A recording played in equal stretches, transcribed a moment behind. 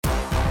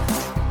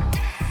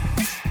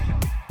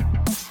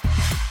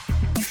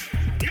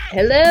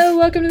Hello,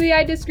 welcome to the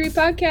I Disagree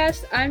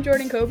podcast. I'm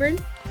Jordan Coburn.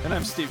 And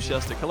I'm Steve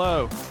Shestak.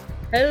 Hello.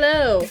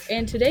 Hello.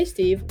 And today,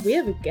 Steve, we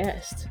have a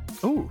guest.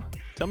 Ooh,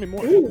 tell me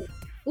more.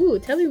 Ooh,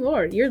 tell me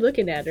more. You're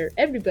looking at her.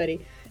 Everybody.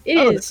 It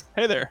is.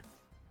 Hey there.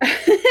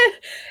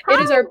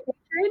 It is our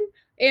patron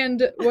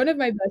and one of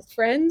my best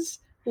friends,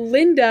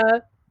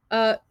 Linda.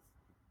 Do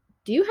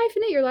you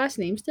hyphenate your last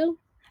name still?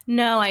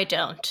 No, I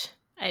don't.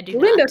 I do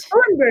Linda not.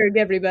 Thornburg,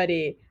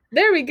 everybody.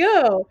 There we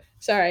go.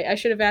 Sorry, I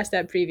should have asked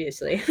that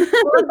previously.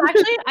 Well,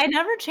 actually, I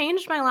never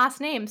changed my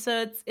last name,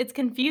 so it's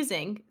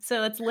confusing.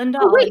 So it's Linda.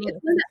 Oh, wait, it's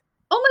Linda.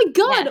 Oh my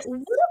God! Yes.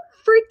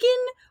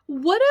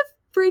 What a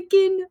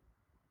freaking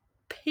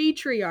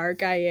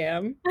patriarch I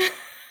am.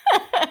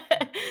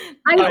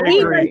 I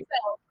hate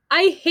myself.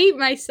 I hate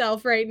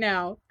myself right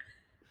now.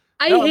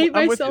 I hate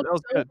myself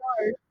so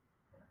hard.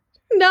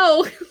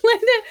 No,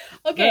 Linda.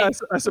 Okay, yeah,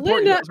 I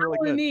support Linda you.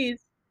 Really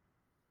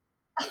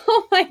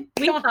oh my God.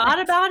 We thought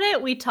about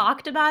it. We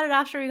talked about it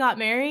after we got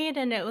married,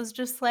 and it was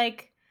just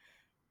like,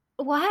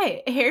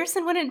 why?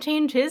 Harrison wouldn't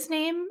change his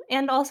name,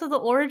 and also the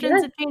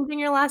origins of changing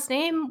your last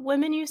name.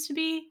 Women used to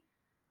be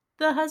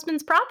the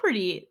husband's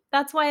property.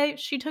 That's why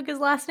she took his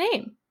last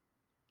name.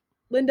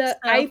 Linda,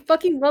 I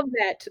fucking love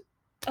that.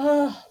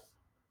 Oh,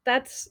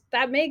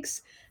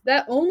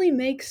 that only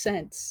makes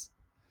sense.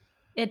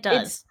 It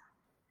does.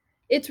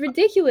 It's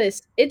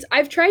ridiculous.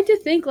 I've tried to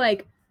think,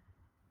 like,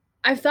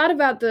 I've thought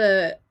about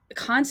the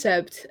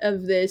concept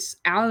of this.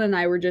 Alan and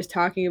I were just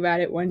talking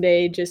about it one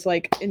day, just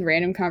like in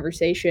random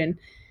conversation.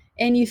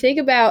 And you think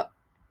about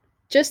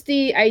just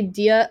the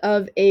idea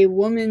of a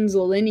woman's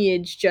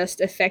lineage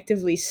just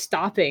effectively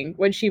stopping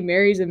when she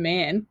marries a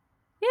man.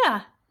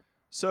 Yeah.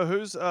 So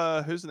whose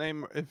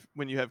name,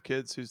 when you have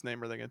kids, whose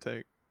name are they going to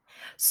take?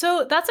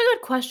 So that's a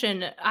good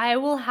question. I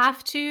will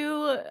have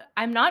to.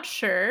 I'm not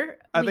sure.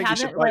 I think you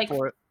should fight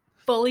for it.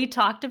 Fully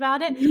talked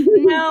about it.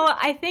 No,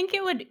 I think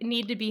it would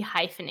need to be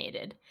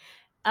hyphenated.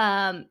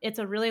 It's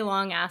a really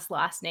long ass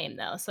last name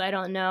though, so I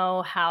don't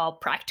know how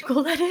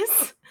practical that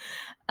is.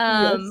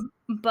 Yes.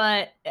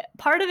 But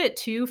part of it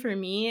too for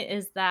me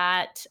is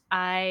that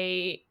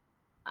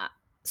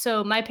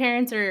so my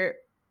parents are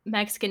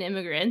Mexican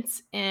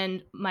immigrants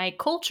and my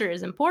culture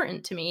is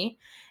important to me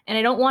and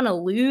I don't want to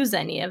lose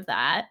any of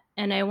that,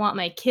 and I want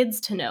my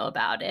kids to know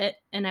about it,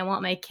 and I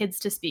want my kids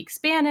to speak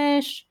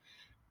Spanish.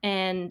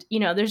 And, you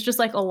know, there's just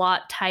like a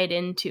lot tied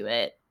into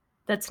it.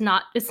 It's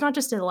not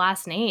just a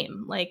last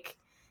name. Like,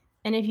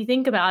 and if you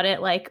think about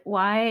it, like,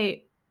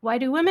 why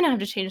do women have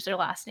to change their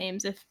last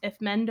names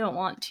if men don't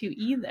want to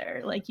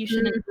either? Like, you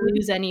shouldn't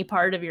lose any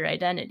part of your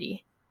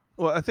identity.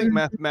 Well, I think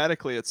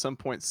mathematically at some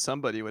point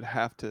somebody would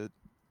have to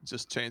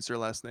just change their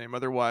last name.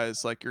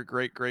 Otherwise, like your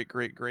great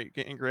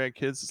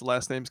grandkids'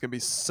 last name's going to be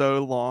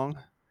so long.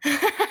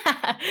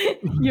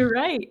 You're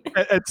right.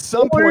 At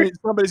some point,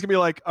 somebody's gonna be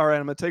like, "All right,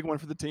 I'm gonna take one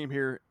for the team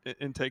here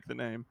and take the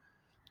name."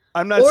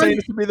 I'm not saying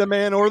it should be the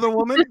man or the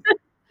woman.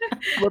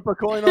 Flip a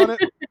coin on it.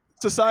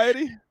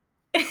 Society.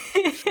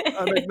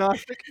 I'm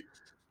agnostic.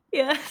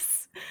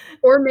 Yes.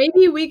 Or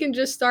maybe we can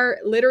just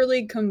start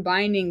literally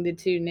combining the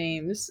two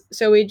names,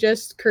 so we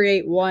just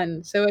create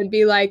one. So it'd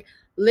be like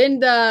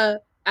Linda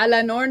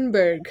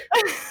Alanornberg.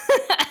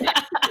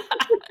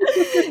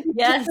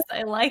 Yes,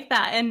 I like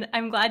that. And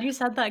I'm glad you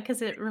said that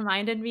because it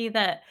reminded me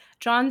that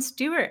Jon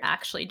Stewart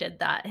actually did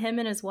that. Him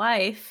and his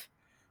wife,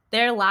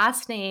 their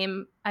last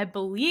name, I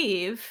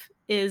believe,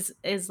 is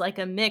like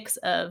a mix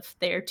of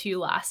their two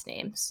last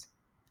names.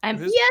 I'm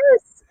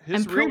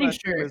pretty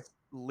sure it's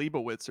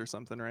Leibowitz or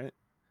something, right?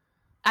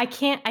 I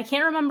can't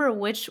remember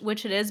which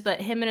it is, but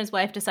him and his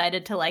wife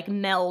decided to like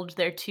meld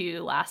their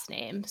two last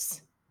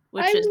names,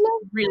 which is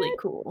really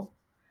cool.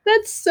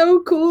 That's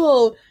so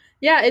cool.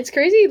 Yeah, it's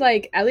crazy,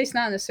 like, at least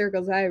not in the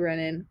circles I run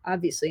in.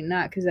 Obviously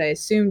not, because I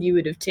assumed you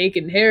would have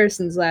taken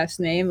Harrison's last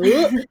name.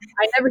 I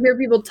never hear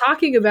people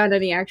talking about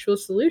any actual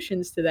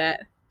solutions to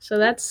that. So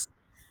that's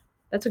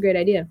a great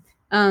idea.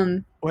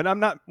 When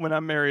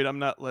I'm married, I'm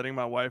not letting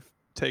my wife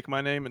take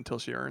my name until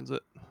she earns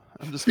it.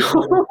 I'm just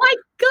oh my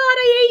God,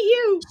 I hate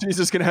you. She's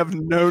just gonna have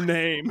no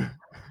name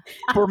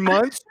for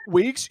months,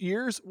 weeks,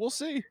 years. We'll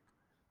see.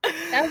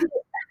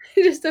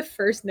 Just a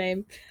first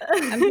name.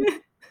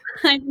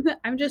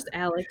 I'm just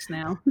Alex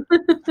now.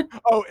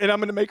 Oh, and I'm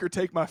going to make her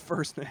take my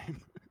first name.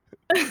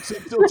 So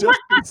she'll just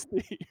be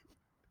Steve.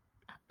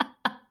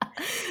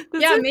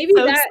 Yeah, maybe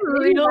so that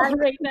surreal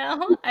right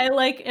now. I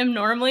like am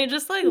normally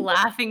just like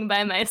laughing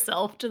by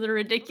myself to the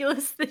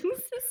ridiculous things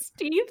that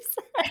Steve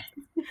said,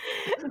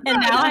 and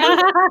now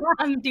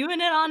I'm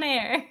doing it on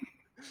air.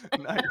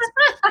 Nice.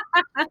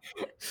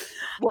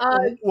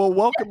 Well,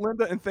 welcome,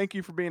 Linda, and thank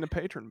you for being a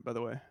patron, by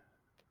the way.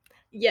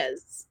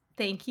 Yes.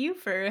 Thank you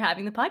for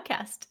having the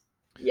podcast.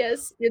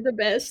 Yes, you're the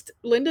best.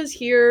 Linda's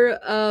here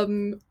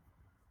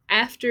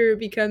after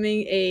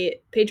becoming a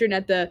patron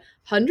at the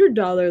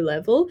 $100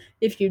 level.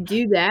 If you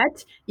do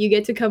that, you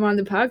get to come on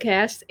the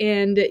podcast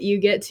and you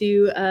get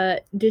to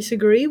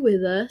disagree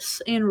with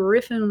us and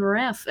riff and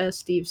raff, as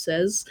Steve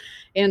says.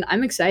 And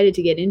I'm excited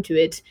to get into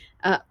it.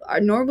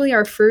 Normally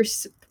our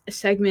first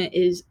segment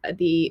is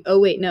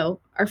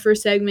our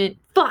first segment,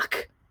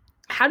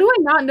 How do I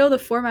not know the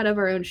format of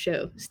our own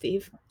show,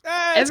 Steve?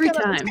 Every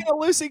time. It's kind of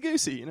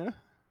loosey-goosey, you know?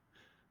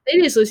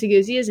 It is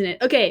loosey-goosey, isn't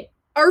it? Okay,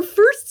 our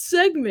first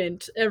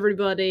segment,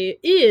 everybody,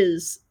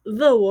 is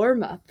the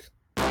warm-up.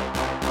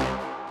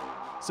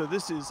 So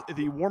this is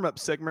the warm-up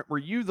segment where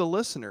you, the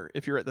listener,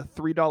 if you're at the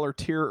 $3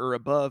 tier or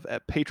above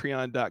at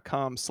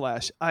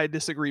patreon.com/I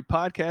Disagree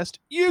podcast,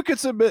 you could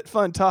submit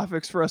fun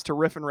topics for us to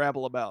riff and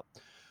rabble about.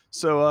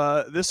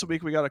 So this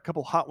week we got a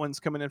couple hot ones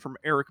coming in from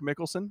Eric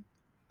Mickelson.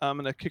 I'm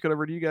going to kick it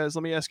over to you guys.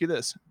 Let me ask you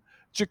this.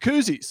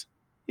 Jacuzzis,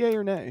 yay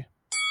or nay?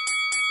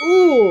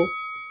 Ooh,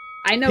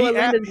 I know what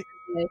Linda's going to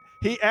say.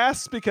 He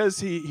asks because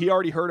he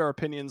already heard our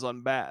opinions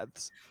on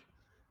baths.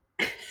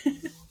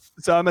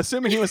 So I'm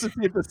assuming he wants to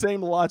see if the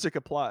same logic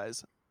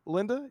applies.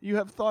 Linda, you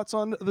have thoughts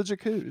on the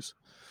jacuzzi?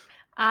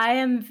 I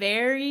am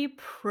very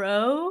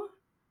pro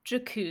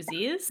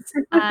jacuzzis.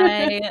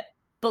 I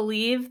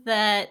believe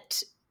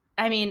that,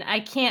 I mean,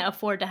 I can't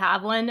afford to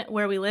have one.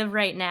 Where we live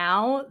right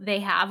now, they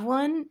have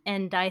one.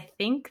 And I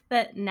think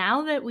that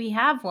now that we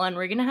have one,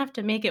 we're going to have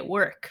to make it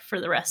work for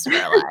the rest of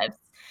our lives.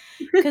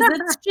 Because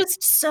it's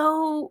just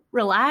so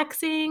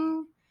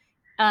relaxing.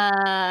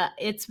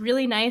 It's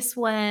really nice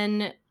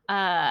when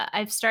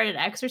I've started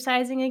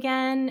exercising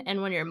again.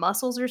 And when your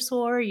muscles are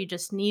sore, you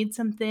just need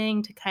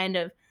something to kind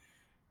of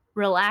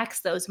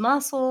relax those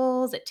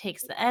muscles. It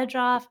takes the edge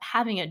off.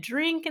 Having a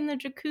drink in the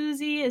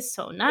jacuzzi is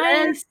so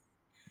nice.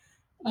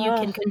 You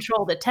can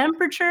control the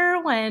temperature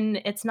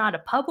when it's not a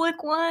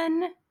public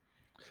one.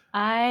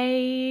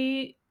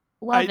 I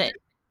love it.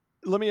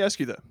 Let me ask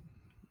you though.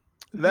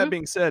 That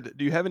being said,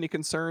 do you have any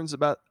concerns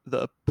about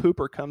the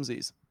pooper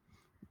cumsies?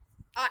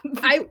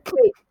 Wait.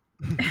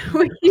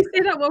 Can you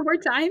say that one more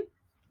time?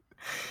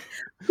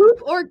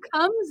 Poop or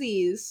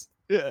cumsies?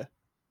 Yeah.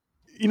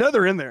 You know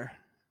they're in there.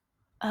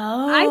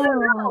 Oh. I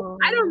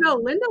don't know.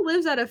 Linda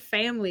lives at a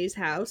family's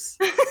house.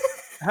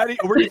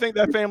 Where do you think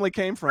that family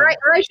came from? Right,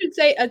 or I should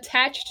say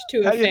attached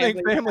to a family. How do you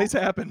think families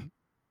happen?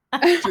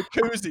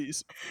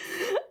 Jacuzzis.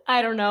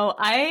 I don't know.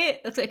 I'm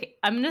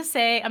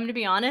going to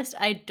be honest.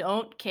 I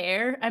don't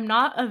care. I'm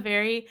not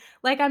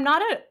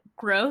a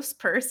gross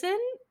person.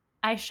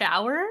 I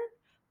shower,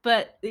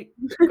 but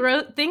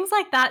things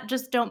like that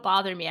just don't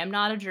bother me. I'm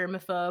not a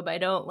germaphobe. I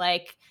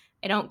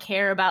don't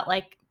care about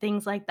like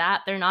things like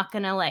that. They're not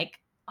going to like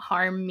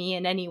harm me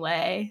in any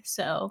way.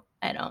 So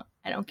I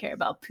don't care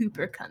about poop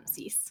or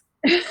cumsies.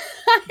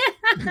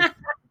 I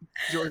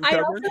would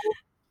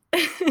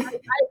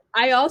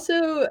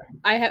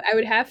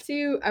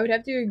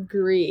have to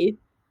agree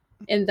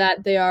in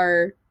that they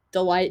are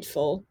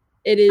delightful.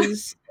 It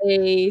is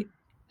a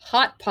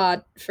hot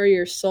pot for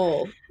your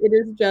soul. It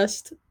is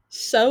just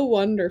so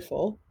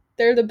wonderful.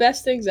 They're the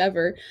best things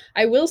ever.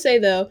 I will say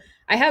though,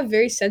 I have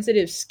very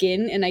sensitive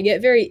skin and I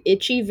get very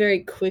itchy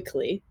very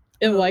quickly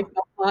in like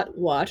the hot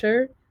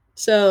water.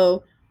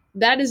 So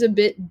that is a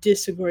bit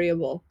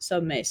disagreeable,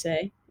 some may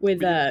say,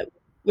 with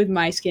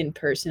my skin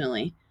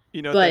personally.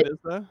 You know what that is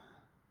though?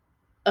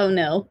 Oh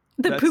no.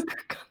 The pooper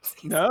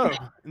cumsies. No.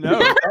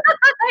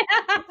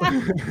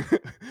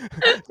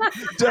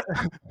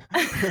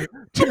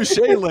 Touche,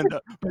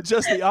 Linda. But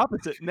just the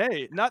opposite.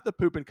 Nay, not the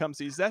poop and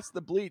cumsies. That's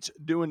the bleach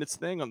doing its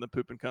thing on the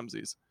poop and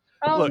cumsies.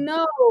 Oh,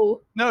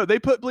 look, no, they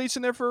put bleach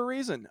in there for a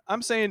reason.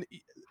 I'm saying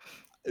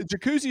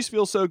jacuzzis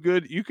feel so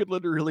good, you could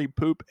literally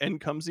poop and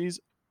cumsies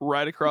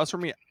right across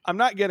from me. I'm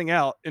not getting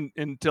out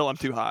until I'm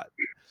too hot.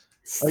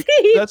 Like,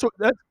 that's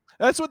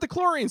what the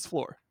chlorine's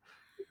for.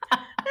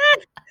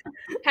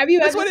 Have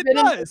you ever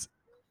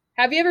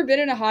been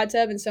in a hot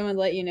tub and someone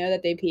let you know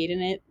that they peed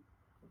in it?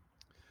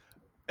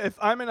 If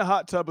I'm in a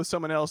hot tub with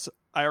someone else,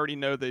 I already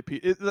know they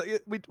peed.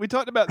 We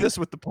talked about this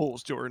with the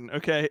pools, Jordan.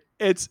 Okay,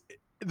 it's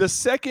the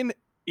second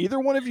either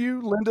one of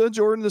you, Linda,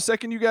 Jordan, the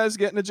second you guys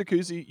get in a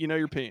jacuzzi, you know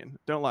you're peeing.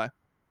 Don't lie,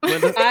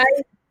 Linda.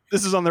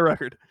 This is on the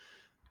record.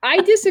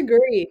 I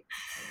disagree.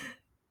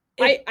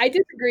 I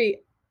disagree.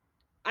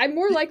 I'm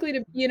more likely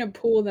to be in a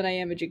pool than I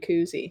am a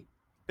jacuzzi.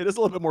 It is a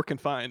little bit more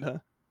confined, huh?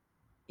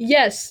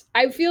 Yes,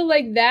 I feel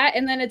like that,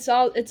 and then it's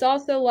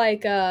also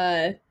like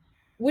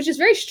which is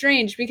very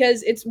strange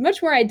because it's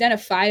much more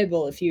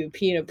identifiable if you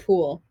pee in a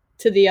pool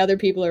to the other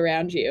people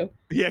around you.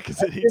 Yeah,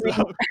 because it heats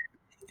up.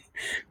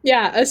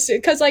 Yeah,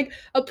 because like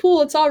a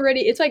pool, it's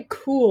like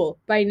cool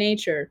by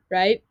nature,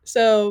 right?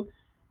 So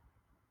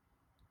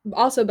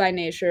also by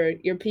nature,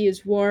 your pee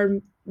is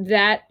warm.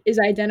 That is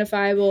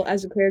identifiable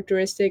as a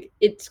characteristic.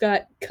 It's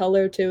got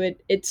color to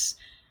it. It's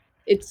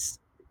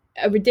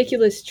a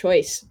ridiculous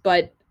choice,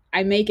 but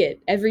I make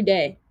it every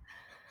day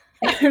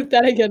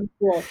that I get a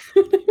pool.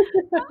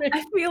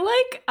 I feel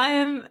like I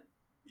am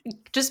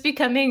just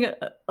becoming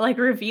like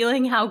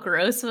revealing how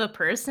gross of a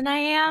person I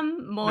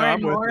am more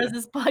and more as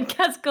this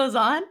podcast goes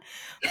on.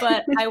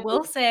 But I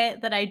will say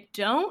that I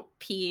don't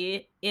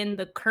pee in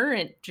the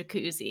current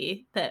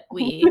jacuzzi that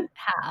we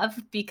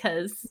have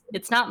because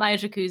it's not my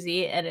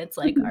jacuzzi and it's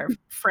like our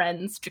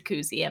friend's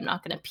jacuzzi. I'm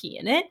not going to pee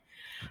in it.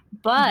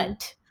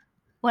 But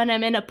when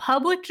I'm in a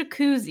public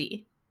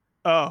jacuzzi,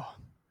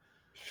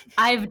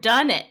 I've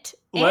done it.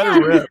 Let her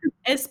And rip.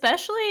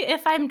 especially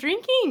if I'm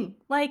drinking.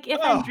 Like if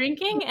I'm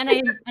drinking and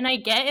I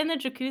get in the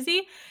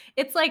jacuzzi,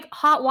 it's like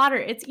hot water.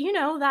 It's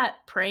that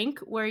prank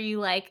where you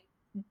like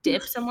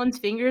dip someone's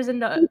fingers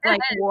into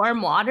like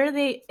warm water.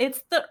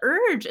 It's the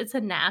urge. It's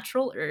a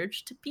natural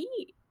urge to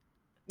pee.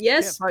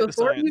 Yes,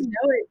 before you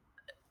know it.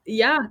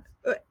 Yeah.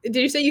 Did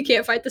you say you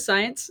can't fight the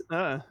science?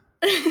 No.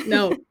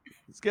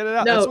 Let's get it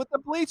out. No. That's what the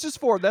bleach is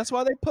for. That's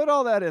why they put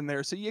all that in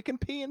there, so you can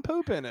pee and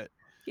poop in it.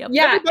 Yep.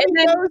 Yeah, everybody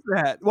knows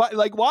that.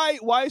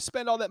 Why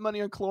spend all that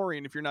money on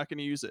chlorine if you're not going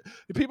to use it?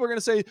 If people are going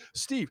to say,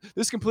 Steve,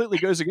 this completely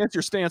goes against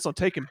your stance on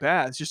taking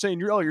baths. You're saying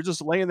you're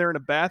just laying there in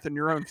a bath in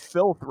your own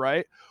filth,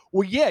 right?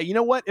 Well, yeah. You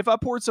know what? If I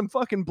poured some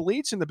fucking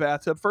bleach in the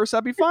bathtub first,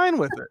 I'd be fine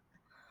with it.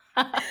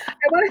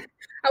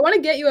 I want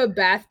to get you a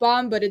bath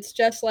bomb, but it's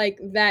just like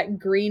that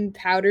green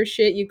powder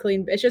shit you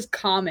clean. It's just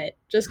Comet,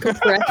 just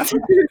compressed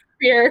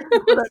beer.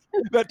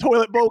 that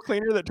toilet bowl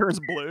cleaner that turns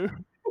blue.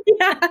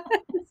 Yeah.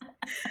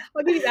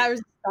 I'll give you that as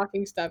a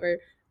stocking stuffer.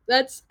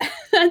 That's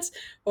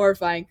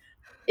horrifying.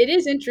 It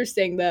is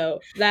interesting though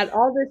that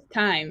all this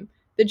time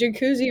the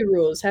jacuzzi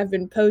rules have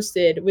been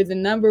posted with the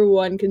number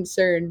one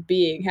concern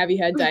being, have you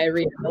had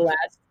diarrhea in the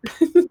last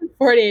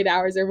 48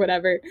 hours or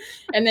whatever?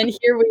 And then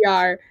here we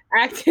are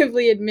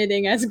actively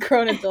admitting as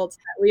grown adults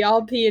that we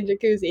all pee in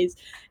jacuzzis,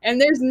 and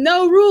there's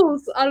no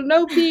rules on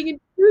no peeing in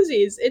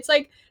jacuzzis. It's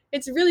like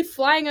it's really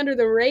flying under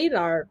the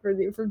radar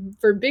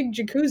for big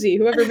jacuzzi,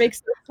 whoever makes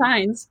those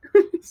signs.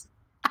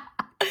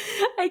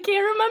 I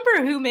can't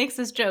remember who makes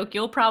this joke.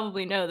 You'll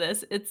probably know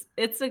this.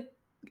 It's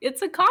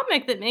a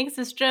comic that makes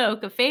this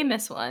joke, a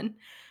famous one,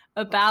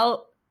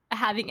 about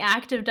having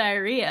active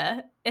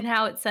diarrhea and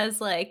how it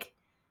says like,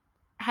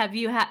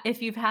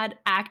 if you've had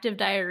active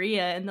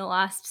diarrhea in the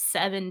last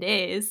 7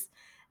 days,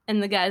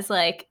 and the guy's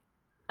like,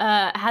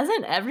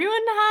 hasn't everyone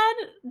had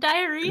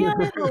diarrhea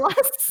in the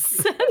last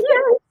 7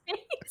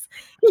 days?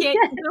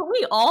 Don't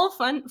we all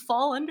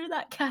fall under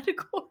that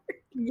category?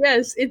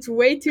 Yes, it's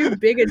way too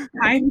big a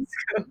time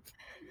scope.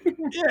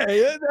 Yeah,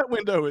 that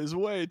window is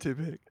way too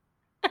big.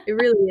 It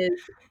really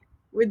is.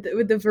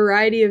 With the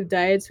variety of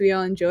diets we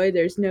all enjoy,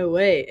 there's no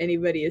way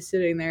anybody is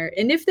sitting there.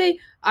 And if they,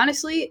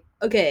 honestly,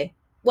 okay,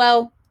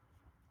 well,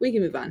 we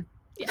can move on.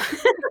 Yeah.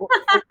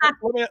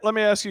 let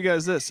me ask you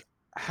guys this: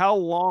 how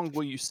long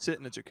will you sit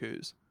in a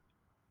jacuzzi?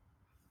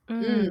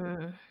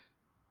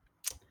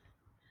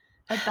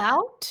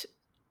 About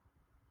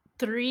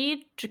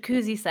 3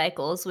 jacuzzi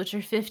cycles, which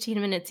are 15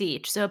 minutes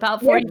each, so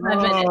about 45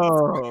 minutes.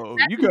 Oh,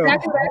 you go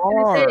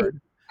hard.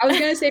 I was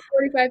gonna say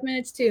 45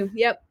 minutes too.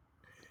 Yep.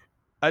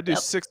 I do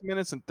 6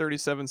 minutes and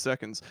 37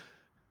 seconds.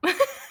 Let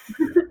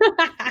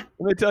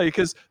me tell you,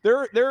 because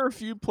there are a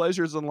few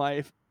pleasures in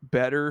life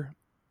better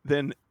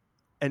than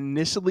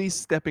initially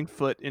stepping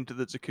foot into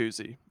the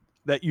jacuzzi.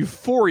 That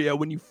euphoria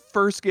when you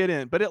first get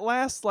in, but it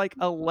lasts like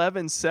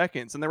 11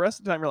 seconds, and the rest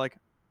of the time you're like,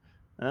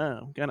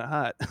 oh, kind of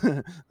hot.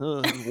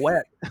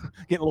 Wet.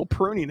 Getting a little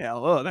pruny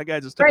now. Oh, that guy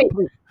just took a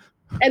poop.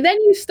 And then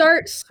you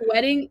start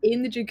sweating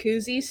in the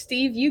jacuzzi.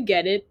 Steve, you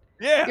get it.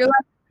 Yeah.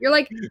 You're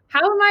like,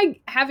 how am I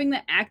having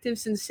the active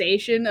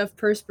sensation of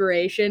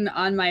perspiration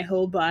on my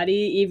whole body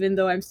even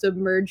though I'm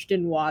submerged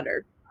in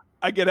water?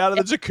 I get out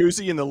of the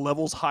jacuzzi and the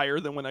level's higher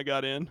than when I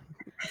got in.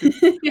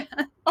 Yeah.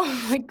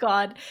 Oh my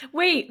God.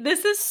 Wait,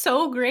 this is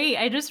so great.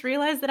 I just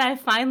realized that I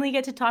finally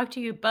get to talk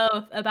to you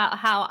both about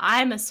how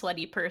I'm a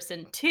sweaty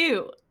person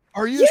too.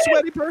 Are you a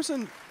sweaty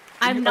person?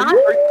 I'm not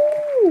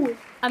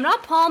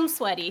palm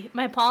sweaty.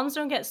 My palms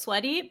don't get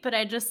sweaty, but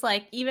I just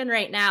like, even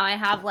right now I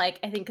have like,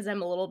 I think because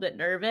I'm a little bit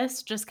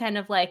nervous, just kind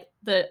of like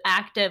the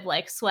active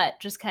like sweat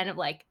just kind of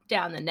like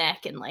down the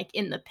neck and like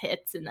in the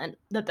pits and then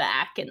the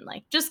back and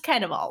like just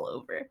kind of all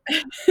over.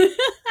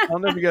 I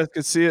don't know if you guys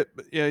could see it,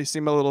 but yeah, you see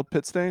my little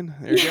pit stain?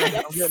 There you go.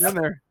 I'm getting in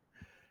there.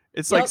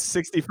 It's like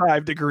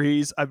 65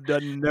 degrees. I've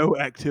done no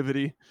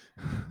activity.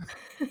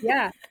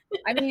 Yeah.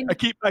 I mean,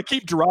 I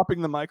keep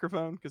dropping the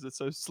microphone because it's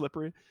so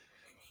slippery.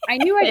 I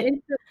knew I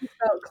instantly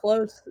felt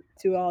close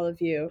to all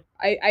of you.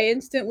 I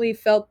instantly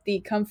felt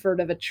the comfort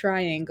of a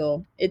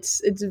triangle.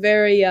 It's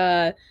very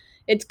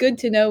it's good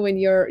to know when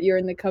you're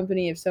in the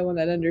company of someone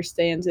that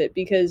understands it,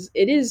 because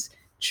it is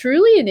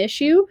truly an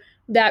issue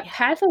that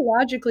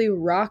pathologically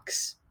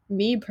rocks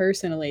me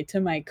personally to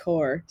my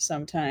core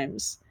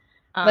sometimes.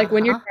 Like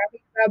when you're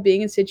talking about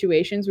being in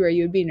situations where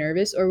you would be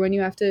nervous, or when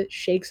you have to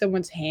shake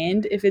someone's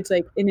hand if it's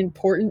like an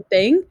important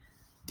thing.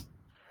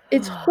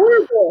 It's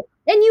horrible.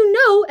 And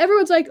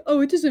everyone's like,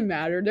 oh, it doesn't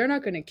matter. They're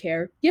not going to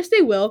care. Yes,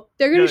 they will.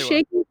 They're going to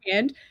shake your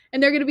hand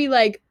and they're going to be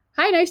like,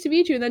 hi, nice to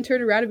meet you. And then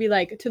turn around and be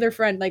like to their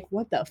friend, like,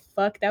 what the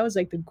fuck? That was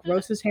like the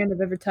grossest hand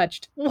I've ever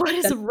touched. What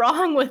is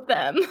wrong with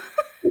them?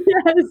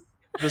 Yes.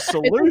 The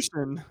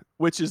solution,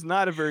 which is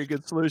not a very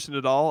good solution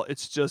at all,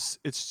 it's just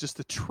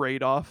a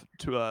trade-off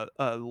to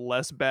a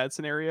less bad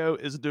scenario,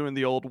 is doing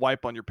the old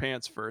wipe on your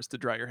pants first to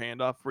dry your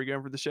hand off before you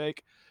go for the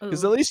shake.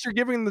 Because at least you're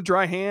giving them the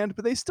dry hand,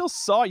 but they still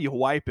saw you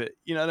wipe it.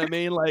 You know what I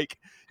mean? Like,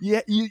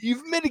 yeah,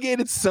 you've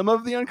mitigated some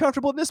of the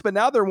uncomfortableness, but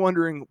now they're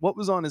wondering what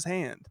was on his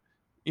hand.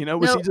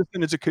 Was he just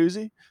in a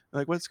jacuzzi?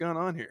 Like, what's going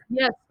on here?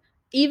 Yes.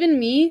 Even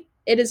me,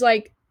 it is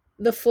like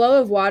the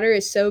flow of water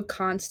is so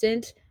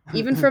constant.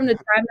 Even from the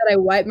time that I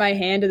wipe my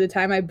hand to the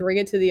time I bring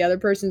it to the other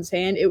person's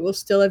hand, it will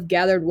still have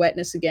gathered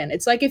wetness again.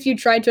 It's like if you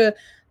tried to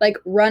like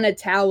run a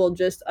towel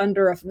just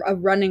under a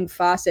running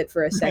faucet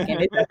for a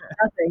second. It's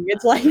nothing.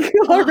 It's like,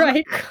 all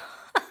right.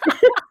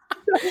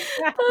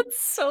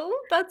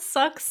 That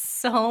sucks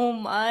so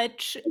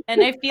much.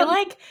 And I feel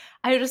like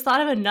I just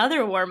thought of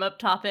another warm-up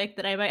topic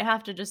that I might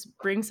have to just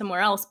bring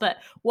somewhere else. But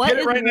what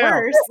is right worse?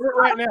 Get it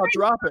right now.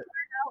 Drop it.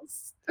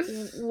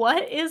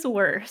 What is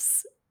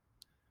worse?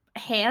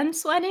 Hand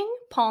sweating,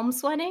 palm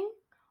sweating,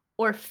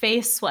 or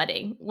face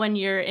sweating when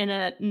you're in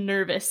a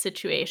nervous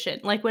situation?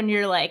 Like when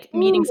you're like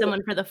meeting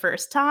someone for the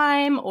first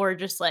time, or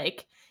just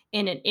like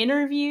in an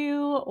interview,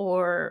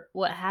 or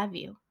what have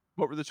you.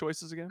 What were the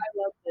choices again? I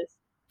love this.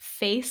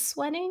 Face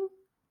sweating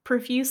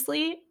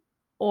profusely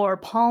or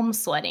palm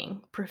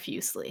sweating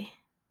profusely?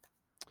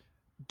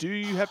 Do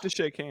you have to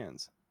shake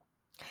hands?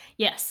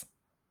 Yes.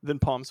 Then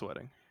palm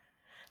sweating.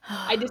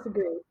 I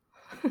disagree.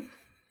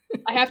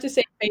 I have to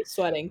say face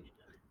sweating.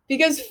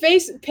 Because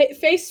face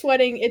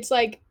sweating, it's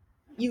like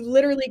you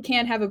literally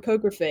can't have a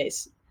poker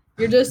face.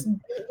 You're just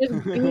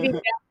beating down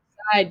the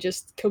side,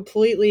 just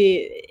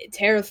completely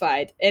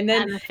terrified. And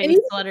then I'm a face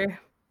sweater.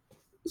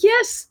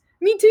 Yes,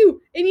 me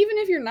too. And even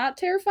if you're not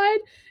terrified,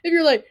 if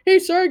you're like, hey,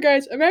 sorry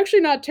guys, I'm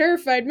actually not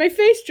terrified, my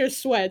face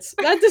just sweats.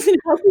 That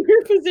doesn't help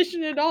your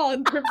position at all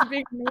in terms of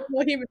being a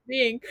normal human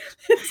being.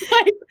 It's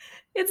like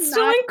it's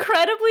so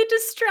incredibly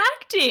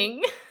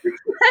distracting.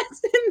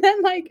 And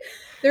then like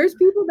there's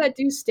people that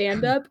do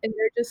stand up and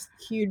they're just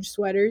huge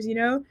sweaters, you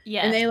know?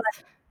 Yeah. And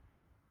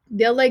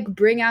they'll like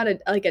bring out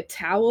a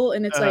towel,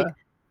 and it's like,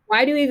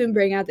 why do you even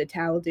bring out the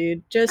towel,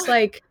 dude? Just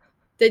like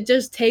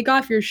just take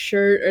off your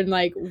shirt and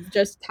like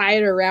just tie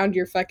it around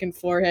your fucking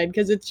forehead,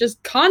 because it's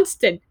just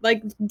constant.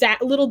 Like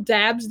little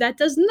dabs, that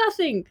does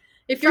nothing.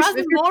 If you're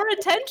more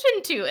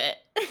attention to it.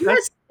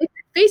 Yes, if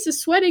your face is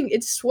sweating,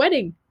 it's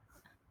sweating.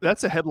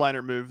 That's a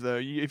headliner move, though.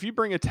 If you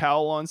bring a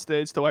towel on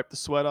stage to wipe the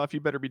sweat off, you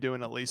better be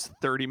doing at least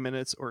 30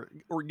 minutes, or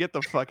get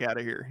the fuck out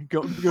of here.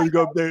 Go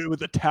up there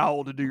with a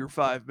towel to do your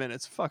 5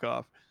 minutes. Fuck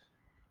off.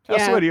 How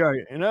sweaty are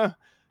you? You know,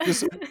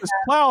 just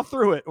plow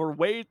through it or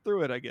wade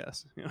through it, I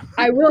guess. You know?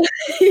 I will.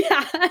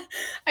 Yeah,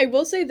 I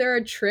will say there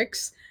are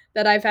tricks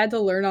that I've had to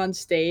learn on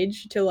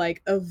stage to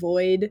like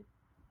avoid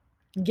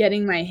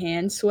getting my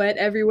hands sweat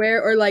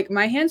everywhere, or like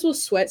my hands will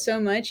sweat so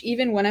much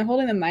even when I'm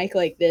holding the mic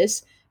like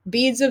this.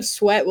 Beads of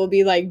sweat will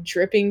be like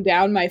dripping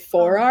down my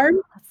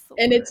forearm,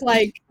 and it's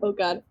like, oh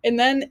god. And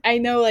then I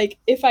know like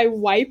if I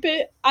wipe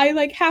it, I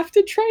like have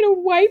to try to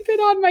wipe it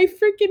on my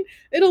freaking,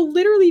 it'll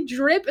literally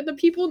drip, and the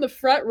people in the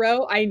front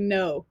row, I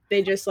know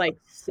they just like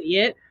see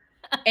it.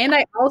 And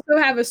I also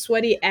have a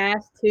sweaty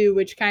ass too,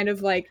 which kind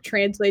of like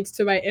translates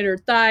to my inner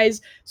thighs.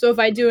 So if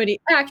I do any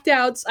act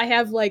outs, I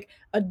have like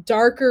a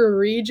darker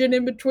region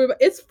in between.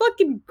 It's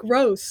fucking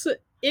gross.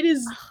 It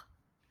is.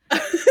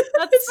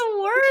 That's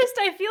the worst.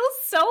 I feel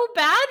so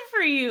bad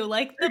for you.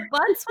 Like the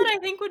butt sweat, I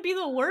think, would be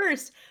the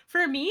worst.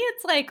 For me,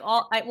 it's like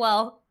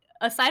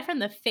aside from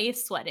the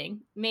face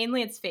sweating,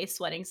 mainly it's face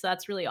sweating, so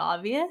that's really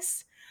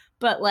obvious.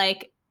 But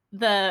like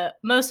the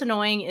most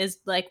annoying is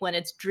like when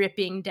it's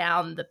dripping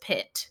down the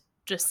pit.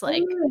 Just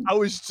like I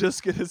was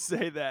just gonna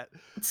say that.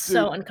 It's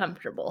so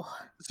uncomfortable.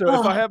 So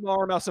if I have my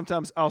arm out,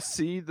 sometimes I'll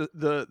see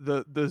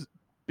the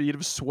bead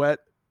of sweat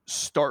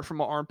start from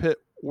my armpit,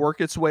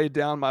 work its way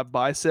down my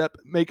bicep,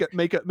 make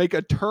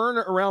a turn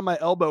around my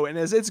elbow, and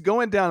as it's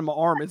going down my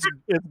arm, it's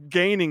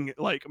gaining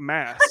like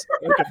mass,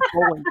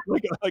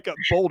 like a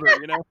boulder,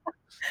 you know.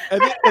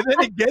 And then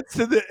it gets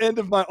to the end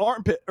of my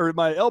armpit or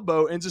my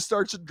elbow and just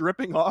starts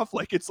dripping off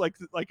like it's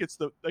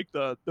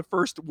the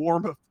first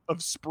warm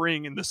of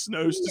spring and the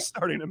snow's just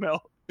starting to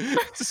melt.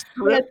 Just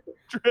drip.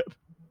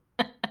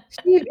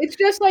 Steve, it's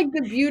just like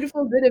the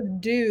beautiful bit of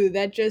dew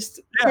that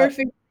just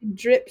perfectly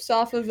drips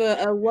off of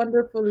a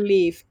wonderful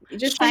leaf.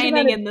 Just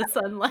shining in the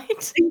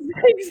sunlight.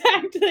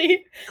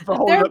 Exactly. If I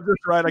hold it up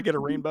just right, I get a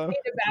rainbow.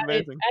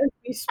 Amazing. As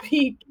we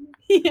speak.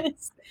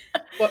 Yes.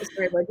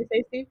 Sorry, what did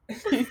you say,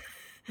 Steve?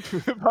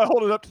 If I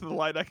hold it up to the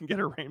light, I can get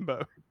a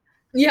rainbow.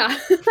 Yeah.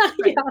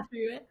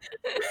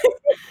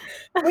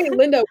 Wait,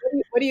 Linda,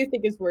 what do you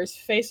think is worse,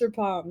 face or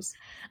palms?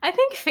 I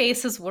think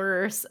face is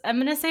worse. I'm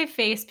going to say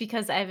face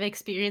because I've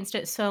experienced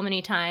it so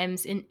many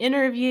times in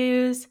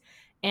interviews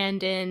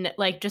and in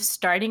like just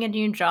starting a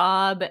new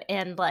job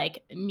and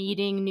like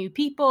meeting new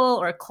people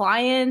or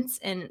clients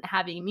and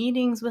having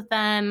meetings with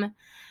them.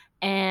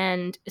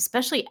 And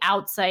especially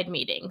outside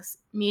meetings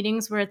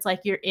where it's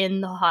like you're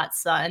in the hot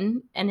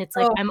sun and it's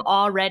like I'm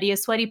already a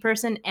sweaty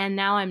person and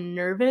now I'm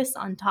nervous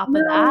on top of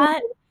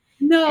that.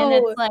 And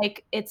it's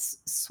like it's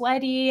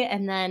sweaty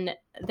and then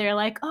they're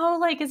like, oh,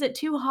 like, is it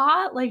too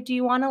hot? Like, do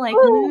you want to like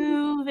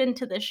move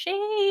into the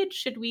shade?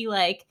 Should we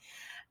like,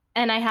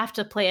 and I have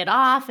to play it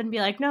off and be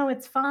like, no,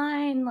 it's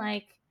fine.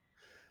 Like,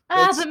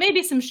 but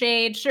maybe some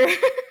shade, sure.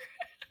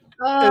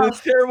 And it's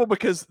terrible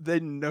because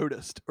they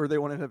noticed or they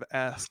wouldn't have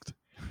asked.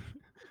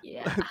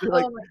 Yeah.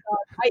 Like, oh my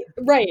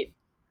god. Right.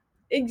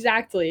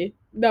 Exactly.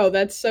 No,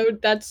 that's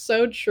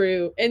so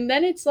true. And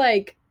then it's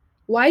like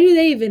Why do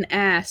they even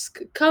ask?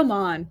 Come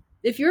on.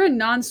 If you're a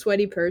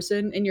non-sweaty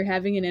person and you're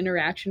having an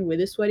interaction with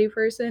a sweaty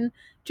person,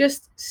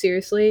 just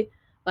seriously,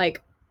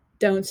 like,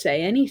 don't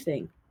say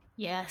anything.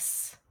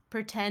 Yes.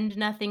 Pretend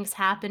nothing's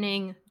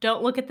happening.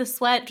 Don't look at the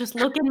sweat. Just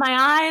look in my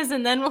eyes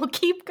and then we'll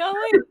keep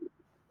going.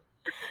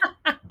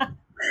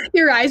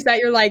 Your eyes that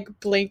you're like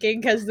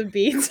blinking because the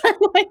beads are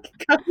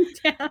like coming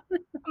down.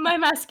 My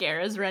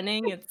mascara's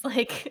running. It's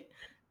like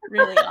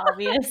really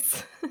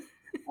obvious.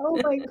 Oh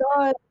my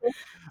god.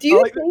 Do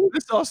you Like, think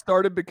this all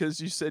started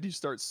because you said you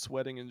start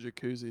sweating in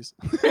jacuzzis.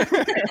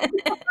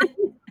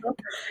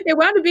 it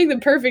wound up being the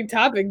perfect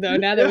topic though,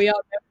 now that we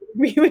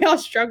all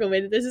struggle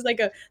with it. This is like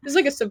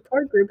a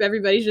support group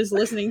everybody's just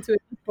listening to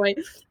at this point.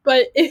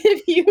 But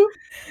if you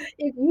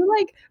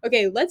like,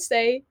 okay, let's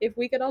say if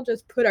we could all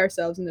just put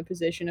ourselves in the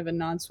position of a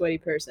non-sweaty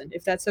person,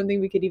 if that's something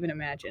we could even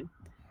imagine.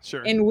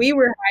 Sure. And we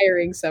were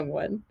hiring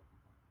someone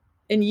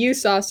and you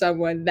saw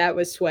someone that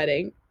was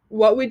sweating,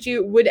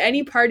 would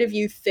any part of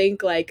you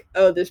think like,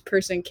 oh, this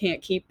person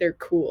can't keep their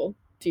cool,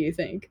 do you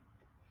think?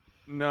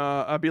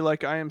 No, I'd be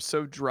like, I am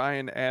so dry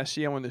and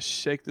ashy. I want to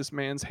shake this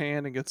man's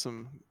hand and get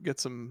some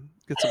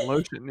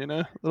lotion,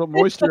 a little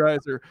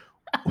moisturizer.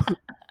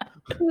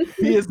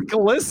 He is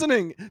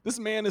glistening. This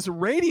man is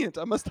radiant.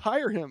 I must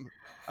hire him.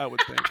 I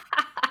would think.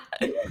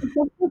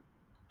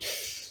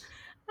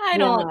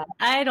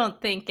 I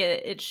don't think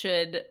it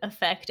should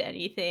affect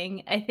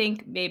anything. I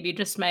think maybe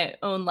just my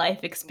own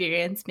life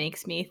experience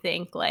makes me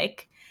think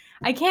like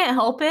I can't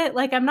help it.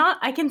 Like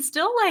I can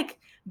still like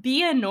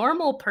be a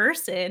normal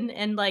person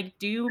and like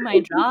do my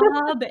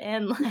job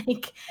and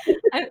like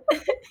I,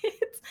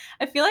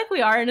 I feel like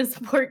we are in a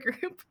support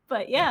group,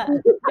 but yeah,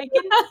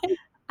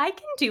 I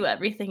can do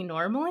everything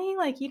normally.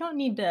 Like you don't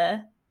need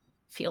to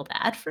feel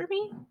bad for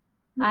me.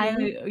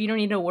 Mhm. You don't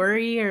need to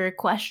worry or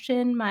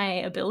question my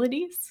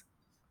abilities.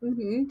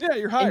 Mhm. Yeah,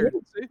 you're hired.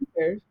 See?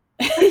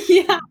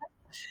 Yeah.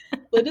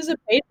 Linda's a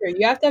painter.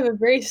 You have to have a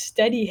very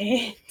steady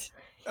hand.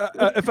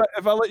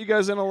 If I let you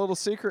guys in a little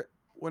secret,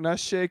 when I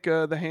shake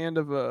the hand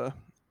of a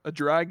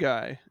dry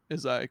guy,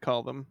 as I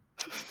call them,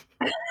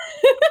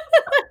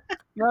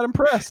 not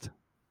impressed.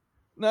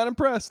 Not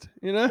impressed.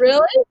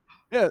 Really?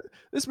 Yeah,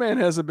 this man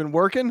hasn't been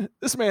working.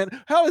 This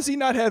man, how does he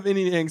not have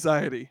any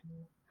anxiety?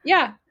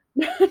 Yeah.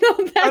 No,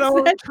 I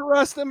don't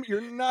trust him. You're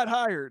not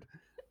hired.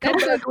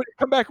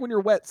 Come back when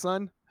you're wet,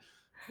 son.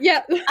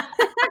 Yeah.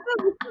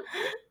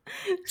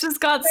 Just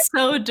got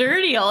so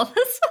dirty all of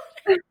a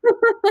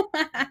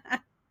sudden.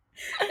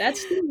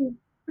 That's true.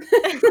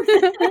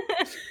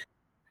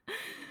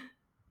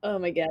 Oh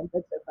my god,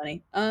 that's so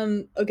funny.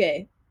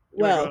 Okay.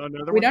 Well,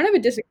 we don't have a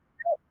disagreement.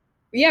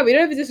 Yeah, we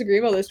don't have a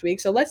disagreement this week,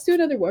 so let's do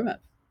another warm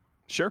up.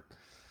 Sure.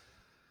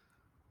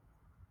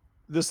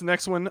 This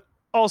next one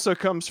also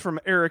comes from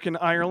Eric in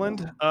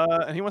Ireland,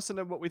 and he wants to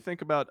know what we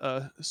think about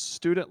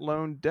student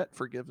loan debt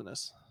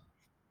forgiveness.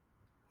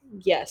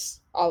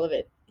 Yes, all of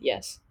it.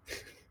 Yes.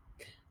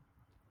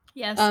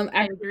 Yes,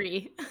 I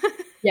agree.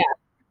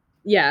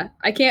 Yeah.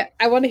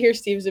 I want to hear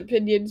Steve's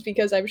opinions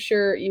because I'm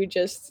sure you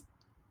just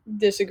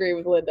disagree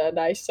with Linda and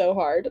I so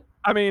hard.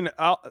 I mean,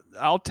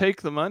 I'll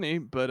take the money,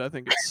 but I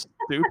think it's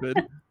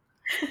stupid.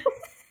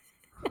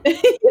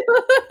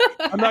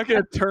 I'm not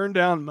going to turn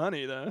down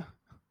money though.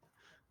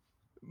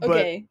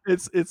 Okay.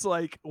 But it's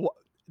like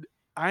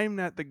I'm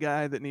not the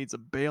guy that needs a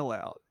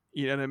bailout.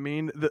 You know what I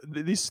mean?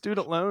 The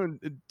student loan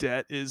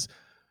debt is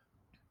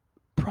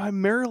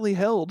primarily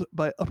held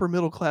by upper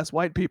middle class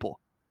white people.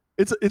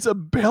 It's a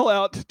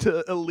bailout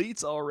to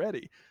elites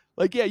already.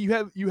 Like,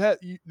 yeah,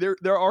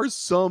 there are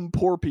some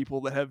poor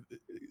people that have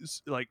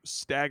like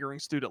staggering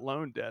student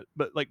loan debt,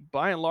 but like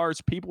by and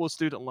large, people with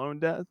student loan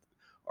debt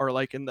are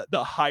like in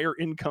the higher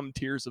income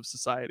tiers of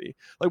society.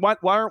 Like,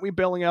 why aren't we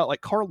bailing out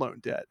like car loan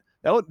debt?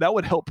 That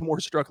would help more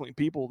struggling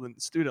people than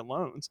student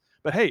loans.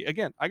 But hey,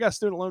 again, I got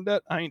student loan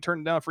debt. I ain't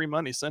turning down free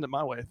money. Send it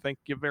my way. Thank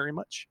you very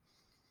much.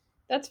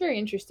 That's very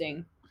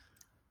interesting.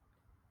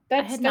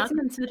 I had not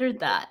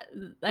considered that.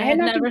 I had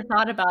never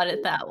thought about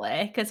it that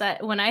way because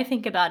when I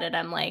think about it,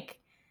 I'm like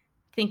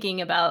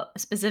thinking about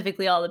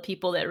specifically all the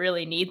people that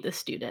really need the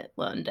student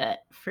loan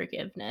debt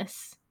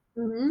forgiveness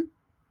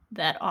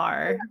that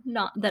are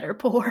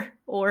poor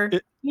or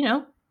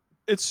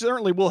it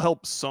certainly will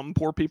help some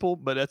poor people,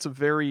 but it's a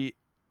very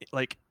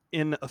like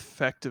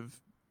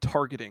ineffective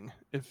targeting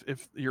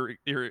if your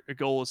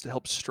goal is to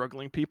help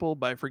struggling people.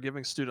 By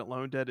forgiving student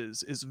loan debt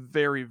is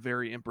very,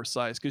 very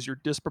imprecise because you're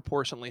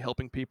disproportionately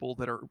helping people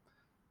that are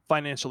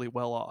financially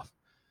well off.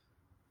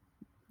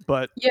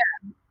 But yeah,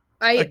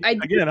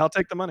 I'll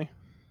take the money.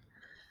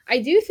 I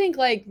do think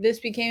like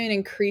this became an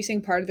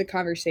increasing part of the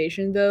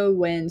conversation though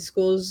when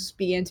schools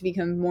began to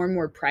become more and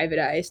more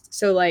privatized.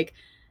 So like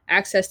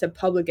access to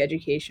public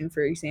education,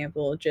 for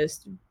example,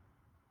 just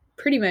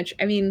pretty much,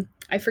 I mean,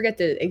 I forget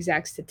the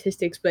exact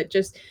statistics, but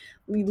just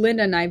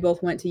Linda and I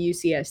both went to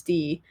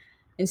UCSD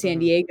in San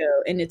Diego,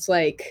 and it's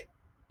like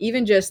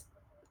even just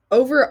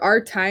over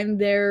our time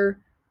there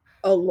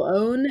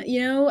alone,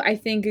 I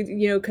think,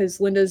 because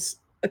Linda's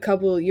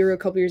you're a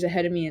couple years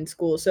ahead of me in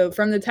school. So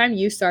from the time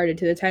you started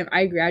to the time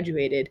I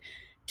graduated,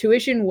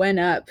 tuition went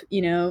up,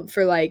 you know,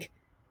 for like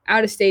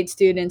out of state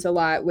students a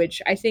lot,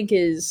 which I think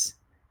is,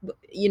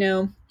 you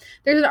know,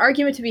 there's an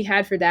argument to be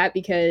had for that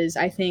because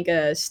I think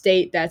a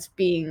state that's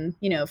being,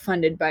 you know,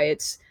 funded by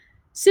its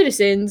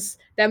citizens,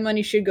 that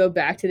money should go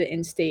back to the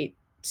in-state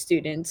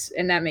students,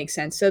 and that makes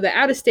sense. So the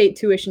out-of-state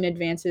tuition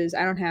advances,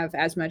 I don't have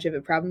as much of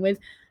a problem with,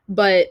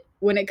 but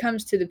when it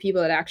comes to the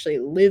people that actually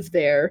live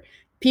there,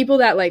 people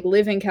that like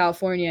live in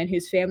California and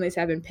whose families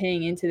have been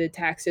paying into the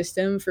tax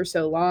system for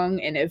so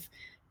long and have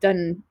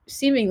done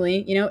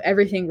seemingly, you know,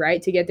 everything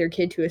right to get their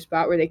kid to a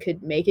spot where they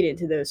could make it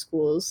into those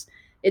schools.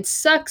 It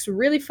sucks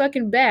really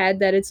fucking bad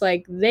that it's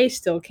like they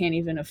still can't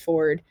even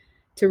afford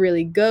to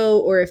really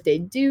go, or if they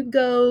do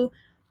go,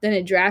 then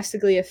it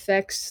drastically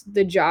affects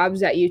the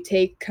jobs that you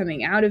take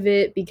coming out of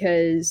it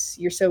because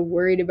you're so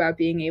worried about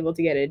being able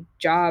to get a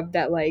job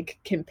that like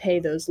can pay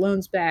those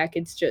loans back.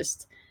 It's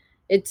just,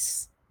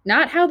 it's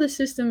not how the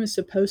system is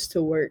supposed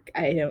to work,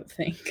 I don't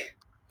think.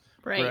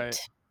 Right.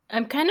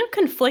 I'm kind of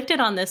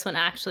conflicted on this one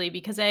actually,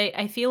 because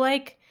I feel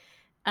like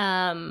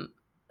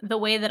the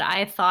way that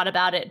I thought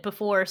about it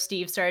before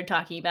Steve started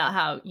talking about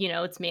how, you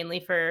know, it's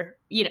mainly for,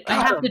 you know, I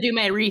have to do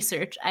my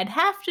research. I'd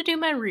have to do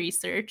my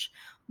research,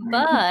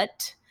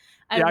 but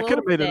I will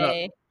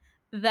say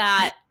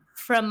that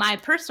from my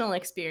personal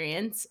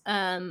experience,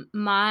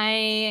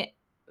 I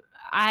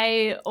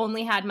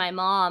only had my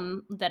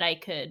mom that I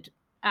could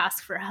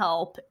ask for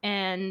help,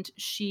 and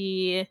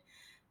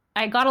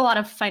I got a lot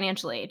of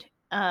financial aid.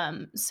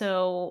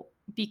 So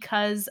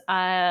because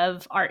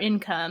of our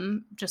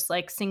income, just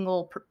like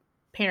single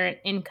parent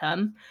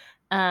income,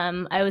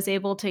 I was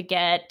able to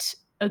get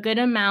a good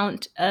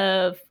amount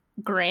of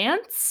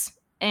grants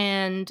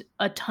and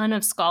a ton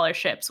of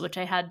scholarships, which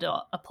I had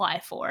to apply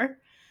for.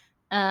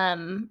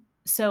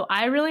 So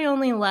I really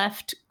only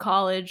left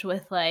college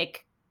with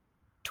like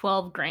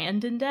 12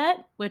 grand in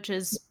debt, which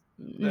is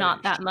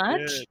not that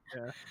much.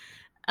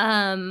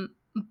 Yeah.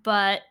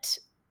 But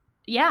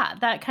yeah,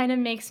 that kind of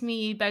makes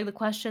me beg the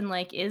question,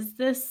 like, is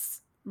this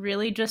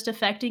really just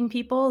affecting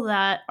people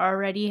that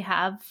already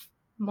have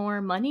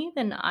more money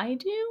than I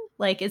do?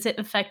 Like, is it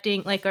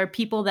affecting, like, are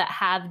people that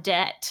have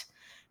debt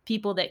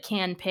people that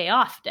can pay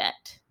off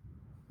debt?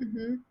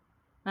 Mm-hmm.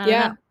 I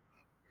don't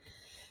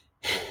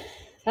know.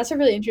 That's a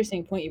really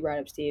interesting point you brought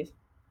up, Steve.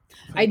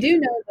 I do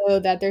know, though,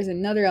 that there's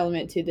another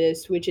element to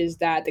this, which is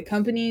that the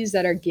companies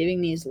that are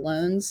giving these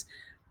loans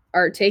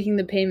are taking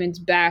the payments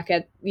back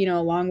at, you know,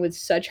 along with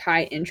such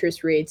high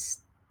interest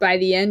rates. By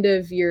the end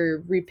of your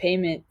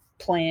repayment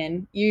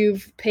plan,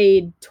 you've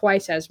paid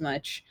twice as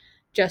much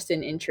just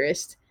in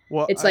interest.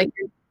 Well, it's like,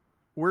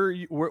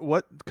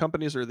 what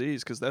companies are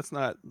these? Because that's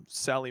not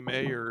Sally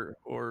Mae or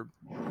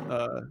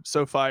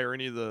SoFi or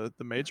any of the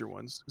major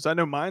ones. Because I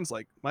know mine's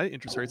like, my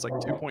interest rate's like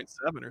 2.7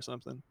 or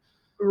something.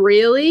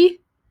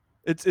 Really?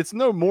 It's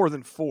no more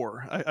than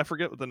 4. I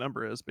forget what the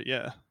number is, but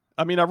yeah.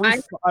 I mean, I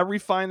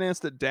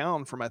refinanced it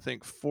down from I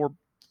think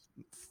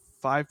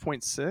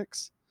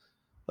 5.6.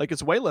 Like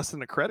it's way less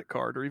than a credit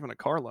card or even a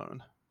car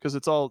loan because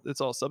it's all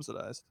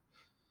subsidized.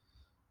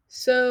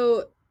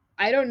 So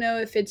I don't know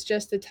if it's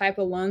just the type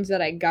of loans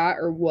that I got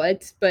or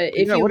what, but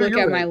if Yeah, you what are look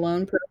your at my rates?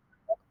 loan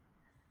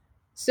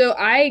so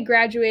I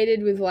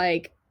graduated with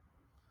like,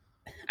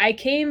 I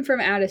came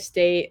from out of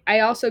state.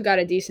 I also got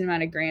a decent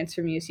amount of grants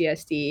from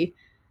UCSD.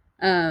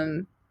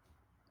 Um,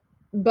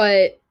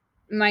 but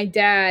my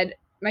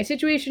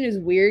situation is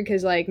weird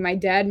because like my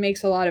dad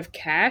makes a lot of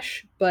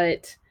cash,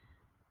 but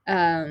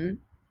um,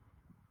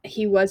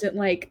 he wasn't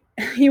like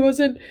he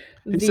wasn't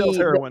He sells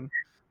heroin.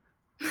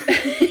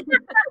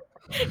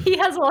 He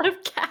has a lot of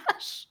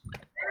cash.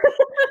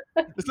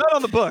 It's not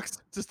on the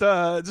books.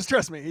 Just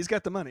trust me. He's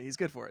got the money. He's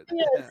good for it.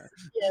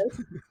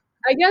 Yes.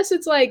 I guess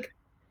it's like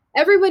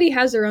everybody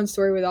has their own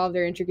story with all of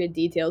their intricate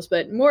details,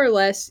 but more or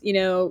less, you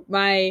know,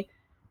 my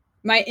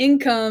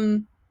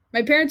income,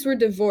 my parents were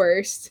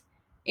divorced,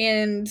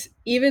 and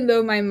even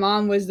though my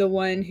mom was the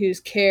one whose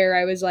care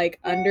I was like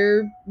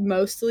under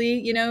mostly,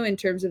 you know, in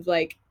terms of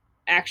like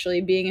actually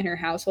being in her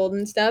household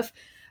and stuff,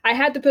 I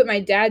had to put my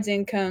dad's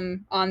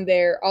income on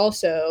there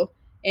also.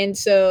 And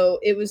so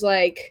it was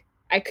like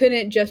I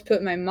couldn't just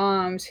put my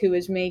mom's, who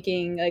was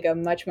making like a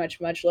much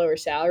much lower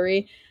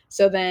salary.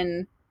 So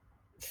then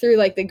through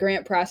like the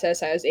grant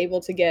process, I was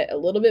able to get a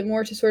little bit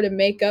more to sort of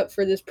make up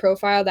for this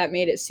profile that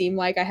made it seem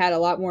like I had a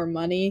lot more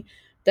money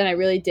than I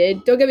really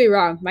did. Don't get me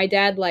wrong, my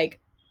dad like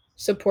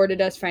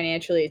supported us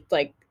financially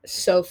like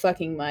so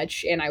fucking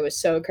much, and I was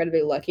so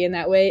incredibly lucky in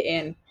that way,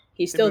 and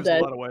he still moves a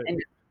does. lot of weight.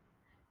 And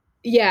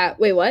yeah,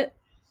 wait, what?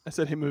 I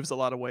said he moves a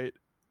lot of weight.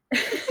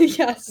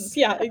 Yes,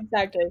 yeah,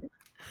 exactly.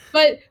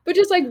 But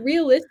just like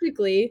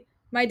realistically,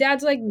 my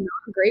dad's like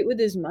not great with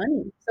his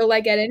money. So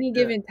like at any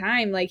given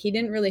time, like he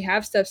didn't really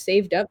have stuff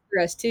saved up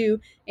for us too.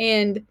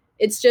 And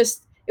it's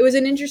just it was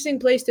an interesting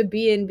place to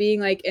be in, being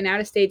like an out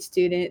of state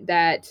student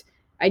that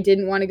I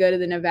didn't want to go to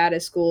the Nevada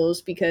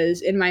schools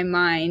because in my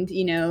mind,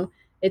 you know,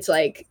 it's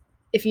like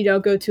if you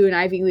don't go to an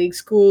Ivy League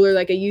school or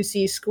like a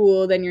UC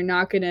school, then you're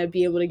not gonna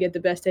be able to get the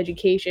best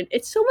education.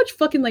 It's so much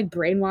fucking like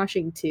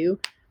brainwashing too.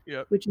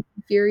 Yep. Which is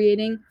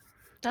infuriating.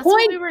 That's what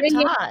Point we were being,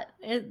 taught.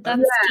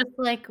 That's just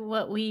like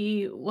what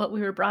we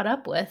were brought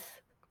up with.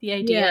 The yeah,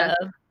 idea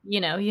of,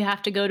 you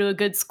have to go to a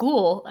good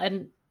school,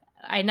 and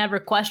I never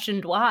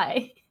questioned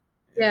why.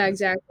 yeah, Yeah.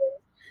 exactly.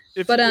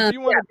 If But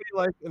you want to be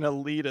like an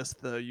elitist,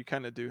 though, you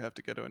kind of do have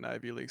to go to an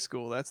Ivy League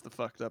school. That's the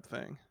fucked up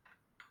thing.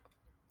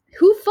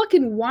 who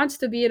fucking wants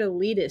to be an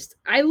elitist?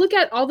 I look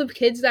at all the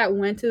kids that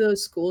went to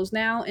those schools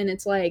now, and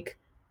it's like,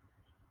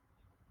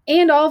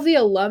 and all of the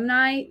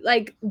alumni,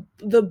 like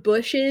the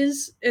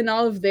Bushes and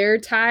all of their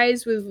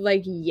ties with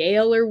like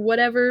Yale or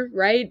whatever,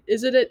 right?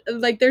 Is it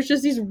like there's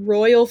just these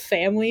royal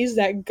families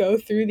that go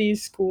through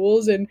these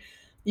schools, and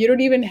you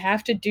don't even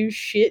have to do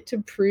shit to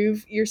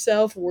prove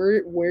yourself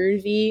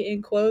worthy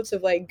in quotes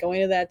of like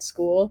going to that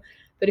school.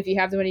 But if you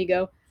have the money, you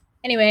go.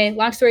 Anyway,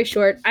 long story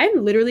short,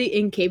 I'm literally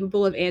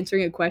incapable of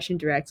answering a question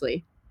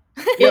directly.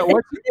 Yeah,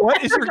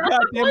 what is your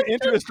goddamn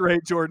interest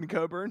rate, Jordan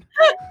Coburn?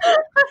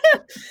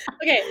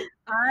 Okay,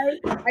 I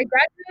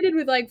graduated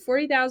with like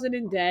 40,000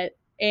 in debt,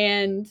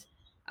 and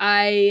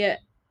I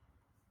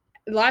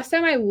last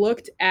time I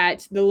looked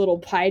at the little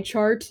pie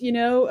chart,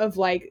 of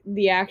like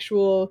the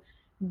actual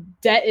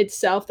debt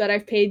itself that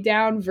I've paid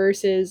down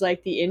versus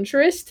like the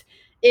interest,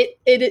 it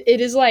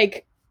is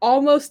like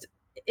almost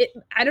it.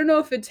 I don't know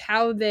if it's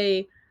how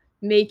they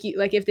make you,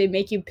 like if they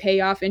make you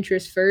pay off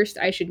interest first.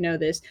 I should know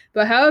this,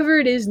 but however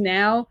it is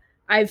now,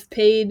 I've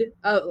paid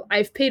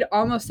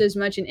almost as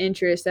much in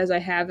interest as I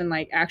have in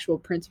like actual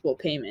principal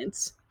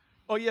payments.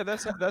 Oh yeah,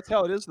 that's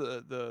how it is.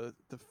 The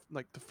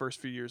like the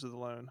first few years of the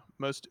loan,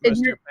 most And of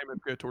your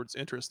payments go towards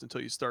interest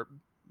until you start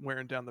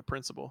wearing down the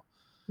principal.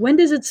 when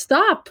does it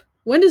stop?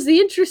 When does the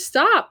interest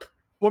stop?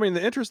 Well, I mean,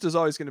 the interest is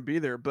always going to be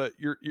there, but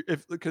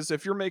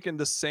if you're making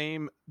the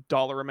same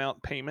dollar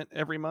amount payment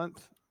every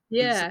month,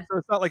 Yeah. so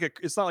it's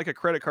not like a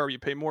credit card where you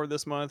pay more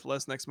this month,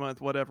 less next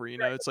month, whatever.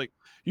 It's like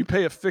you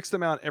pay a fixed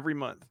amount every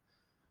month,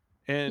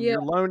 and Yeah.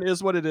 your loan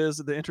is what it is.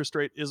 The interest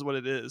rate is what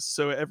it is.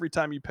 So every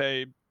time you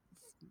pay,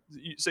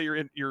 say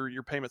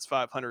your payment's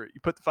 500,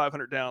 you put the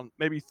 500 down.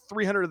 Maybe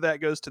 300 of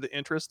that goes to the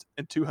interest,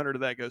 and 200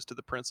 of that goes to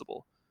the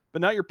principal.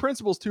 But now your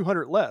principal's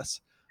 200 less.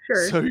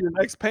 Sure. So your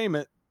next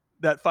payment,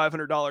 that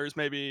 $500,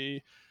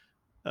 maybe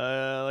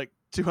like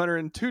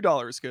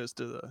 $202 goes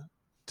to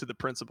the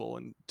principal,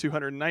 and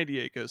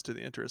 298 goes to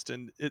the interest,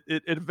 and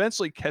it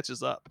eventually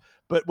catches up.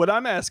 But what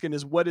I'm asking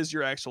is, what is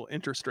your actual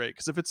interest rate?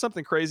 Because if it's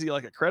something crazy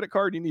like a credit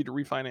card, you need to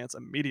refinance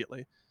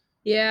immediately.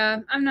 Yeah,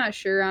 I'm not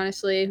sure,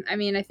 honestly. I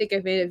mean, I think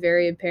I've made it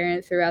very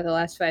apparent throughout the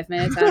last 5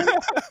 minutes.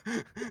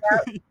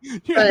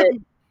 Yeah. But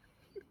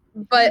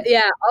but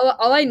yeah,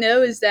 all I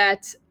know is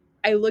that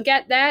I look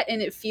at that and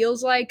it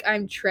feels like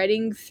I'm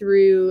treading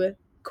through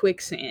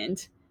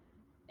quicksand.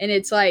 And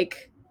it's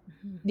like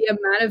the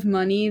amount of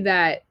money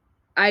that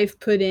I've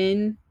put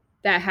in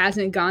that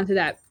hasn't gone to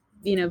that,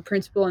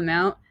 principal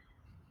amount.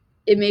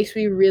 It makes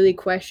me really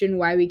question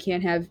why we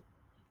can't have,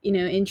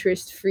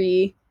 interest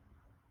free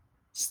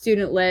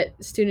student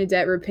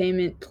debt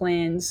repayment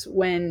plans,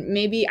 when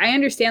maybe I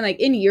understand, like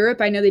in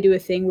Europe I know they do a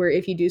thing where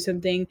if you do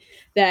something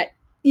that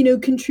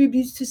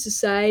contributes to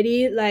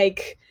society,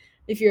 like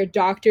if you're a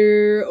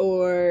doctor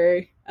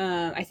or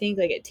I think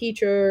like a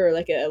teacher or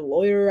like a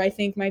lawyer, I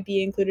think might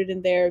be included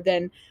in there,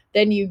 then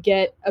you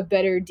get a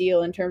better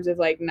deal in terms of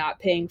like not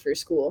paying for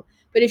school.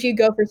 But if you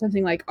go for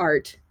something like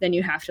art, then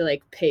you have to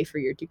like pay for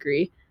your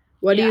degree.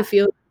 What do you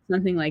feel about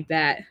something like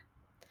that?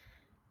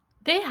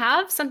 They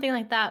have something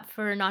like that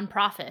for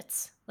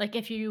nonprofits. Like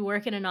if you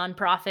work in a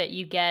nonprofit,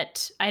 you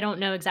get, I don't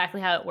know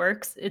exactly how it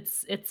works.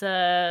 It's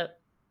a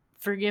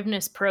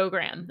forgiveness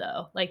program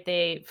though. Like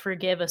they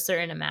forgive a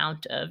certain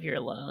amount of your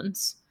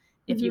loans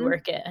if you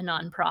work at a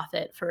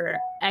nonprofit for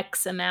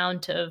X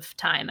amount of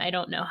time. I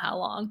don't know how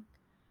long.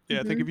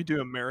 Yeah, I think if you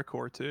do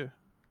AmeriCorps too.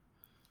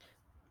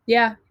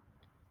 Yeah.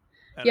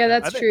 Yeah,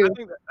 that's true.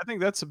 I think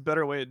that's a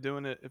better way of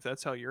doing it. If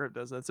that's how Europe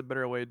does, that's a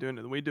better way of doing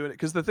it than we do it.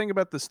 Because the thing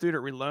about the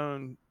student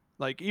loan,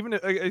 like even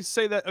if I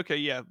say that, okay,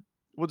 yeah,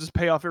 we'll just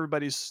pay off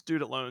everybody's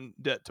student loan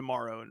debt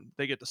tomorrow, and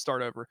they get to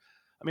start over.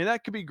 I mean,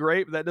 that could be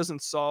great, but that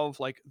doesn't solve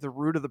like the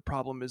root of the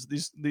problem. Is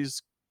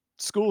these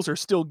schools are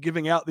still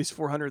giving out these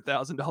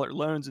 $400,000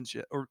 loans and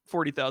shit, or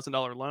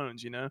 $40,000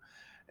 loans,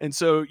 and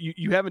so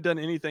you haven't done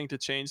anything to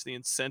change the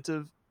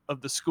incentive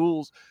of the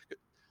schools.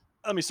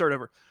 Let me start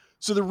over.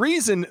 So the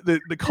reason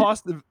the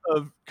cost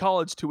of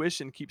college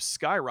tuition keeps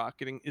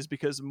skyrocketing is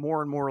because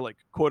more and more like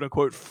quote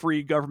unquote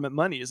free government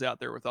money is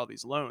out there with all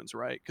these loans,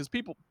 right? Because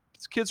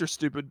kids are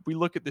stupid. We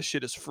look at this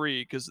shit as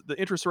free because the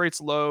interest rate's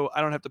low.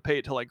 I don't have to pay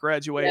it till I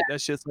graduate. Yeah. That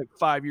shit's like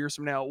 5 years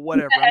from now,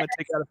 whatever. I'm gonna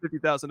take out a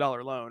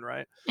 $50,000 loan,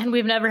 right? And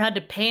we've never had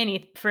to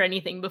pay for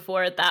anything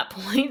before at that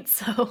point.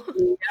 So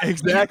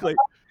exactly.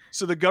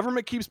 So the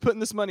government keeps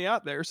putting this money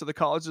out there. So the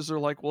colleges are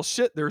like, well,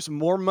 shit, there's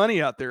more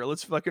money out there.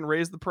 Let's fucking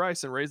raise the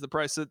price and raise the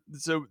price.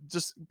 So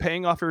just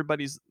paying off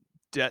everybody's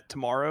debt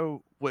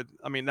tomorrow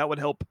that would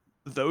help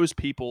those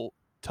people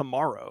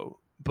tomorrow.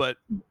 But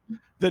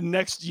the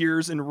next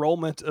year's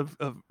enrollment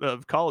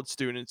of college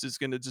students is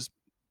going to just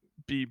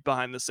be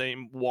behind the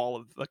same wall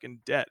of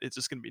fucking debt. It's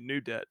just going to be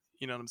new debt.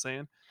 You know what I'm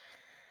saying?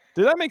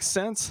 Did that make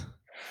sense?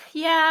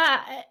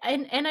 Yeah,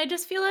 and I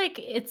just feel like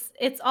it's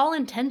all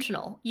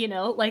intentional, you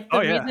know? Like, Oh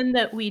the yeah. reason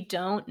that we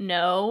don't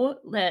know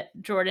that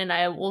Jordan,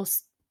 I will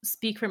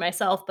speak for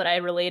myself, but I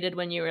related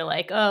when you were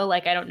like, "Oh,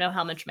 like, I don't know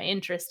how much my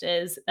interest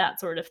is,"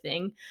 that sort of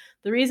thing.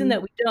 The reason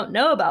that we don't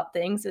know about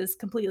things is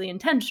completely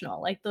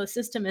intentional. Like, the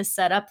system is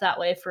set up that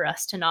way for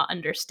us to not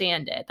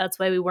understand it. That's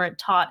why we weren't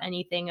taught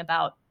anything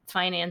about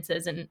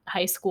finances in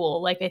high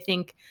school. Like, I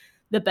think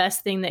the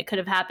best thing that could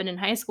have happened in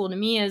high school to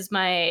me is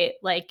my,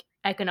 like,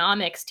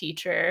 economics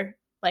teacher,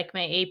 like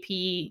my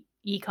AP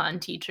econ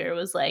teacher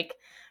was like,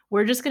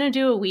 we're just going to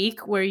do a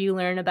week where you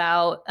learn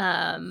about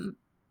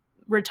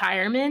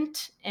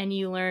retirement and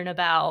you learn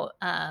about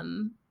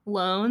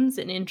loans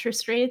and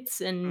interest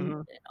rates and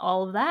Hmm.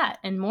 all of that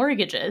and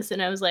mortgages.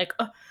 And I was like,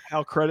 oh,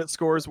 How credit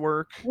scores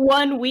work.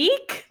 1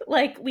 week?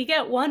 Like, we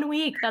get 1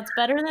 week. That's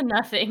better than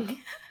nothing.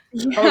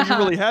 Oh, you Yeah.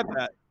 really had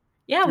that?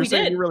 Yeah, You're we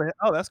saying you did. really?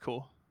 Oh, that's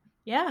cool.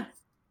 Yeah.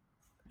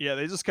 Yeah,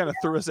 they just kind of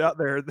threw us out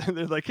there.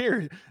 They're like,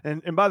 here,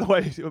 and by the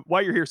way,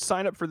 while you're here,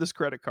 sign up for this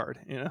credit card.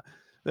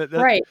 That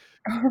Right.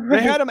 they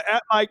Right. had them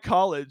at my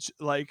college.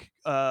 Like,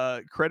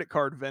 credit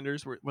card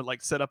vendors would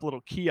like set up little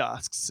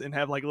kiosks and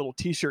have like little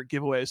T-shirt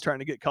giveaways, trying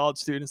to get college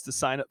students to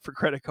sign up for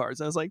credit cards.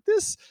 I was like,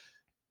 this.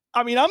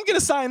 I mean, I'm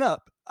gonna sign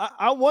up.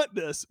 I want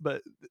this,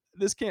 but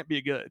this can't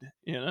be good.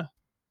 Yeah.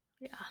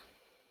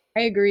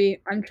 I agree.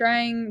 I'm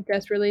trying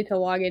desperately to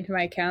log into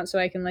my account so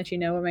I can let you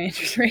know what my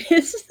interest rate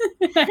is.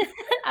 I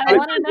I,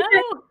 want to know.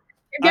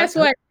 I, Guess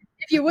what?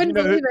 If you you wouldn't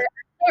know, believe it,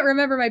 I can't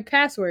remember my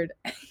password.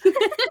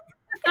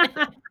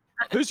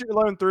 who's your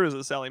loan through? Is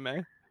it Sally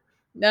Mae?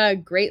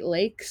 Great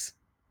Lakes.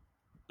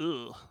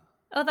 Ugh.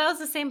 Oh, that was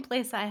the same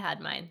place I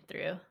had mine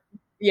through.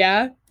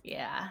 Yeah.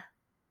 Yeah.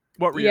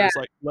 What were Yeah. yours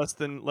like? Less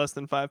than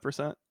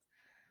 5%?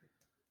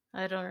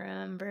 I don't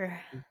remember.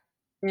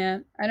 Yeah.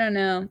 I don't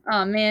know.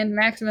 Oh man,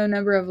 maximum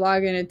number of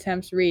login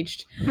attempts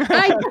reached.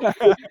 I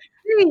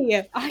agree.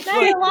 I Now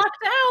can't. you're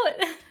locked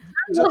out.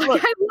 Look,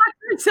 I locked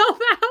myself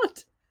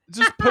out.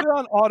 just put it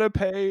on auto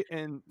pay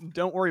and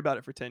don't worry about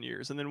it for 10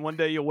 years. And then one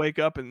day you'll wake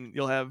up and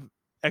you'll have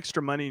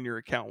extra money in your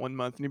account one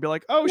month and you'll be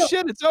like, oh No.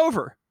 shit, it's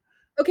over.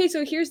 Okay,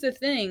 so here's the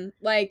thing.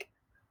 Like,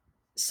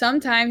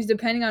 sometimes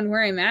depending on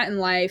where I'm at in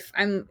life,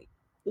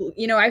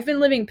 I've been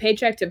living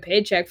paycheck to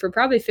paycheck for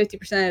probably 50%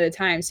 of the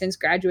time since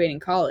graduating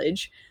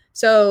college.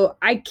 So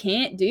I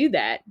can't do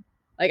that.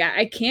 Like,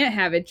 I can't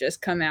have it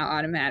just come out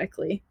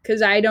automatically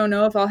because I don't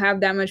know if I'll have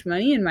that much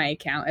money in my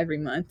account every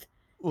month.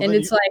 Well, And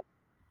then it's like,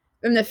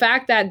 and the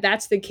fact that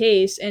that's the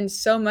case and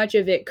so much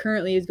of it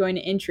currently is going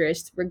to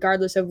interest,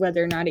 regardless of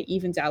whether or not it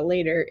evens out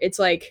later, it's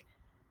like,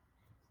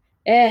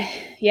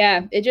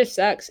 yeah, it just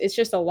sucks. It's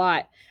just a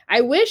lot.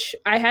 I wish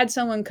I had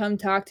someone come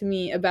talk to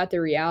me about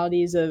the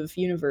realities of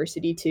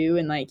university too.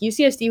 And like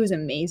UCSD was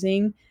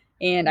amazing.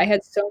 And I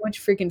had so much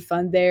freaking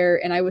fun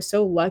there. And I was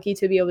so lucky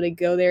to be able to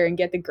go there and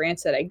get the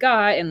grants that I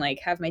got and like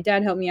have my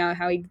dad help me out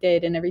how he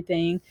did and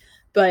everything.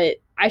 But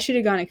I should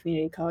have gone to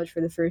community college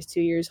for the first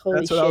 2 years. Holy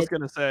that's what I was shit.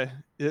 going to say.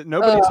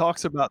 Nobody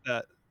talks about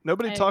that.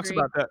 Nobody I talks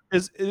agree. about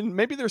that. And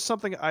maybe there's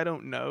something I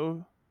don't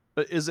know,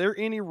 but is there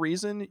any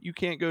reason you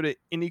can't go to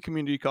any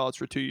community college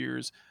for 2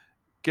 years,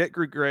 get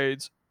good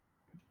grades,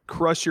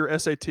 crush your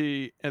SAT,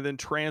 and then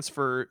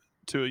transfer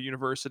to a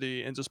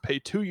university and just pay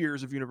 2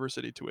 years of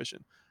university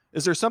tuition?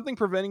 Is there something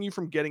preventing you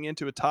from getting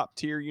into a top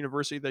tier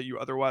university that you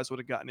otherwise would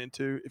have gotten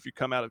into if you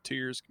come out of 2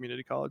 years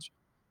community college?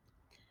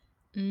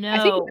 I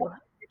think No.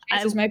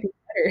 chances might be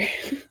better.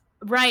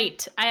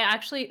 Right.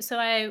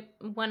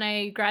 When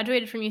I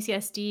graduated from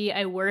UCSD,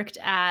 I worked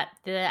at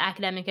the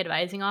academic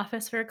advising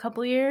office for a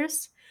couple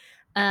years.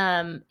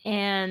 And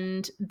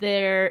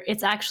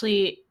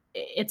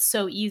it's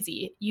so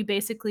easy. You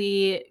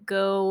basically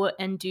go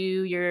and do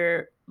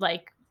your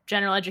like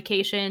general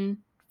education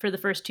for the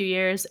first 2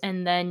 years,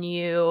 and then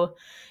you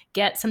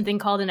get something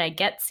called an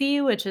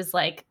IGETC, which is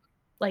like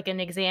an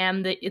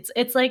exam that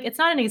it's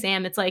not an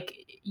exam. It's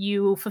like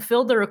you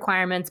fulfilled the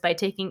requirements by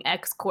taking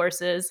X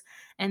courses,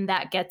 and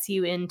that gets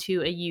you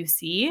into a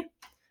UC.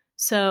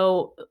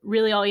 So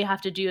really all you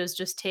have to do is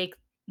just take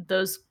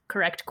those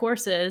correct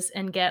courses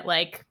and get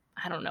like,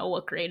 I don't know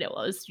what grade it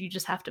was. You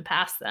just have to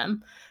pass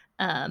them.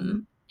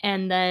 And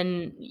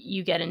then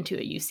you get into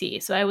a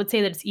UC. So I would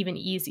say that it's even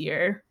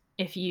easier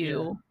if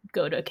you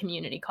go to a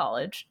community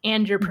college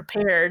and you're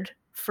prepared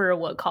for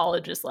what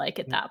college is like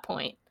at that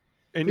point.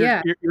 And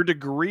Yeah. your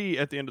degree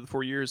at the end of the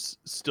 4 years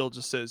still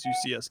just says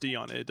UCSD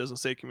on it. It doesn't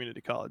say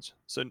community college.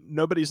 So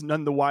nobody's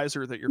none the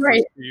wiser that your Right.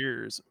 first 2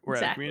 years were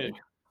at a Exactly. community.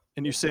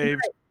 And you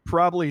saved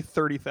probably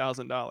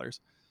 $30,000.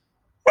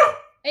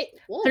 Hey,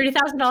 whoa.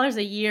 $30,000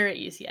 a year at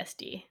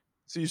UCSD.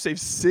 So you saved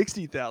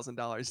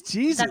 $60,000.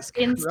 Jesus That's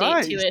in-state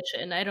Christ.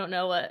 tuition. I don't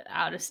know what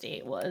out of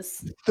state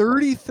was.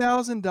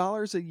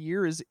 $30,000 a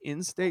year is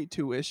in-state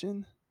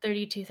tuition?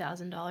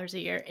 $32,000 a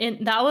year.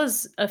 And that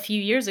was a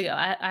few years ago.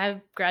 I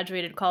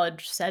graduated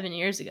college 7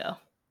 years ago.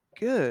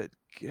 Good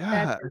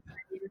That's God.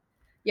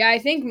 Yeah, I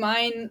think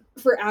mine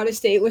for out of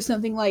state was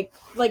something like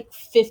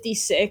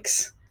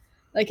 56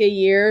 like a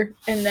year,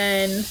 and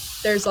then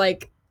there's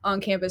like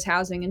on-campus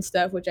housing and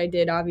stuff, which I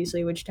did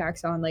obviously, which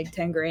taxed on like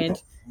 10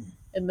 grand.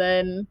 And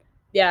then,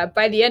 yeah,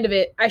 by the end of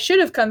it, I should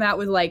have come out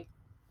with like,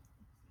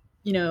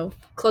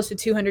 close to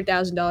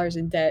 $200,000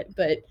 in debt,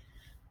 but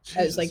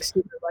I was like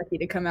super lucky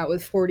to come out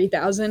with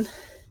 40,000.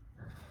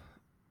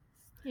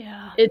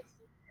 Yeah.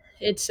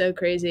 It's so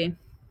crazy.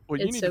 Well,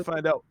 you need to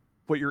find out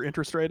what your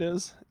interest rate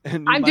is,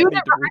 and I'm doing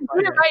it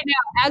right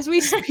now as we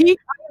speak.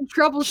 I'm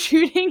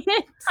troubleshooting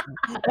it.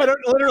 I don't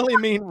literally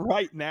mean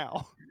right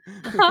now.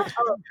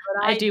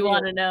 I do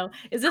want to know.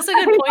 Is this a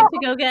good point to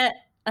go get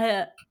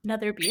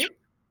another beer?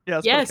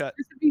 Yeah, yes, this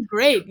would be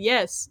great.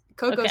 Yes,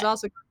 Coco's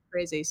also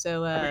crazy.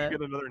 So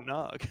get another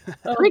nog.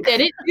 We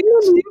did it.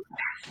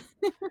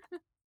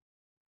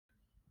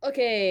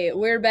 Okay,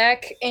 we're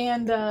back,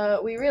 and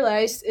we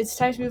realized it's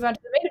time to move on to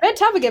the main event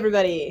topic,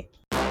 everybody.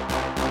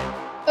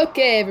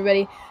 Okay,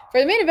 everybody. For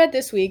the main event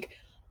this week,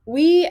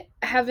 we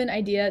have an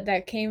idea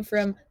that came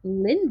from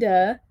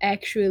Linda,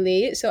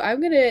 actually. So I'm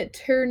going to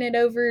turn it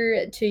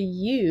over to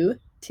you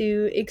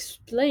to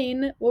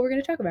explain what we're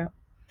going to talk about.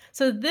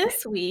 So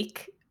this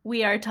week,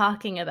 we are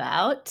talking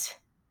about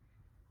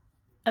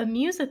a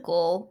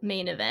musical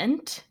main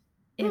event.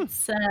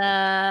 It's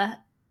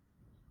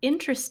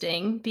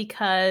interesting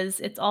because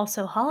it's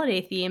also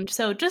holiday themed.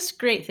 So just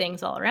great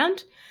things all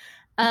around.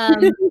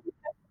 I'm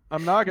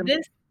noggin.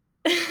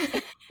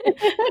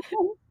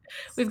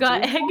 We've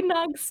got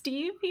Eggnog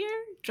Steve here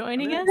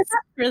joining us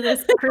for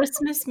this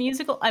Christmas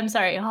musical. I'm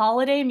sorry,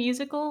 holiday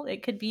musical.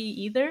 It could be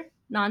either,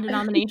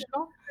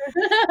 non-denominational.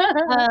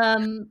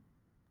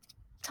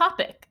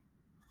 Topic.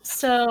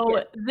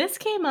 So this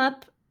came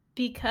up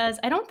because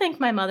I don't think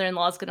my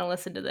mother-in-law is going to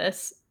listen to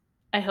this.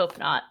 I hope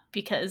not,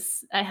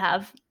 because I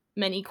have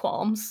many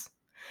qualms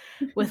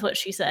with what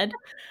she said.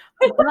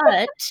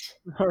 But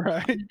all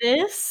right.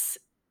 This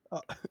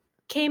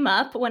came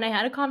up when I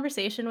had a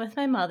conversation with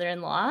my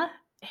mother-in-law.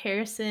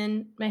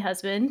 Harrison, my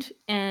husband,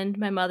 and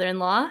my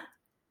mother-in-law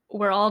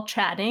were all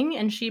chatting,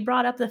 and she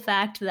brought up the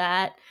fact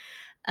that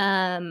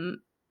I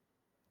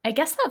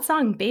guess that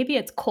song Baby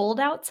It's Cold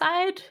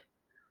Outside,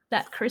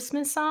 that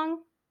Christmas song,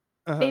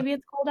 Baby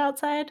It's Cold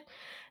Outside,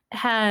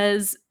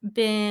 has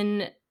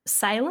been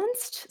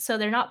silenced, so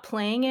they're not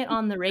playing it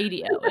on the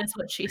radio, is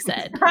what she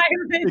said.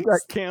 It got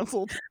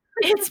canceled.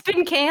 It's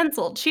been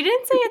canceled. She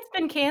didn't say it's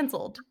been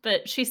canceled,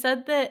 but she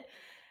said that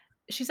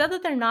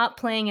they're not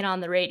playing it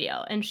on the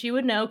radio, and she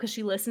would know because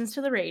she listens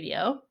to the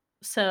radio.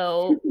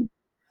 So,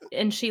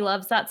 and she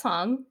loves that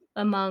song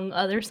among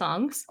other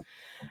songs.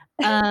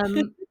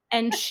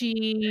 And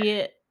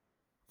she's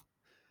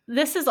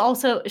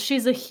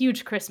a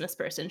huge Christmas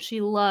person. She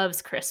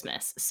loves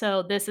Christmas.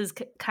 So this is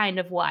kind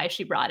of why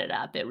she brought it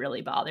up. It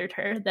really bothered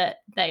her that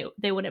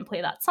they wouldn't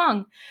play that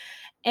song.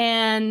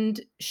 And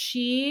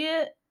she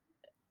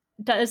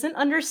doesn't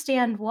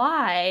understand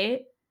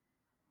why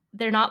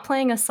they're not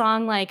playing a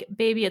song like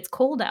Baby It's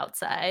Cold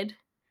Outside,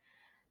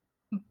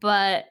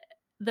 but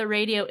the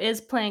radio is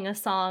playing a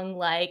song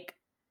like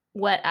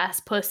Wet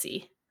Ass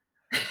Pussy.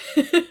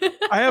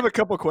 I have a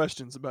couple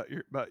questions about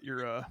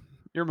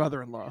your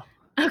mother-in-law.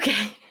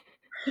 Okay.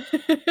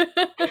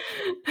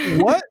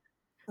 What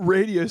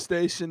radio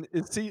station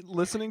is he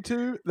listening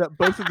to that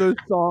both of those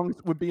songs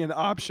would be an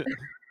option?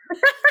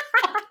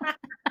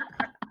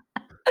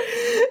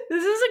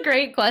 This is a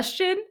great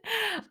question.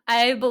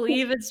 I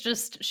believe it's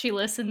just she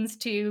listens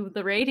to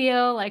the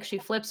radio, like she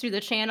flips through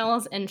the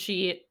channels and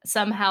she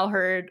somehow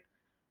heard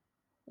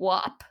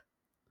WAP.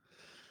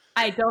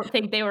 I don't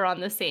think they were on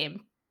the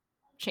same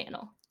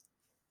channel.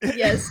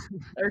 Yes.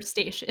 Or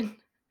station.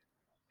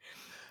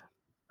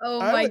 Oh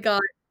my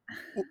God.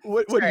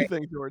 What do you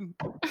think, Jordan?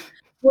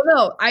 Well,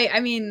 no, I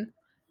mean,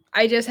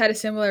 I just had a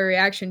similar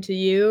reaction to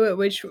you,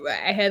 which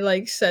I had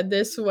like said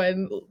this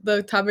when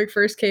the topic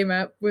first came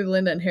up with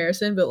Linda and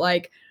Harrison, but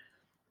like,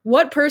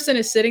 what person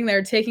is sitting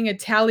there taking a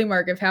tally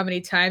mark of how many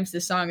times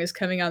this song is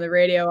coming on the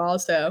radio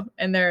also,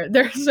 and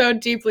they're so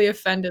deeply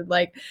offended?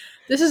 Like,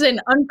 this is an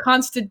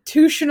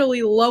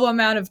unconstitutionally low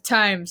amount of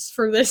times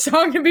for this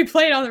song to be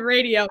played on the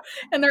radio,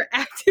 and they're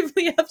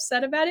actively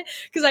upset about it,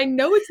 because I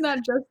know it's not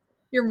just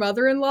your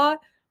mother-in-law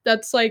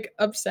that's like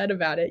upset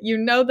about it. You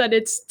know that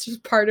it's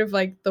just part of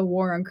like the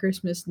war on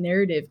Christmas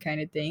narrative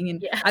kind of thing.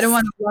 And yes. I don't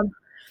want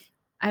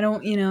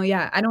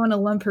to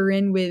lump her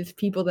in with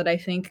people that I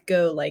think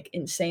go like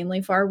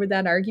insanely far with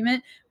that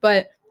argument,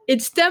 but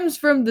it stems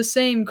from the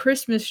same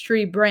Christmas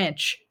tree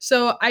branch.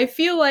 So I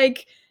feel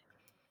like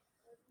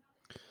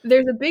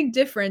there's a big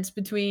difference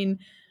between,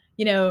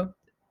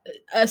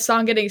 a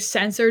song getting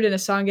censored and a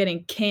song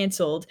getting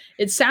canceled.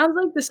 It sounds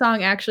like the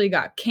song actually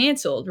got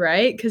canceled,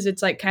 right? Because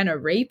it's like kind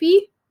of rapey.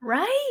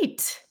 Right.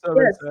 So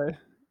yes.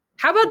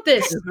 How about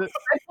this?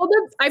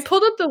 I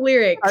pulled up the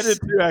lyrics. I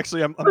did too,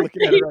 actually. I'm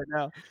looking at it right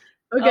now.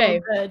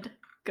 Okay. Oh,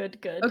 good.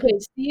 Okay,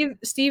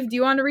 Steve, do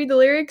you want to read the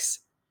lyrics?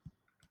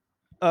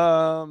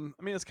 I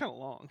mean, it's kind of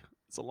long.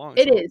 It's a long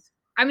song. It is.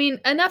 I mean,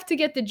 enough to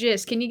get the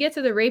gist. Can you get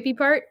to the rapey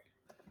part?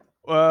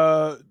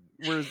 Where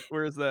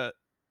is that?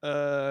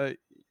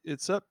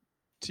 It's up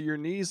to your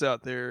knees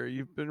out there.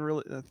 You've been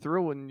really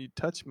thrilled when you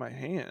touch my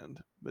hand,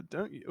 but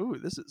don't you? Oh,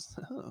 this is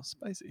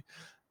spicy.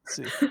 Let's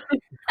see.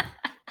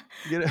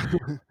 Get it?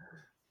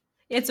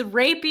 It's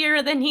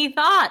rapier than he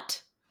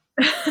thought.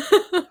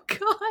 Oh,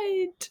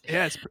 God.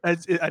 Yeah, I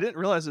didn't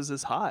realize it was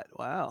this hot.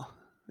 Wow,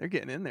 they're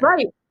getting in there.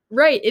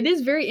 Right. It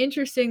is very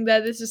interesting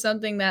that this is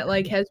something that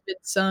like has been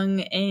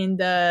sung and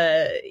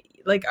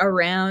like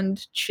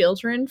around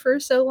children for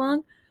so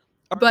long.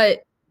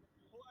 But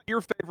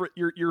your favorite,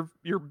 your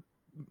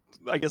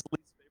I guess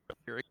least favorite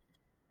lyric.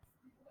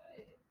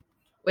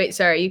 Wait,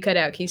 sorry, you cut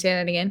out. Can you say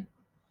that again?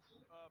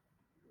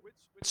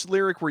 Which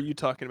lyric were you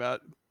talking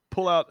about?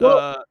 Pull out.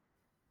 Well,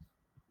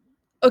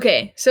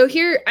 okay, so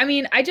here, I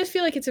mean, I just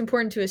feel like it's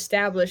important to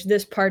establish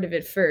this part of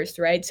it first,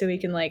 right? So we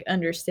can like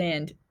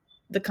understand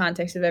the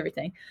context of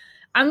everything.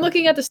 I'm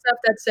looking at the stuff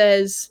that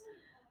says,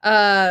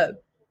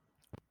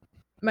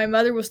 my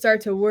mother will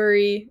start to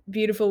worry.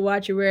 Beautiful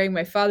watch you're wearing.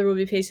 My father will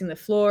be pacing the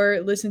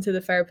floor. Listen to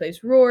the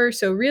fireplace roar.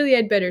 So really,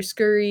 I'd better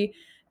scurry.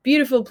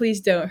 Beautiful,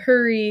 please don't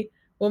hurry.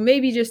 Well,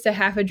 maybe just a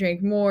half a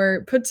drink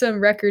more. Put some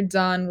records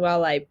on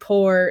while I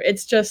pour.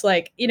 It's just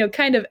like,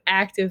 kind of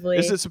actively.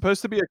 Is it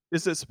supposed to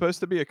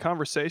be a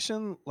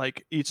conversation?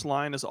 Like each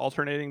line is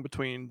alternating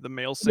between the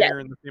male singer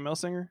and the female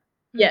singer?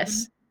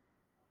 Yes.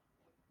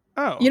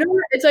 Oh. You know,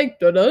 it's like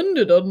dun dun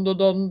dun dun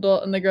dun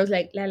dun, and the girl's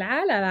like la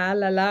la la la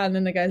la la, and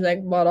then the guy's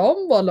like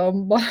ba-dum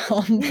ba-dum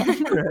ba-dum.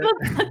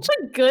 That's such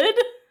a good.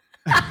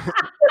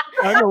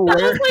 I'm aware.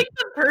 That was like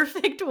the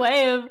perfect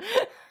way of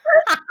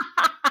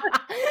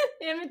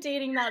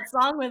imitating that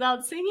song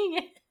without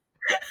singing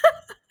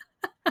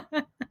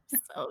it.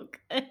 So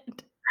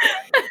good.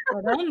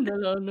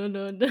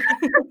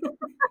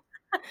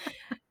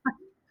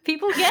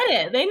 People get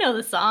it. They know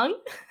the song.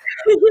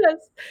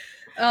 Yes.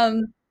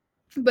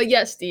 But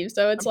yes, Steve.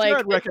 So it's I'm like sure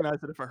I'd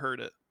recognize it if I heard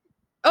it.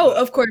 Oh,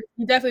 of course,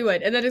 you definitely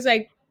would. And then it's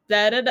like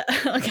da da da.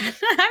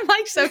 I'm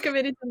like so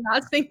committed to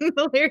not singing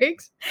the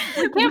lyrics.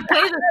 We can't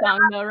play the song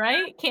though,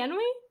 right? Can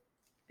we?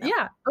 No.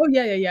 Yeah. Oh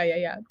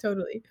yeah.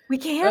 Totally. We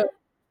can.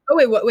 Oh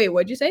wait.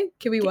 What'd you say?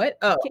 Can we what?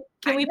 Oh,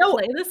 can we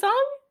play the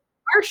song?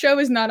 Our show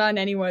is not on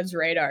anyone's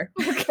radar.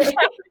 Okay.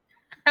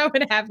 That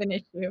would have an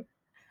issue.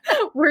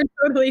 We're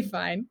totally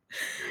fine.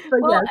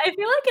 But well, I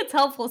feel like it's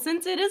helpful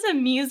since it is a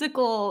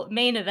musical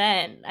main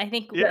event. I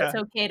think it's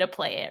okay to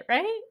play it,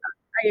 right?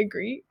 I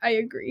agree.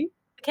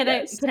 Can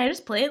I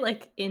just play it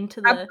like into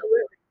the?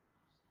 Absolutely.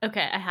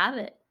 Okay, I have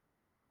it.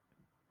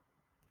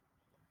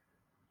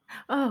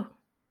 Oh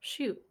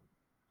shoot!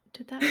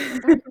 Did that?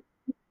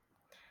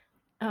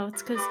 Oh,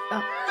 it's because.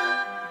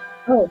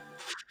 Oh.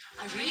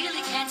 I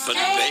really can't stay.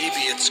 But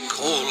baby, it's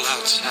cold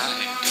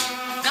outside.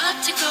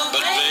 Got to go.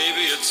 But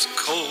baby, it's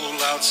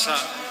cold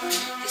outside.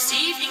 This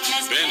evening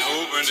has been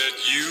hoping that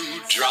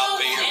you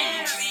drop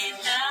in.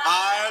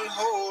 I'll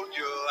hold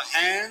your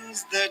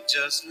hands, they're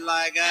just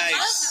like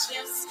ice.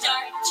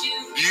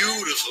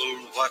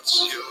 Beautiful,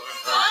 what's your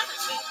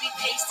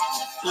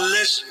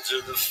listen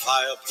to the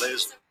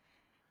fireplace.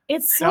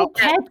 It's so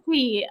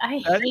catchy. I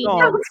hate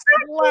it.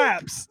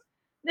 Slaps.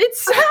 It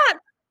slaps.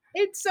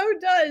 It so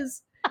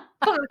does.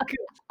 Fuck.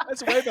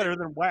 That's way better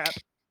than WAP.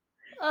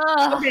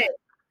 Okay.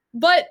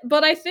 But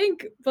I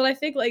think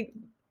like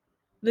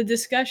the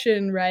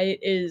discussion, right,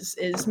 is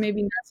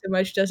maybe not so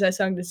much does that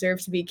song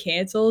deserve to be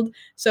canceled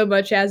so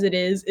much as it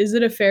is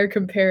it a fair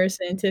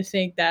comparison to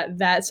think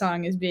that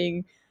song is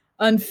being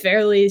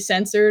unfairly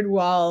censored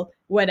while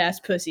Wet Ass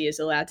Pussy is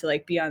allowed to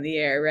like be on the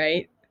air,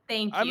 right?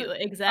 Thank you.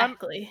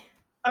 Exactly.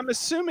 I'm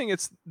assuming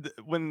it's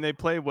when they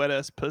play Wet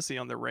Ass Pussy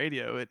on the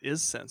radio, it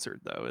is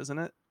censored though, isn't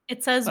it?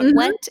 It says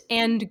wet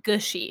and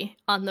gushy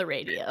on the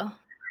radio.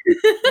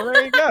 Well,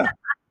 there you go.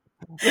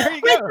 There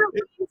you go.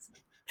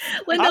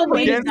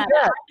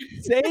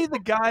 Say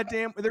the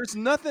goddamn. There's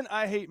nothing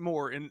I hate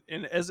more. And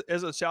as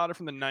a child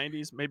from the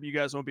 90s, maybe you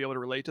guys won't be able to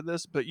relate to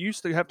this, but you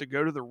used to have to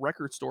go to the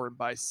record store and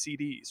buy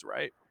CDs,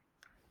 right?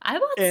 I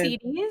bought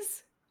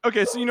CDs.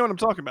 Okay, so you know what I'm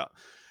talking about.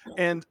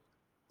 And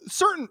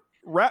certain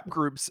rap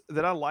groups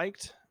that I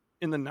liked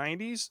in the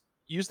 90s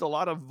used a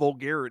lot of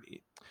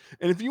vulgarity.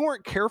 And if you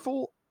weren't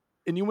careful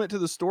and you went to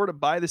the store to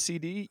buy the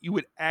CD, you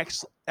would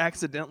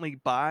accidentally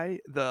buy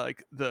the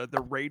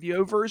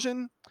radio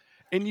version,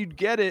 and you'd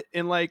get it,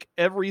 and like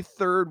every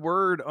third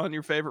word on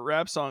your favorite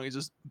rap song is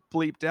just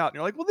bleeped out. And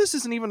you're like, well, this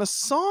isn't even a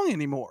song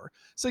anymore.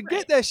 So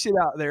get that shit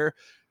out there.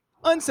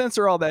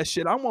 Uncensor all that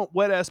shit. I want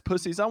wet ass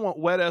pussies. I want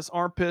wet ass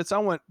armpits. I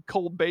want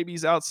cold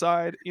babies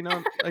outside. You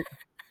know, like.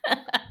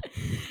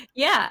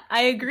 Yeah,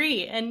 I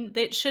agree. And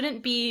it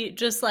shouldn't be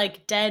just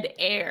like dead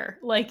air.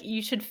 Like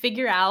you should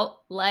figure out,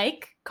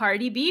 like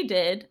Cardi B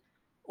did,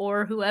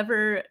 or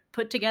whoever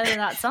put together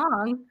that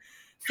song,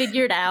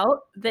 figured out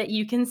that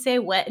you can say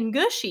wet and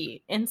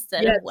gushy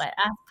instead of wet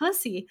ass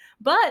pussy.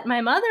 But my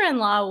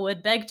mother-in-law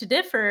would beg to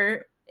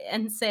differ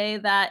and say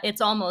that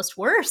it's almost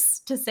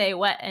worse to say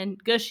wet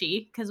and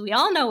gushy because we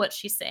all know what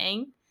she's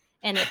saying,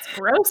 and it's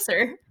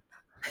grosser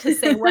to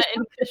say wet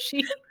and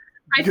gushy.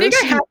 I think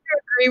I have to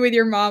agree with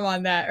your mom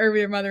on that, or with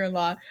your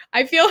mother-in-law.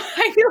 I feel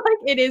like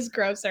it is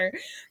grosser.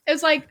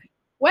 It's like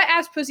wet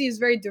ass pussy is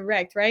very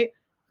direct, right?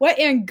 wet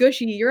and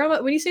gushy. You're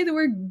all, when you say the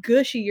word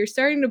gushy, you're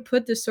starting to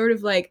put this sort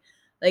of like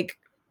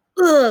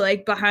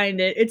behind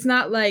it. It's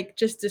not like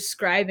just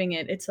describing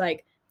it. It's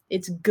like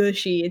it's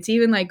gushy. It's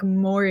even like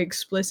more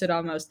explicit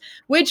almost,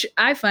 which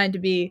I find to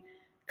be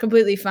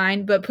completely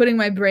fine. But putting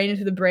my brain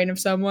into the brain of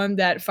someone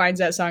that finds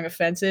that song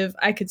offensive,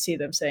 I could see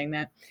them saying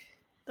that.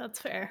 That's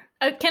fair.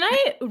 Can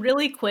I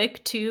really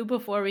quick too,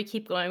 before we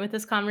keep going with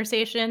this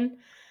conversation?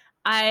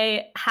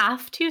 I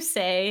have to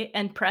say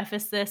and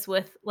preface this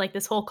with like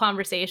this whole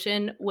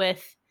conversation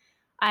with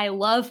I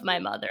love my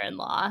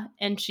mother-in-law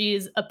and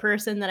she's a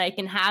person that I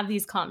can have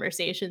these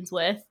conversations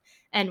with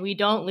and we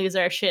don't lose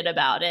our shit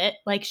about it.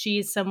 Like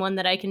she's someone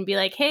that I can be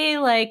like, "Hey,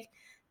 like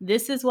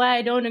this is why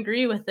I don't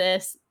agree with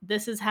this.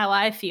 This is how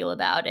I feel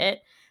about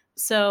it."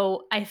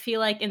 So, I feel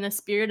like in the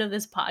spirit of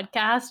this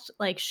podcast,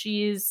 like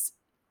she's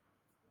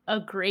a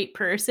great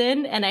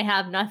person and I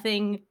have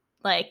nothing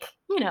like,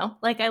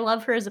 like I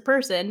love her as a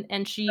person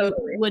and she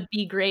Totally. would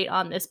be great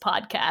on this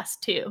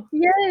podcast too.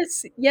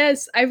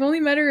 Yes. I've only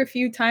met her a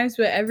few times,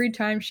 but every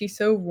time she's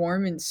so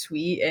warm and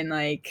sweet and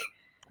like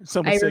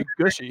Someone say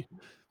gushy.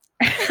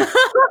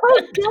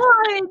 Oh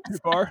God! Too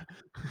far.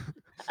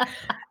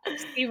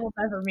 Steve will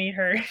never meet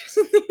her.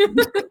 Come on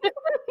the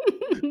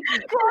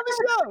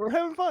show. We're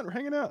having fun. We're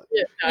hanging out.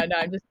 Yeah, no,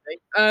 I'm just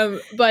kidding.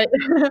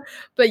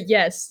 But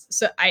yes.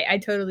 So I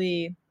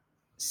totally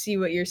see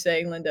what you're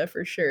saying, Linda,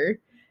 for sure.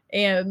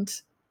 And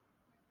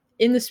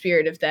in the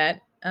spirit of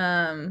that,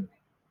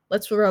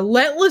 let's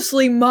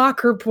relentlessly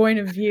mock her point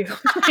of view.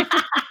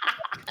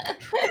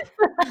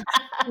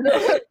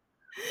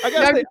 I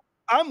gotta say,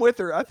 I'm with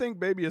her. I think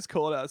 "Baby It's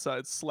Cold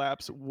Outside"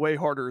 slaps way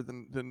harder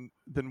than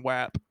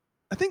WAP.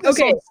 I think that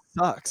song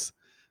sucks.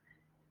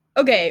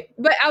 Okay,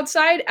 but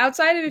outside of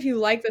if you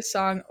like the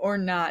song or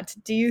not,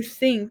 do you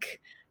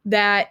think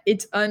that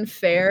it's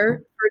unfair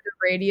for the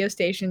radio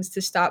stations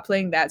to stop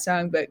playing that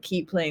song but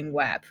keep playing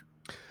WAP?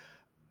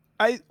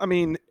 I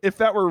mean, if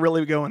that were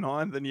really going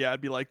on, then yeah, I'd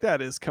be like,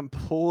 that is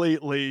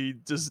completely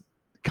just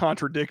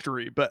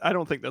contradictory. But I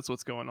don't think that's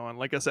what's going on.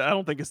 Like I said, I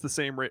don't think it's the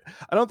same rate.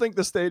 I don't think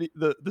the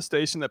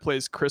station that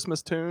plays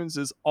Christmas tunes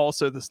is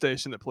also the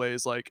station that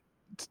plays like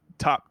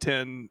top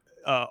 10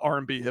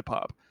 R&B hip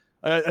hop.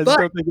 I just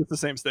don't think it's the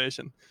same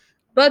station.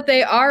 But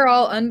they are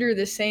all under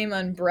the same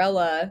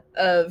umbrella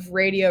of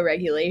radio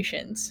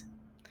regulations.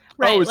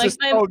 Right. Oh,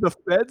 the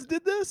feds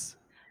did this?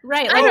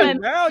 Right. Oh,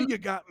 now you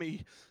got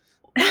me.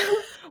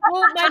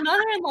 Well, my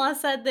mother-in-law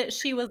said that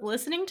she was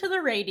listening to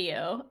the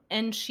radio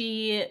and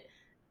she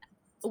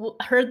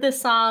heard the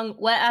song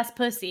 "Wet Ass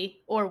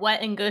Pussy" or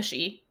 "Wet and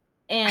Gushy,"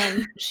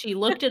 and she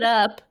looked it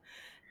up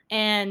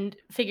and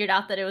figured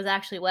out that it was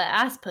actually "Wet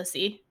Ass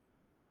Pussy,"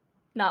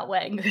 not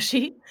 "Wet and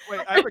Gushy."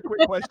 Wait, I have a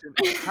quick question.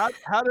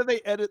 How do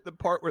they edit the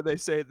part where they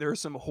say there's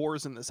some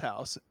whores in this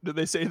house? Do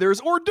they say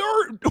there's hors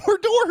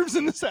d'oeuvres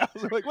in this house?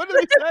 Like, what do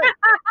they say?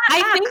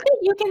 I think that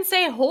you can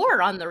say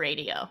 "whore" on the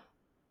radio.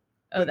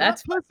 Oh,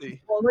 that's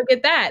pussy. Well, look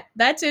at that.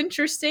 That's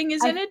interesting,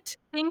 isn't it?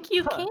 I think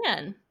you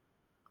can.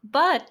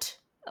 But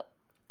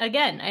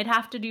again, I'd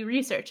have to do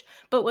research.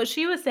 But what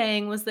she was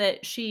saying was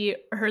that she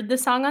heard the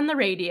song on the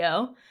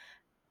radio.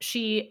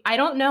 I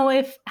don't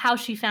know how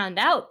she found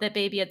out that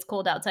 "Baby It's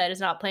Cold Outside" is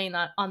not playing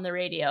that on the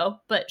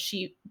radio, but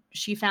she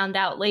found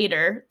out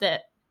later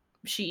that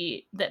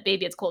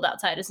 "Baby It's Cold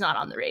Outside" is not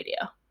on the radio.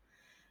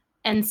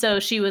 And so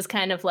she was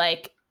kind of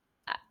like,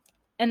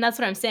 and that's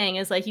what I'm saying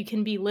is like, you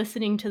can be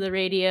listening to the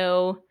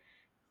radio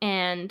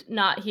and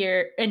not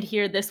hear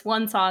this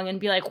one song and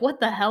be like, what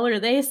the hell are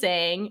they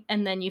saying?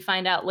 And then you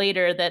find out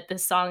later that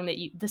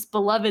this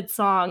beloved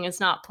song is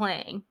not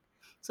playing.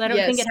 So I don't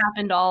think it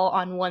happened all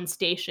on one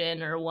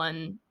station or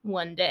one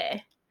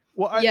day.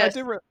 Well, I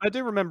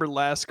do remember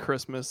last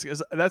Christmas,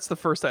 because that's the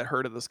first I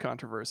heard of this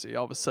controversy.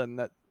 All of a sudden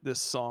that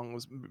this song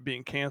was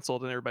being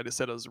canceled and everybody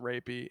said it was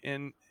rapey.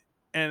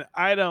 And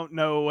I don't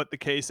know what the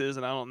case is,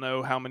 and I don't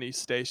know how many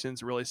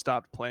stations really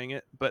stopped playing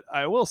it. But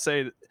I will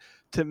say that,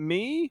 to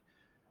me,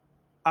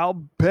 I'll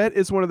bet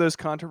it's one of those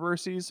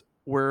controversies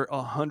where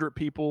 100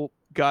 people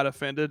got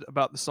offended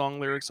about the song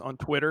lyrics on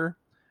Twitter,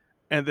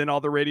 and then all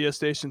the radio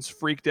stations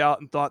freaked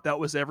out and thought that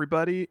was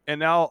everybody. And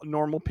now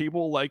normal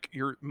people like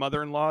your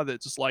mother-in-law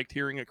that just liked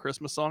hearing a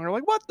Christmas song are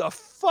like, what the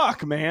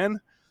fuck, man?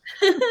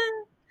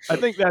 I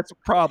think that's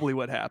probably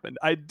what happened.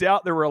 I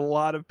doubt there were a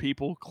lot of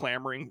people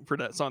clamoring for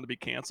that song to be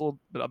canceled,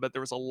 but I bet there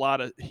was a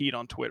lot of heat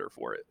on Twitter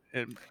for it.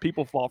 And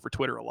people fall for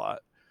Twitter a lot.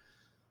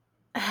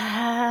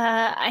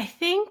 I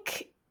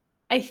think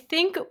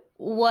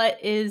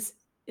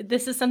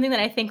this is something that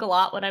I think a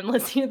lot when I'm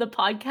listening to the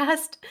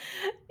podcast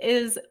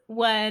is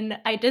when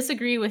I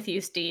disagree with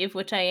you, Steve,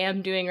 which I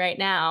am doing right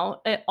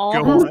now. It all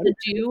has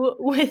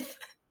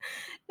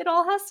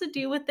to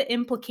do with the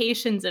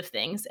implications of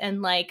things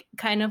and like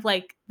kind of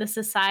like the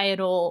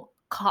societal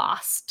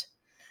cost.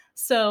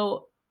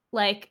 So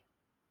like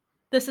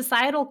the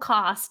societal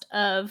cost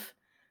of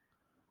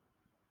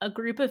a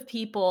group of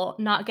people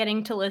not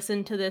getting to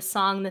listen to this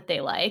song that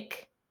they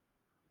like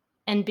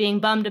and being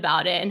bummed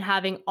about it and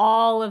having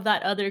all of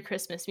that other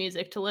Christmas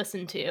music to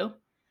listen to.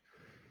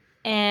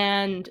 And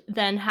and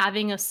then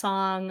having a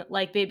song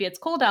like Baby It's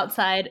Cold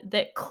Outside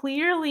that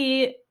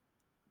clearly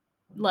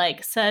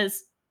like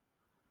says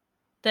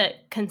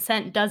that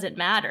consent doesn't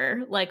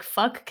matter, like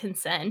fuck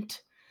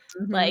consent.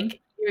 Mhm.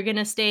 Like, you're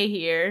gonna stay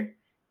here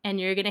and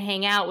you're gonna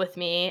hang out with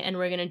me and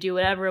we're gonna do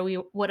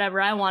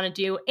whatever I want to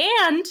do,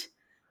 and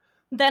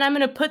then I'm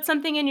gonna put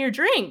something in your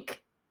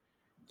drink.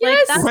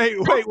 Yes! Like,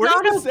 Wait, that's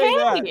where does not it say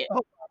that? okay.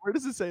 Hold on, where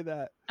does it say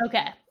that?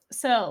 Okay,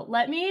 so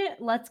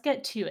let's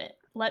get to it.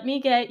 Let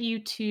me get you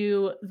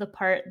to the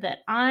part that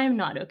I'm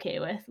not okay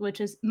with,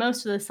 which is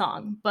most of the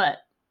song, but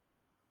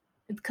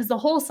because the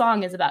whole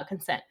song is about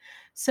consent.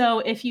 So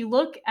if you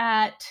look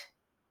at,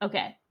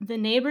 okay, the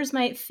neighbors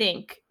might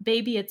think,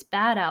 baby, it's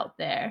bad out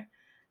there.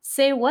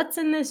 Say, what's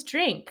in this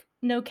drink?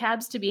 No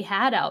cabs to be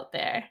had out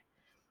there.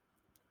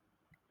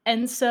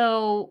 And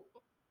so,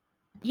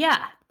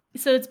 yeah.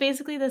 So it's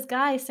basically this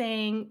guy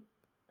saying,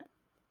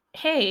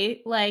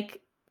 hey,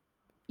 like,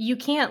 you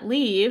can't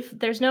leave.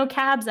 There's no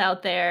cabs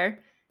out there.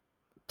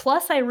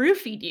 Plus, I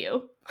roofied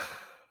you.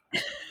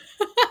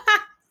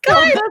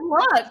 God! Good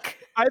luck.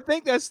 I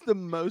think that's the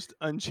most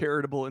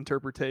uncharitable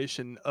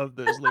interpretation of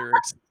those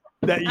lyrics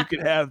that you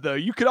could have, though.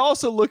 You could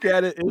also look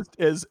at it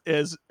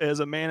as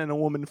a man and a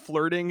woman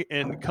flirting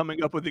and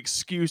coming up with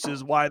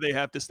excuses why they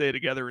have to stay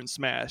together and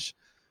smash.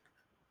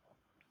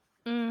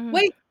 Mhm.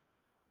 Wait.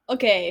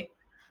 Okay.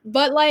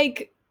 But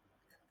like,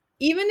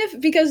 even if,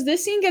 because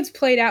this scene gets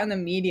played out in the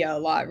media a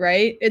lot,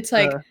 right? It's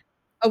like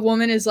a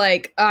woman is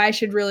like, oh, I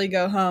should really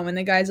go home. And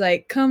the guy's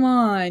like, come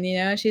on, you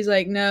know? She's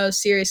like, no,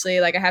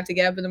 seriously, like I have to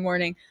get up in the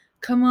morning.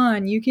 Come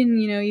on, you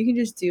can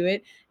just do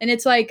it. And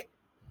it's like,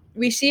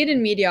 we see it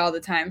in media all the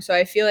time. So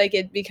I feel like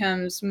it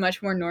becomes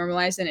much more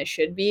normalized than it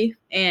should be.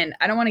 And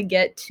I don't want to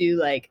get too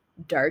like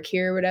dark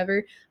here or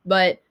whatever,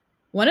 but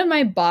one of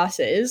my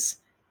bosses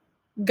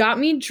got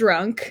me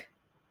drunk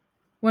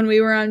when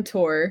we were on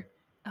tour,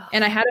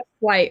 and I had a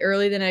flight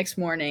early the next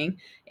morning,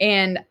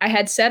 and I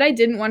had said I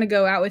didn't want to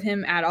go out with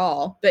him at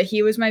all, but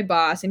he was my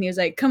boss, and he was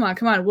like, come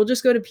on, we'll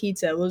just go to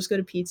pizza.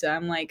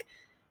 I'm like,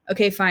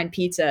 okay, fine,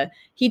 pizza.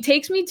 He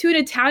takes me to an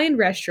Italian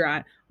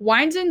restaurant,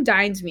 wines and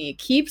dines me,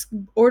 keeps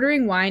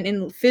ordering wine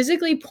and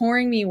physically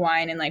pouring me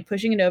wine and like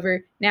pushing it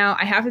over. Now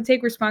I have to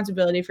take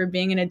responsibility for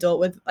being an adult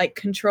with like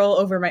control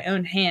over my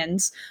own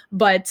hands,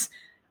 but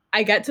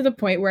I get to the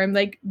point where I'm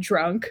like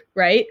drunk,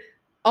 right?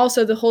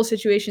 Also, the whole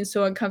situation is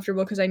so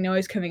uncomfortable because I know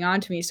he's coming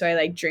on to me, so I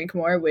like drink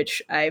more,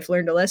 which I've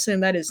learned a lesson.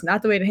 That is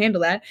not the way to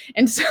handle that.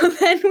 And so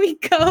then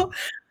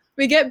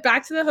we get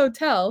back to the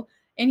hotel,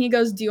 and he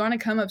goes, do you want to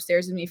come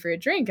upstairs with me for a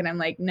drink? And I'm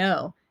like,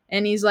 no.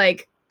 And he's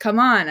like, come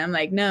on. I'm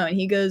like, no. And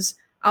he goes,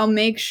 I'll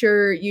make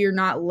sure you're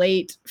not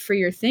late for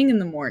your thing in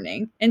the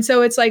morning. And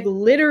so it's like it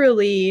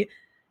literally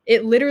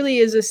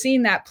is a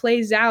scene that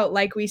plays out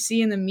like we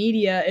see in the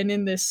media and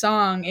in this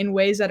song in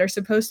ways that are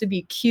supposed to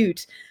be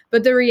cute.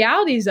 But the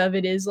realities of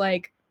it is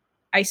like,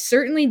 I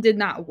certainly did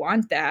not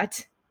want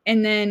that.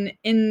 And then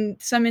in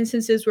some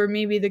instances where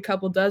maybe the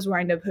couple does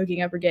wind up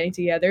hooking up or getting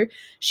together,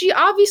 she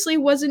obviously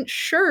wasn't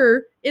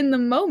sure in the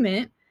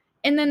moment.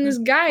 And then this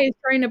guy is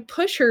trying to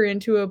push her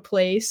into a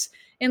place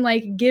and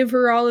like give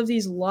her all of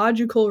these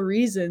logical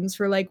reasons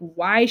for like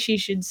why she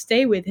should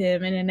stay with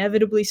him and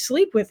inevitably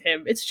sleep with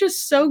him. It's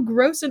just so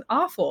gross and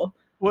awful.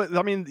 Well,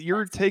 I mean,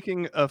 you're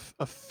taking a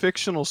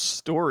fictional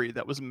story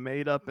that was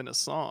made up in a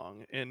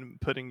song and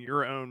putting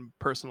your own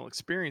personal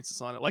experiences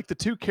on it. Like the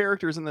two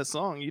characters in that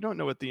song, you don't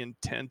know what the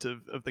intent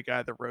of the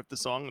guy that wrote the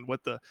song and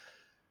what the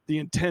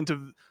intent of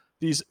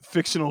these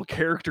fictional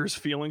characters'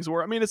 feelings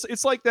were. I mean,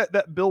 it's like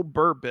that Bill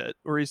Burr bit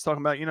where he's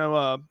talking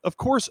about, of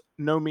course,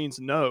 no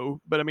means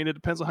no, but I mean, it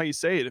depends on how you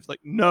say it. If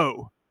like,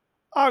 no,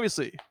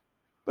 obviously.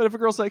 But if a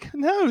girl's like,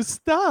 no,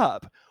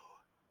 stop,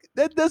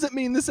 that doesn't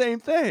mean the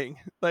same thing.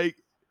 Like,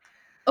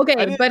 okay,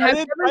 I didn't do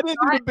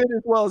the bit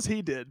as well as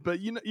he did, but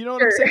you know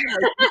what I'm saying?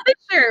 Like,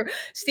 sure,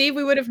 Steve,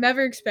 we would have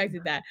never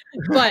expected that.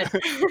 But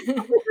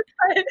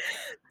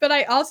but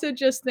I also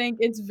just think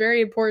it's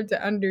very important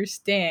to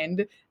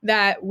understand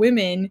that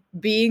women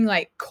being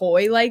like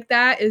coy like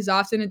that is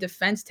often a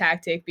defense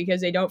tactic because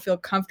they don't feel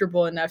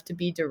comfortable enough to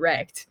be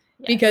direct.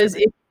 Yes. Because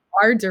if you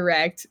are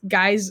direct,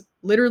 guys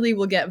literally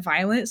will get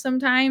violent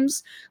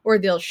sometimes, or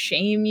they'll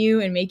shame you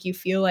and make you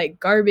feel like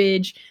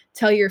garbage,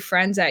 tell your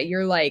friends that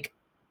you're like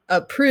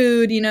a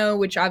prude,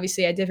 which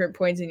obviously at different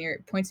points in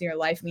your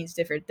life means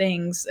different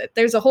things.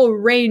 There's a whole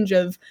range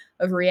of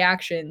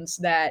reactions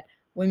that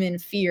women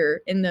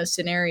fear in those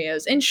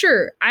scenarios. And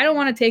sure, I don't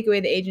want to take away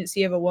the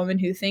agency of a woman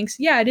who thinks,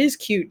 yeah, it is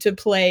cute to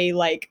play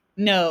like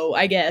no,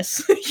 I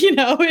guess.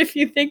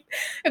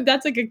 If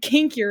that's like a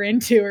kink you're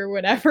into or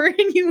whatever,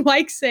 and you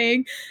like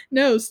saying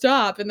no,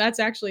 stop, and that's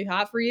actually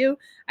hot for you,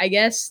 I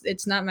guess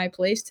it's not my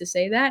place to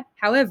say that.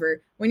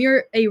 However, when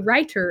you're a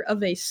writer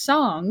of a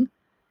song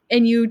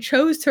and you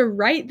chose to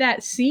write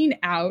that scene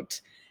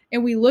out,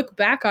 and we look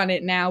back on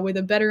it now with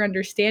a better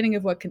understanding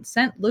of what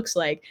consent looks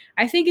like,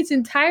 I think it's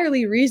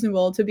entirely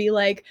reasonable to be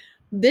like,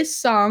 this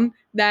song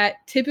that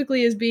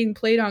typically is being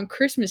played on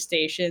Christmas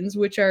stations,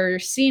 which are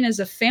seen as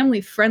a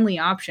family-friendly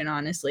option,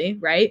 honestly,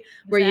 right?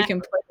 Exactly. Where you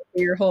can play it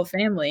for your whole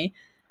family.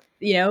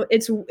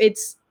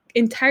 it's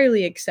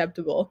entirely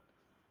acceptable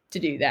to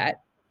do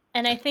that.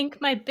 And I think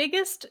my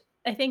biggest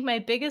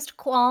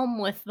qualm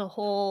with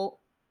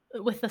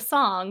the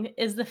song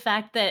is the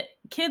fact that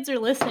kids are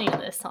listening to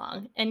this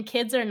song and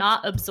kids are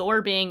not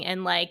absorbing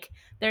and like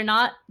they're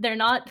not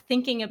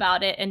thinking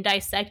about it and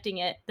dissecting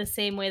it the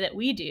same way that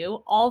we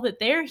do. All that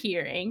they're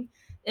hearing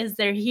is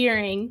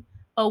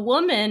a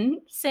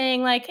woman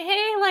saying like,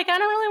 hey, like I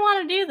don't really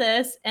want to do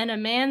this, and a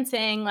man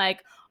saying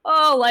like,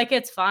 oh, like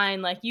it's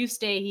fine, like you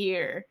stay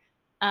here.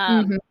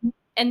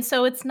 And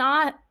so it's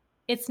not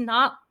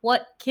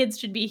what kids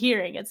should be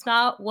hearing. It's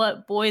not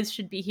what boys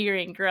should be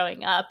hearing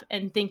growing up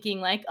and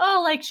thinking like,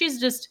 oh, like she's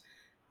just,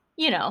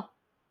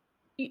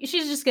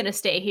 she's just going to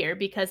stay here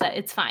because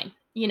it's fine.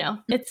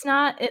 It's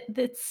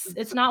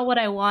not what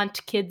I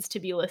want kids to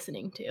be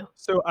listening to.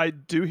 So I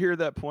do hear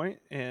that point,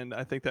 and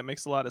I think that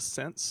makes a lot of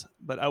sense.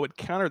 But I would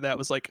counter that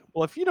was like,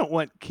 well, if you don't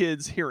want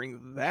kids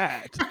hearing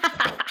that,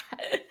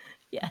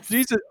 yes,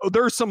 Jesus,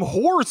 there's some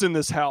whores in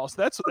this house.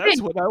 That's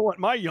what I want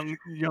my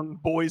young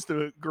boys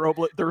to grow up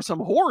with. There's some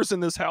whores in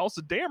this house.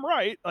 Damn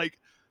right. Like,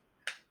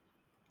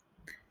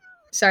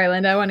 sorry,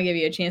 Linda, I want to give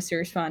you a chance to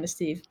respond to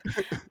Steve.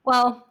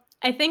 Well,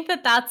 I think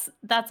that's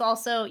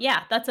also,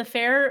 that's a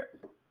fair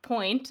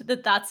point,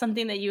 that's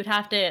something that you would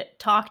have to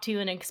talk to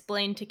and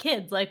explain to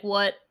kids. Like,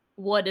 what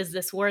is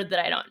this word that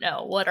I don't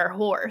know? What are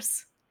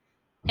whores?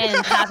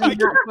 And having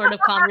that sort of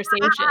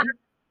conversation.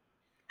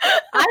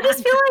 I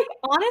just feel like,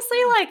 honestly,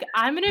 like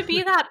I'm going to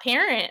be that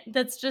parent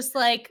that's just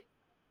like,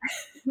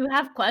 you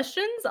have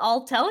questions?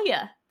 I'll tell you.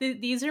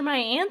 These are my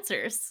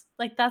answers.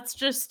 Like, that's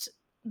just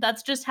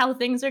how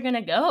things are going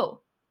to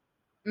go.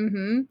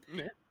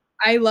 Yeah.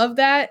 I love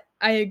that.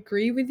 I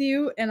agree with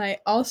you. And I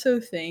also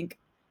think,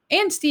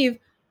 and Steve,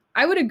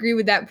 I would agree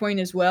with that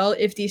point as well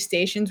if these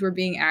stations were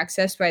being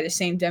accessed by the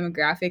same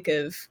demographic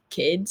of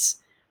kids,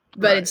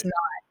 but it's not.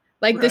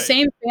 Like the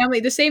same family,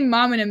 the same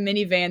mom in a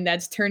minivan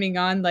that's turning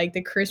on like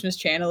the Christmas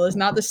channel is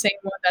not the same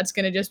one that's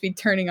going to just be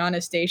turning on a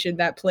station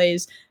that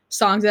plays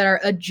songs that are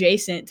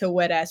adjacent to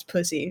Wet Ass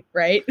Pussy,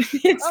 right?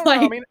 It's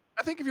I mean,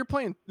 I think if you're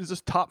playing this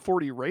top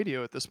 40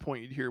 radio at this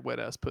point, you'd hear Wet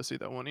Ass Pussy,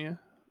 though, wouldn't you?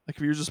 Like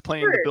if you're just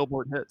playing the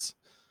Billboard hits.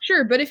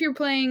 Sure, but if you're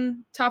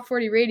playing top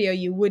 40 radio,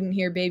 you wouldn't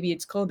hear "Baby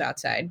It's Cold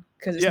Outside"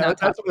 because it's not.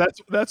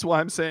 That's why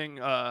I'm saying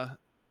her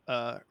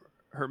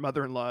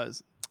mother-in-law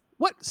is.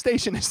 What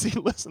station is he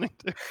listening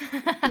to?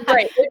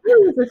 Right, it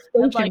really is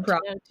a station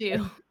problem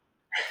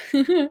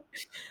too.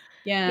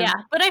 Yeah,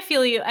 but I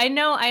feel you.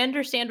 I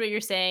understand what you're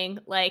saying.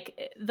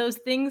 Like those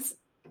things,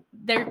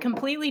 they're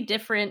completely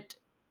different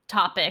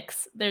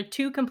topics. They're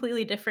two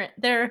completely different.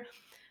 They're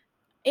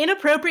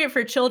inappropriate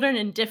for children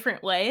in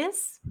different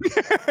ways.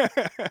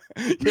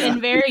 In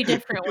very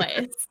different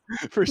ways.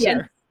 For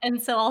sure.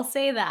 And so I'll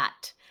say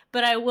that.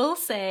 But I will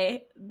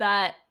say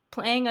that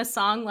playing a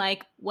song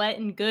like Wet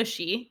and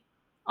Gushy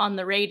on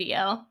the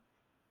radio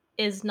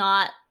is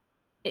not,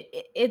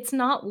 it's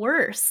not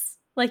worse.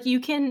 Like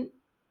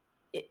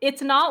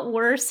it's not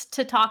worse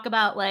to talk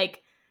about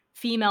like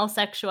female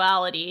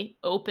sexuality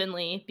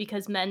openly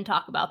because men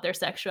talk about their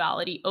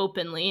sexuality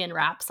openly in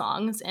rap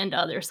songs and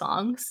other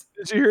songs.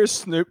 Did you hear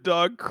Snoop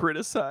Dogg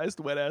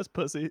criticized Wet Ass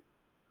Pussy?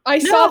 I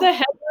saw the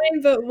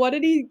headline, but what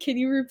did can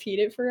you repeat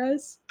it for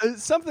us?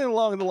 Something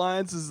along the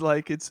lines is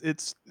like,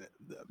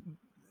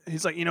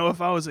 he's like,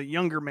 if I was a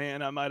younger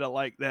man, I might have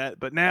liked that.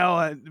 But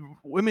now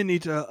women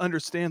need to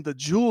understand the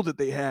jewel that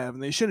they have,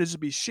 and they shouldn't just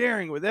be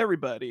sharing with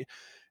everybody.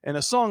 And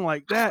a song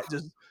like that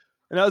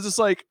and I was just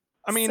like,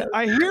 I mean,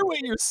 I hear what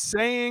you're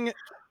saying,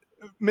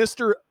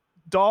 Mr.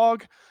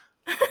 Dog,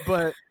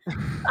 but.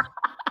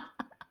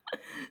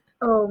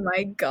 Oh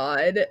my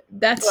God.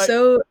 That's like,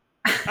 so.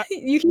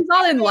 He's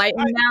all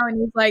enlightened now,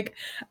 and he's like,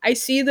 I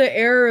see the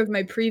error of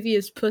my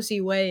previous pussy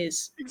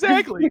ways.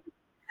 Exactly.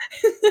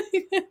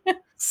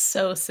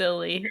 So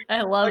silly.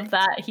 I love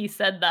that he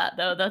said that,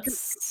 though.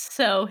 That's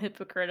so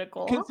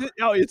hypocritical.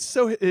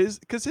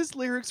 Because his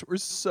lyrics were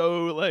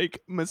so like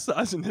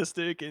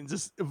misogynistic and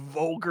just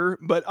vulgar.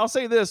 But I'll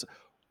say this,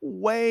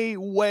 way,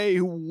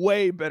 way,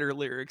 way better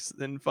lyrics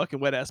than fucking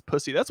Wet Ass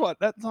Pussy. That's why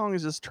that song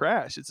is just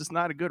trash. It's just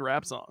not a good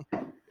rap song.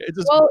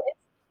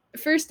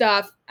 First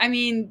off, I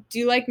mean, do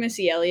you like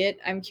Missy Elliott?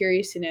 I'm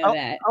curious to know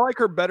that. I like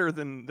her better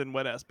than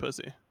Wet Ass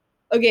Pussy.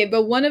 Okay,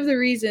 but one of the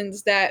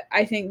reasons that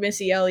I think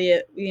Missy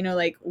Elliott,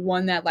 like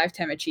won that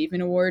Lifetime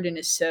Achievement Award and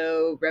is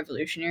so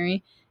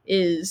revolutionary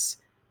is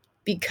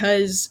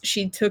because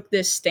she took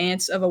this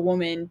stance of a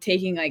woman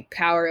taking like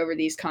power over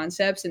these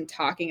concepts and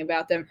talking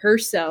about them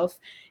herself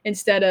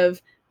instead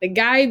of the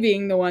guy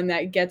being the one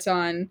that gets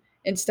on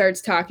and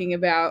starts talking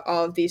about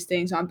all of these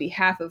things on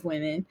behalf of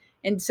women.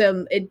 And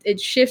so it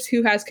shifts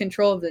who has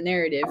control of the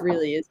narrative,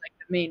 really is like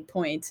the main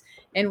point.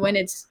 And when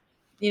it's,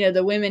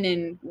 the women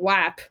in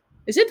WAP,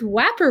 is it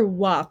WAP or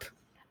WAP?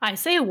 I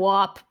say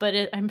WAP, but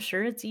I'm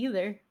sure it's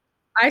either.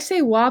 I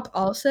say WAP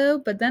also,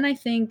 but then I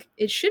think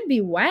it should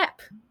be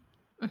WAP.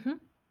 Mm-hmm.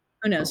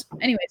 Who knows?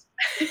 Anyways,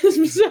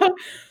 so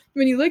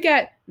when you look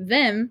at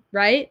them,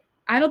 right,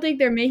 I don't think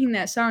they're making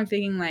that song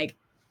thinking like,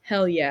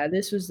 hell yeah,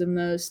 this was the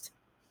most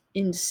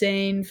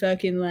insane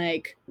fucking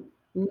like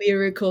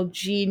lyrical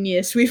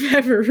genius we've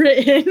ever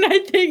written. I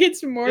think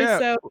it's more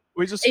so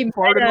we just a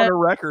farted meta- on a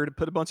record,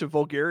 put a bunch of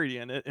vulgarity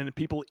in it, and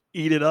people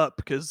eat it up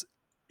because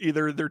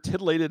either they're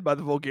titillated by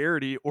the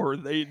vulgarity or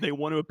they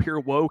want to appear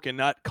woke and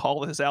not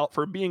call this out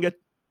for being a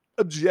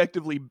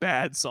objectively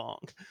bad song.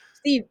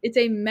 Steve, it's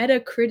a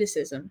meta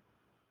criticism.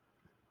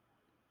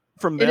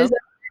 From them?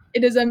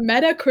 It is a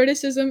meta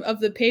criticism of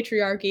the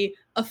patriarchy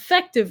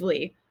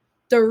effectively.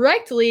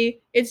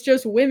 Directly, it's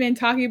just women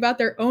talking about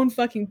their own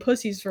fucking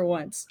pussies for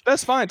once.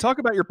 That's fine. Talk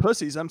about your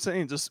pussies. I'm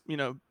saying just,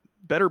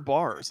 better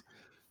bars.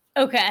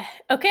 Okay.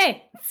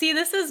 See,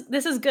 this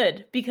is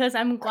good because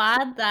I'm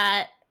glad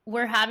that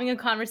we're having a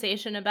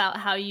conversation about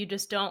how you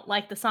just don't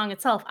like the song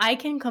itself. I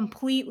can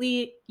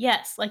completely,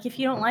 yes, like if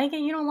you don't like it,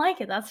 you don't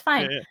like it. That's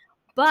fine. Yeah.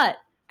 But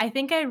I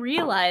think I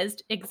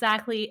realized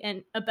exactly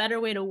and a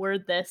better way to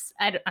word this.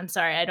 I'm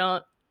sorry,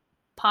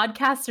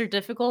 podcasts are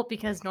difficult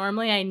because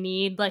normally I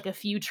need like a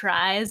few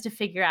tries to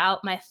figure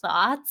out my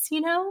thoughts,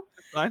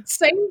 Fine.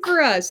 Same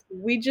for us.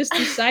 We just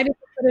decided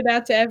to put it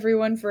out to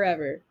everyone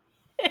forever.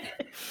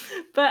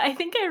 But I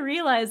think I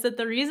realized that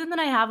the reason that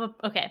I have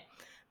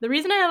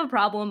a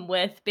problem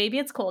with Baby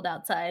It's Cold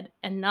Outside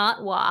and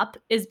not WAP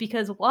is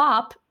because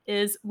WAP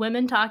is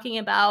women talking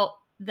about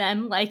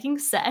them liking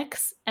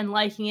sex and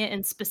liking it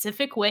in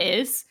specific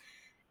ways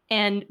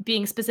and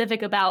being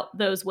specific about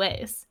those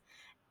ways.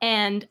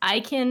 And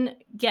I can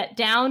get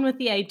down with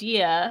the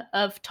idea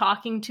of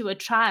talking to a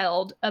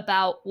child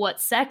about what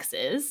sex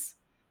is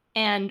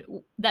and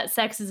that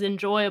sex is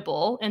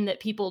enjoyable and that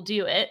people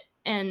do it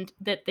and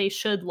that they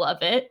should love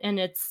it and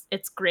it's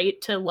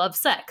great to love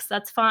sex.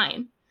 That's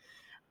fine.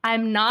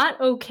 I'm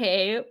not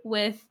okay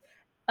with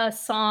a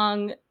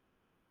song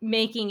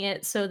making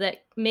it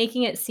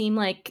seem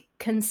like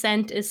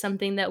consent is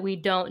something that we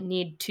don't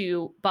need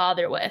to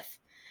bother with.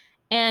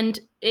 And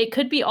it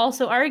could be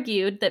also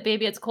argued that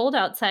Baby It's Cold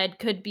Outside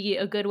could be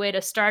a good way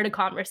to start a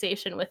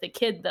conversation with a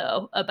kid,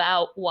 though,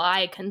 about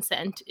why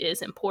consent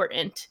is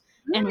important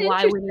and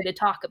why we need to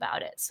talk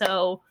about it.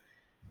 So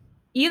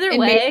either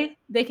way,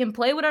 they can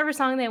play whatever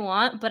song they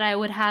want, but I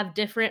would have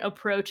different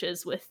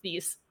approaches with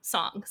these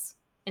songs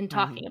in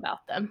talking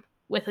about them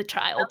with a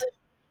child.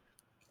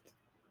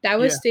 That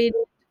was stated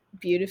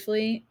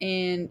beautifully.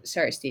 And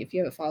sorry, Steve,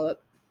 you have a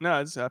follow-up? No,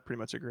 I pretty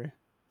much agree.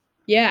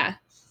 Yeah.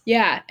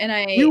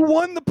 And You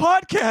won the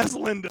podcast,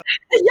 Linda.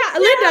 Yeah,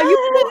 Linda,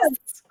 you won.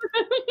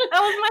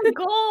 That was my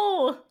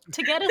goal,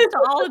 to get us to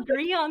all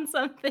agree on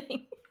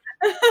something.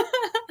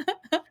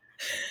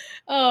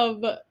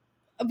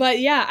 But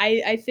yeah,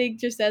 I think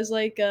just as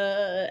like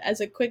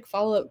as a quick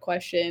follow-up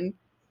question,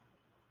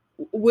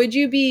 would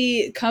you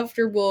be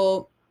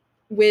comfortable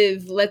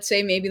with, let's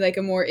say, maybe like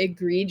a more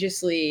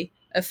egregiously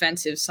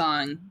offensive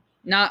song,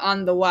 not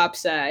on the WAP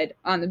side,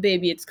 on the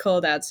Baby It's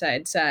Cold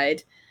Outside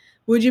side?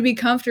 Would you be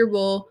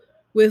comfortable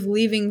with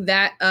leaving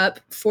that up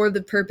for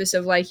the purpose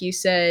of, like you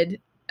said,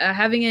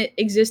 having it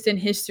exist in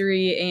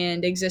history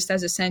and exist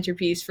as a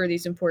centerpiece for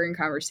these important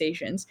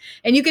conversations?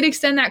 And you could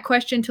extend that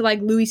question to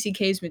like Louis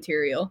C.K.'s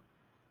material.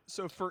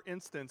 So, for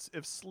instance,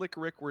 if Slick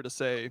Rick were to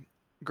say,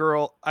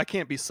 "Girl, I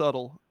can't be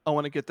subtle. I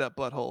want to get that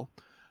butthole."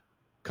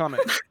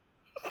 Comment.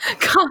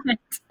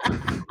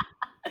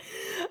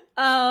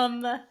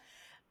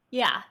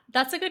 Yeah,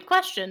 that's a good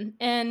question.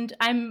 And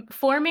I'm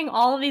forming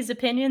all of these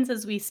opinions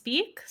as we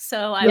speak.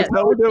 So I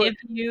will give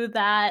you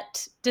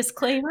that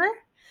disclaimer.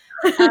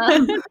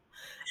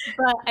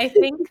 But I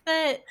think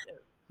that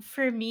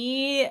for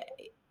me,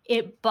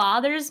 it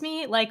bothers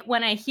me. Like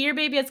when I hear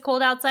Baby It's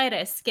Cold Outside,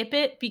 I skip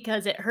it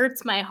because it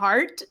hurts my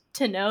heart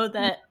to know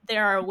that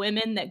there are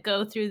women that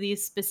go through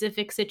these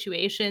specific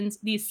situations,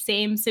 these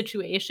same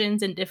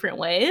situations in different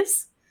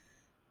ways,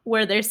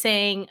 where they're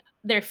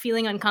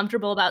feeling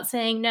uncomfortable about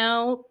saying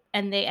no,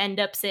 and they end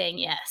up saying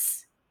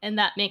yes. And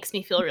that makes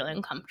me feel really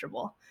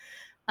uncomfortable.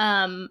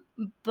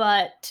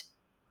 But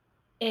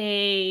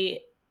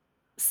a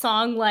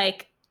song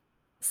like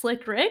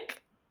Slick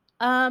Rick,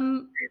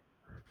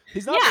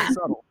 he's not being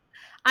subtle.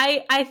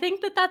 I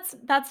think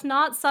that's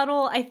not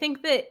subtle. I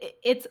think that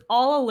it's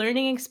all a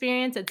learning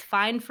experience. It's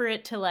fine for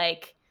it to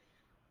like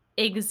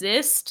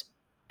exist,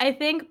 I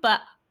think,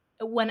 but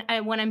when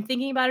I'm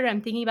thinking about it,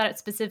 I'm thinking about it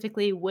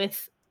specifically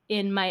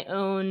within my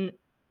own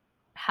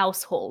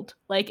household.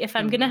 Like if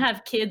I'm gonna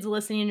have kids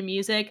listening to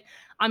music,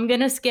 I'm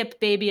gonna skip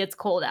Baby It's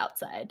Cold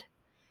Outside.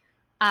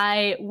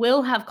 I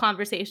will have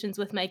conversations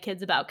with my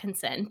kids about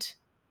consent,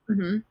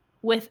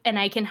 and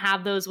I can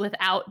have those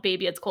without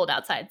Baby It's Cold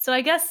Outside. So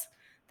I guess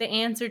the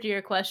answer to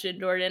your question,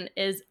 Jordan,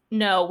 is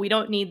no, we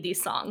don't need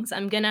these songs.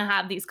 I'm gonna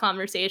have these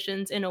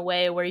conversations in a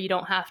way where you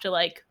don't have to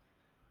like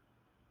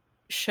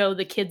show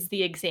the kids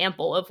the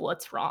example of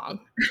what's wrong.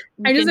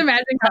 I just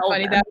imagine how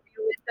funny that would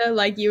be, Linda,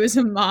 like you as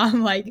a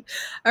mom, like,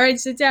 all right,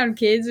 sit down,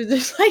 kids, and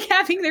just like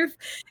having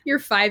your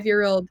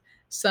 5-year-old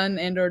son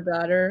and or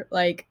daughter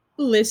like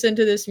listen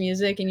to this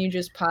music and you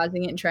just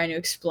pausing it and trying to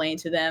explain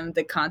to them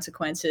the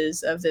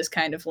consequences of this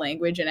kind of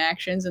language and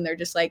actions, and they're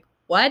just like,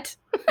 what?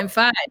 I'm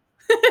fine.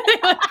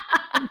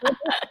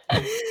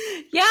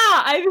 Yeah,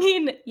 I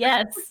mean,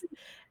 yes.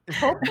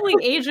 Hopefully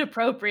age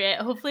appropriate.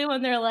 Hopefully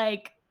when they're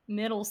like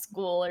middle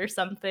school or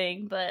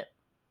something. But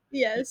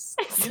Yes.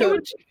 it's You know,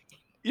 so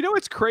you know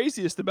what's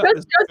craziest about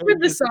Just this? for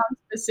the is- song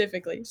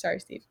specifically. Sorry,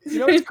 Steve. You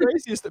know what's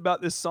craziest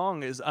about this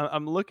song is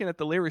I'm looking at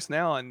the lyrics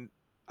now and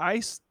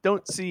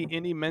don't see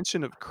any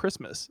mention of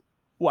Christmas.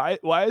 Why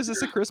is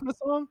this a Christmas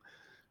song?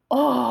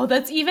 Oh,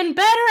 that's even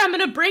better. I'm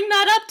gonna bring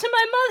that up to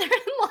my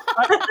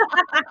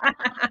mother-in-law.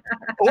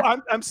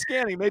 Oh, I'm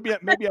scanning. Maybe I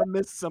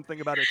missed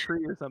something about a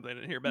tree or something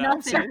in here, but I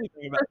don't see Nothing.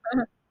 anything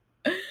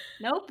about.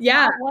 Nope.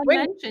 Yeah, Not one wait.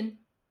 mention.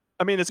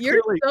 I mean, it's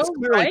You're clearly so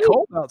right.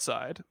 cold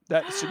outside.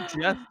 That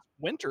suggests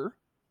winter.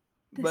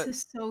 This But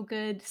is so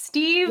good.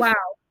 Steve,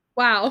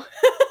 Wow.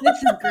 this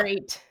is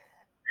great.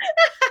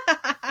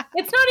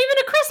 It's not even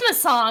a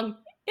Christmas song.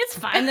 It's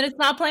fine that it's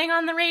not playing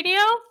on the radio.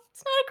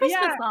 It's not a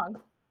Christmas Yeah.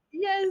 song.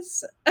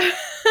 Yes.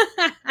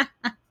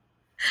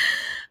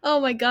 Oh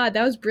my god,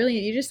 that was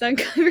brilliant. You just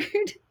uncovered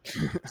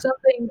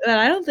something that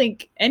I don't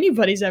think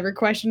anybody's ever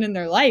questioned in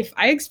their life.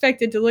 I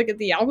expected to look at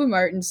the album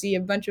art and see a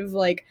bunch of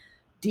like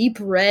deep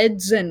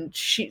reds and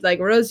like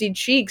rosy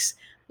cheeks.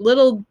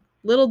 Little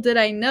did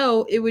I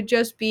know it would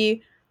just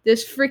be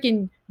this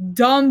freaking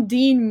dumb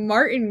Dean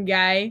Martin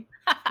guy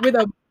with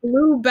a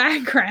blue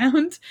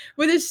background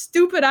with his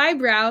stupid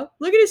eyebrow.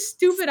 Look at his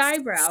stupid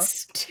eyebrow.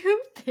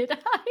 Stupid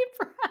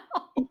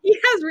eyebrow. He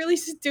has really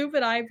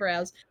stupid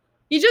eyebrows.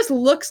 He just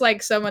looks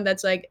like someone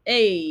that's like,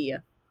 hey,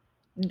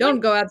 don't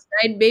go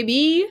outside,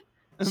 baby.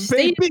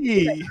 Stay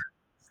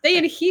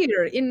in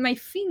here in my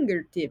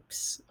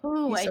fingertips.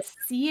 Oh, He's I so-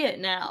 see it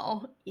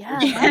now. Yeah,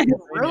 Yeah. that's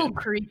real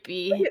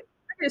creepy. Look at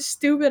his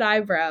stupid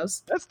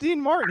eyebrows. that's Dean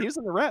Martin. He was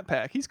in the Rat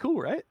Pack. He's cool,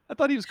 right? I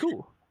thought he was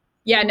cool.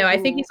 Yeah, no, I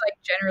think he's like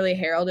generally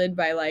heralded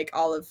by like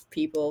all of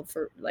people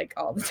for like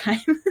all the time.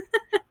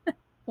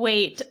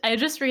 Wait, I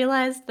just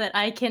realized that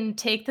I can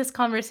take this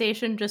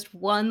conversation just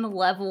one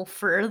level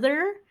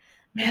further.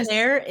 Yes.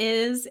 There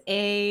is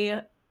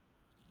a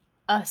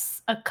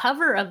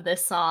cover of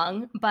this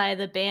song by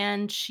the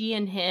band She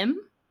and Him,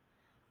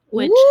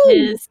 which Ooh.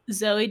 is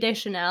Zoe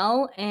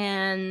Deschanel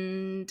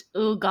and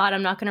oh god,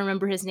 I'm not going to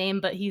remember his name,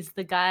 but he's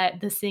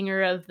the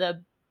singer of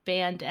the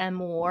band M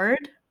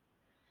Ward.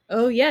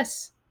 Oh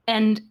yes.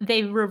 And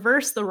they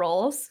reverse the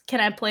roles. Can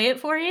I play it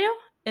for you?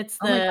 It's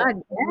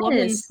the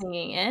woman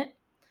singing it.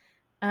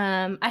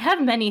 I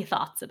have many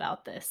thoughts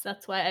about this.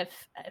 That's why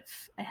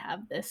I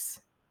have this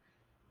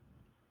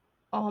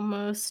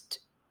almost.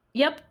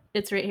 Yep,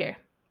 it's right here.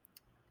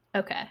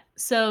 Okay,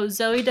 so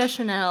Zoe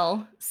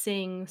Deschanel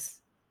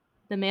sings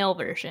the male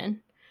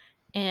version,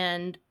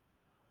 and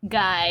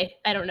Guy,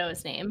 I don't know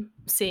his name,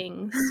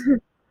 sings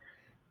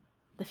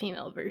the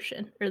female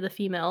version or the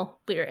female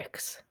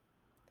lyrics.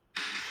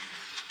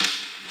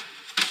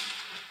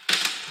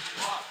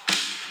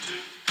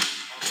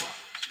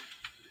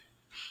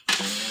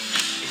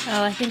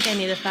 Oh, I think I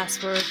need to fast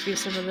forward through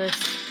some of this.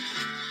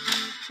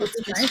 What's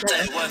in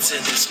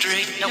this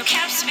drink? No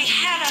caps to be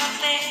had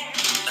out there.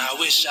 I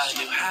wish I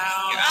knew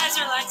how. Your eyes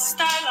are like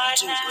starlight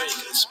to now. break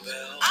a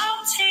spell.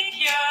 I'll take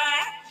your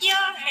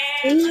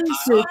hand. Ooh,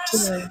 No.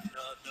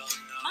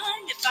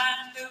 Mind if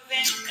I'm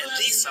moving close? At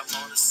least I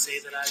want to say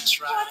that I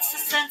tried. What's the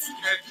sense in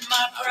hurting my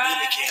I pride?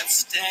 really can't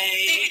stay.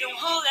 Baby, don't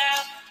hold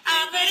out.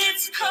 I bet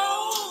it's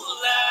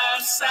cold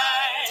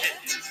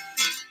outside.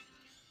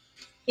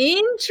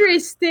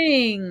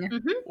 Interesting.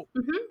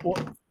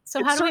 Well, So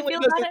It how do we certainly feel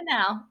about doesn't- it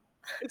now?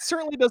 it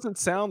certainly doesn't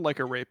sound like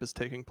a rape is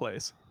taking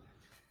place.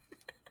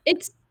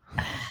 It's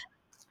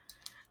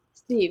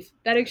Steve,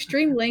 that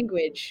extreme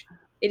language,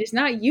 it is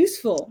not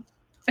useful.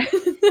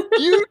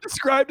 You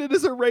described it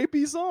as a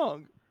rapey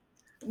song.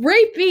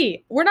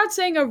 Rapey. We're not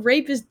saying a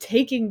rape is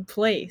taking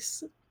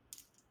place.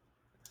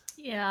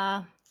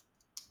 Yeah.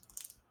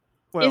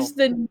 Well,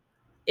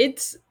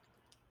 It's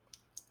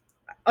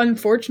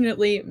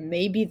unfortunately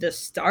maybe the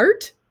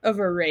start of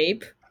a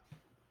rape,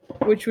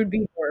 which would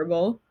be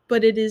horrible,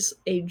 but it is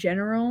a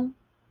general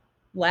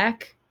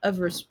lack of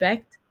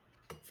respect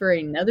for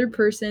another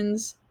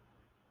person's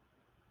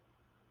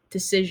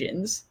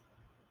decisions.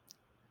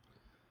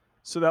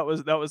 so that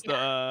was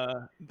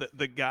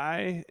the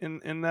guy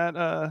in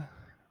that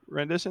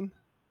rendition.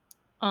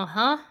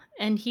 Uh-huh.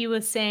 And he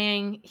was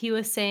saying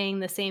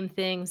the same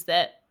things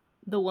that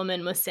the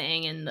woman was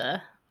saying in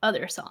the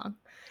other song.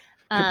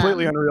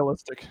 Completely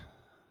unrealistic.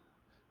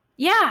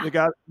 Yeah. The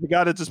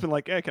guy had just been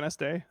like, "Hey, can I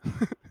stay?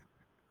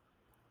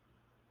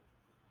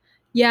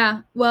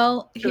 Yeah,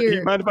 well, Do here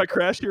you mind if I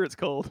crash here? It's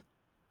cold."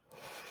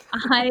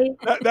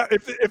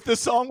 If the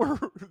song were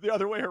the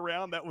other way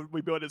around, that would be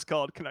what it's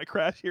called. Can I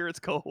crash here? It's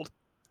cold.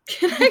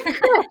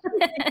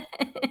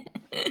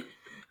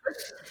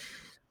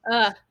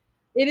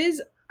 It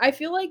is. I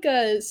feel like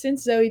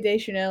since Zoe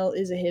Deschanel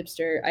is a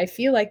hipster, I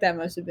feel like that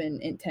must have been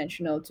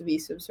intentional to be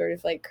some sort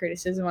of like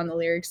criticism on the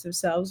lyrics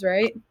themselves,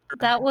 right?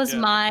 That was Yeah.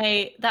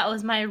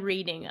 my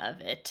reading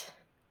of it.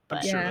 I'm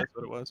But sure Yeah. that's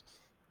what it was.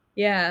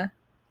 Yeah,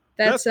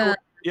 that's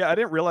Yeah, I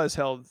didn't realize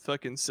how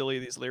fucking silly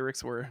these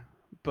lyrics were.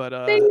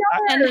 But They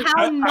And how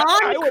I would-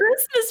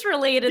 non-Christmas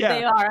related Yeah.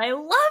 they are. I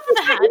love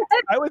that.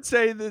 I would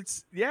say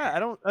that's I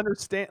don't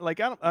understand. Like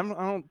I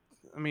don't.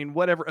 I mean,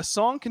 whatever. A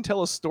song can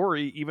tell a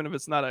story, even if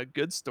it's not a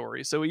good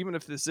story. So even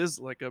if this is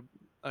like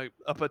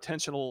a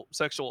potential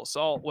sexual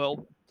assault,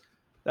 well,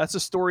 that's a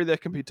story that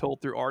can be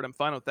told through art. I'm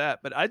fine with that.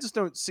 But I just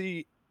don't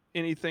see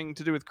anything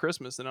to do with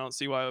Christmas, and I don't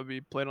see why it would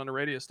be played on a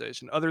radio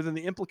station, other than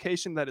the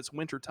implication that it's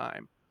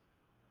wintertime.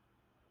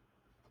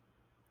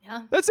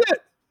 Yeah. That's it.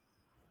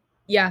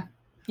 Yeah.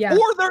 Yeah.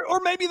 Or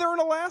maybe they're in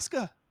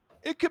Alaska.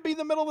 It could be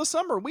the middle of the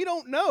summer. We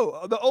don't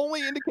know. The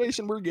only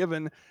indication we're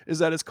given is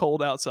that it's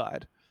cold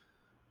outside.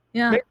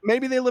 Yeah.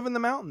 Maybe they live in the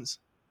mountains.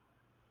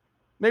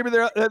 Maybe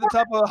they're at the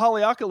top of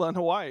Haleakala in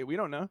Hawaii. We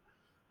don't know.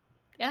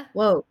 Yeah.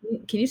 Whoa.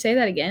 Can you say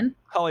that again?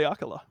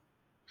 Haleakala.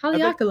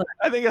 Haleakala.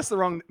 I think that's the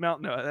wrong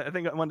mountain. No, I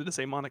think I wanted to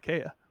say Mauna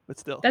Kea, but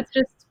still. That's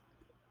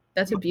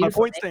a beautiful My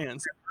point name.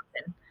 stands.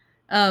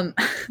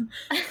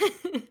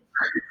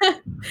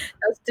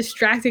 That's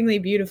distractingly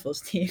beautiful,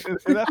 Steve.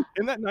 Isn't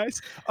that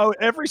nice? Oh,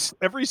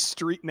 every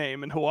street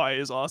name in Hawaii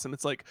is awesome.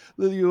 It's like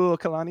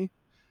Liliuokalani.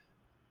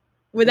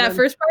 With that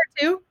first part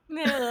too?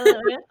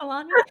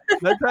 Alani?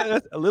 That's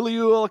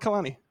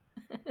Liliuokalani.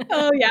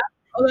 Oh yeah.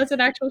 Oh, that's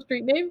an actual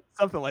street name?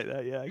 Something like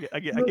that. Yeah, I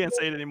can't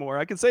say it anymore.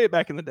 I can say it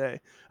back in the day.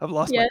 I've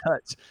lost my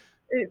touch.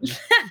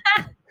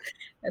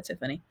 That's so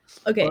funny.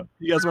 Okay. Well,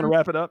 you guys want to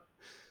wrap it up?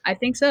 I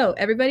think so.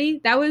 Everybody,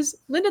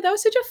 Linda, that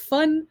was such a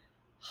fun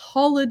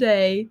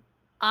holiday.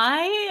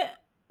 I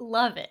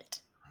love it.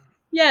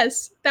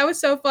 Yes, that was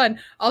so fun.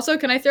 Also,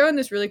 can I throw in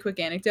this really quick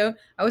anecdote?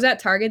 I was at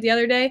Target the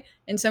other day,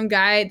 and some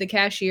guy, the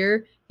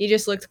cashier, he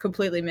just looked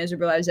completely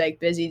miserable. I was like,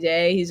 busy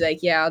day. He's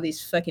like, yeah, all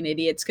these fucking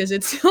idiots, because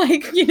it's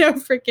like,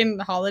 freaking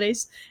the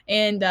holidays.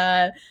 And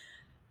I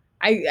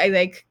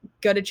like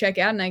go to check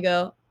out, and I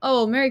go,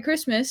 oh, Merry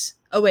Christmas.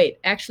 Oh, wait,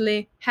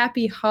 actually,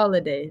 Happy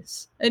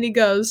Holidays. And he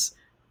goes,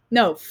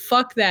 no,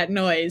 fuck that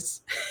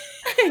noise.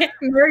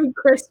 Merry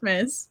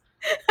Christmas.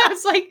 I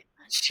was like,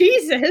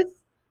 Jesus.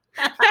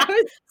 I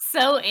was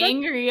so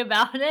angry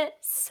about it.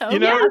 So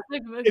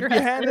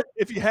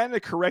if you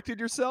hadn't corrected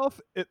yourself,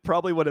 it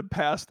probably would have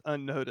passed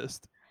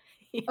unnoticed.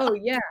 Yeah. Oh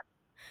yeah,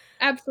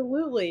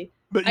 absolutely.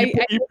 But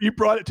you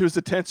brought it to his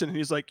attention, and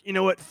he's like, you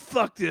know what?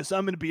 Fuck this.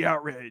 I'm going to be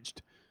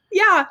outraged.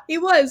 Yeah, he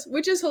was,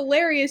 which is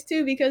hilarious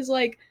too, because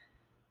like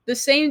the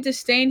same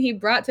disdain he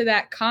brought to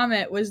that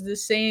comment was the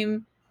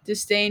same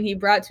disdain he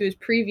brought to his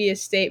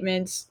previous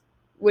statements,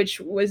 which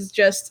was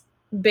just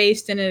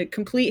based in a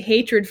complete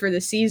hatred for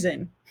the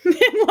season.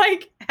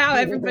 Like how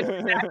everybody's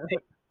acting.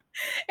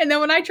 And then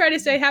when I try to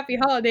say Happy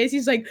Holidays,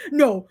 he's like,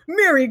 no,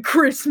 Merry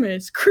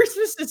Christmas.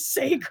 Christmas is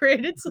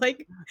sacred. It's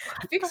like,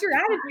 fix your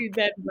attitude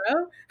then,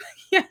 bro.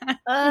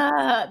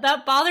 Yeah.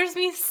 That bothers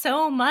me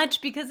so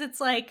much, because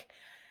it's like,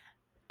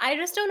 I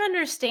just don't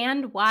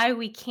understand why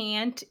we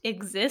can't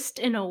exist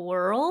in a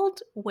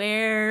world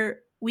where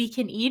we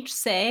can each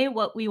say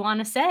what we want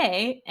to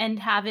say and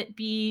have it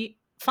be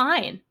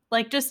fine.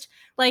 Like, just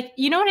like,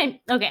 you know what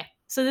okay.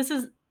 So this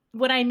is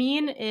what I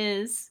mean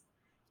is,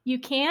 you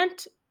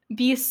can't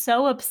be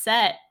so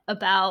upset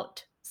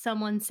about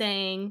someone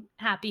saying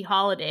Happy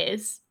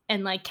Holidays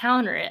and like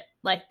counter it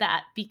like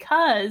that,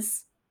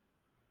 because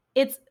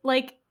it's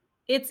like,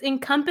 it's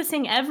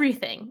encompassing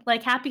everything.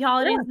 Like Happy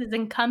Holidays is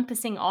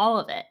encompassing all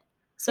of it.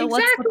 So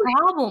what's the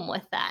problem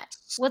with that?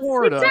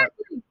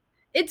 Exactly.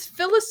 It's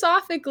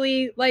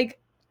philosophically like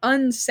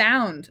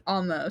unsound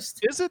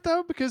almost. Is it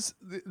though? Because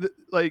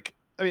like,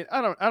 I mean,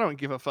 I don't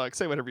give a fuck.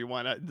 Say whatever you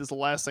want. This is the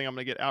last thing I'm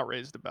going to get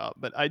outraged about,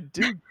 but I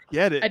do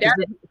get it.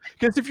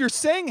 Because if you're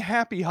saying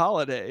Happy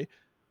Holiday,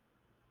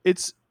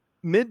 it's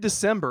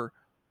mid-December.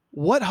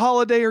 What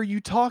holiday are you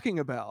talking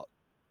about?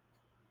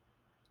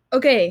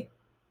 Okay.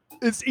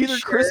 It's either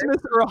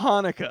Christmas or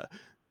Hanukkah.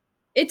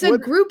 It's a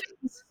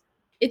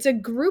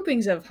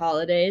groupings of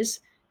holidays.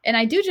 And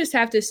I do just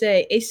have to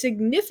say, a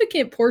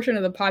significant portion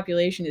of the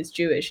population is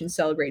Jewish and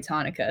celebrates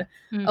Hanukkah.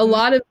 Mm-hmm. A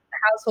lot of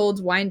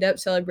households wind up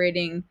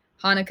celebrating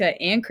Hanukkah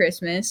and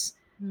Christmas.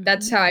 Mm-hmm.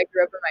 That's how I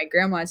grew up in my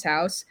grandma's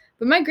house.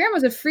 But my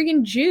grandma's a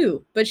freaking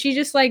Jew, but she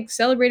just like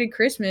celebrated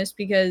Christmas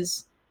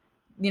because,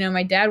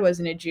 my dad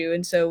wasn't a Jew.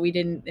 And so we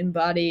didn't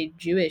embody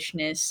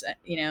Jewishness,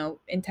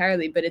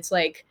 entirely. But it's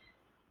like,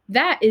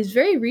 that is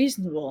very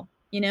reasonable,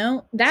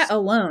 that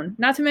alone,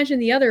 not to mention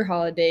the other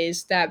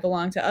holidays that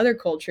belong to other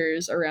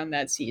cultures around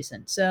that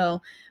season.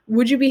 So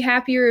would you be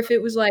happier if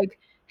it was like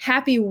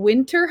Happy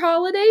Winter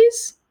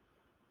Holidays?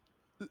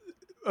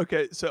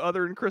 Okay, so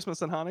other than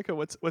Christmas and Hanukkah,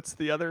 what's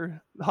the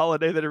other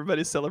holiday that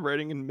everybody's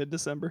celebrating in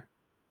mid-December?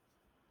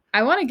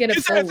 I want to get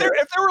if there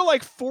were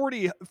like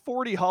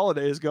 40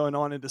 holidays going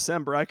on in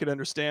December, I could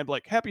understand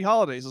like Happy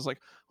Holidays is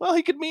like, well,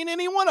 he could mean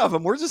any one of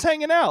them. We're just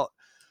hanging out.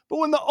 But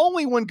when the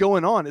only one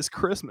going on is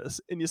Christmas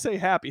and you say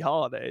Happy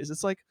Holidays,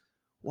 it's like,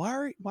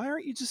 why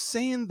aren't you just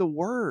saying the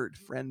word,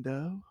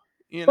 friendo?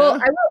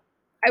 Well,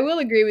 I will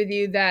agree with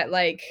you that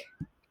like,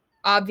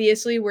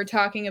 obviously we're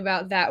talking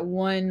about that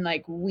one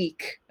like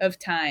week of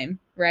time,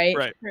 right?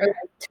 Right. Or like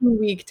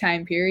 2-week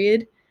time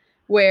period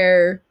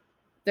where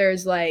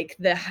there's like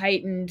the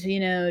heightened,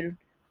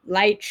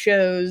 light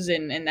shows,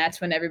 and that's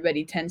when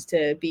everybody tends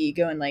to be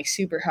going like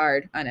super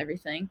hard on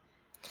everything.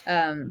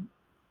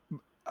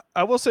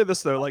 I will say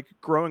this though, like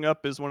growing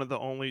up as one of the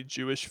only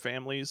Jewish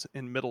families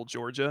in Middle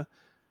Georgia,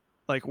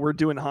 like we're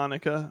doing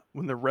Hanukkah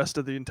when the rest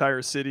of the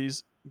entire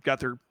city's got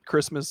their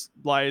Christmas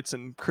lights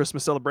and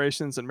Christmas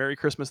celebrations and Merry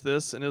Christmas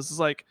this, and it's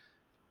like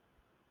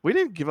we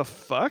didn't give a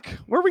fuck.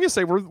 What are we gonna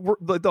say? We're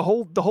the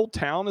whole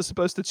town is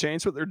supposed to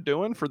change what they're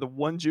doing for the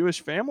one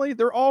Jewish family?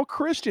 They're all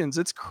Christians.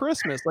 It's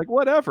Christmas. Like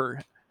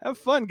whatever. Have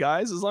fun,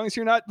 guys. As long as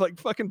you're not like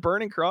fucking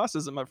burning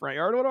crosses in my front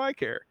yard, what do I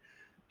care?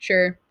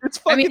 Sure. It's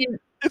fucking.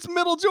 It's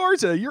Middle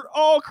Georgia. You're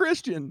all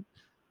Christian.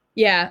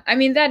 Yeah,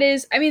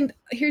 here's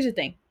the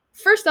thing.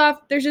 First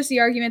off, there's just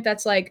the argument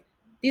that's like,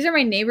 these are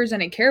my neighbors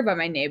and I care about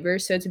my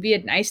neighbors. So to be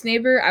a nice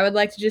neighbor, I would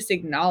like to just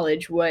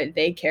acknowledge what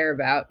they care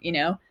about,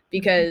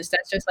 because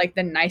that's just like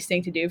the nice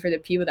thing to do for the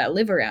people that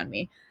live around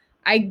me.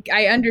 I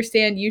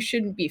understand you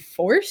shouldn't be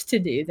forced to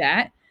do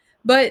that,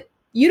 but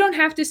you don't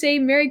have to say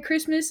Merry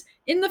Christmas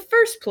in the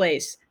first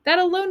place. That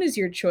alone is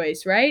your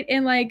choice, right?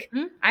 And like,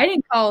 I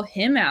didn't call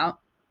him out.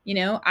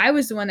 I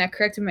was the one that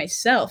corrected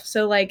myself.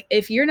 So like,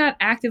 if you're not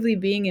actively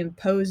being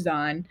imposed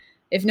on,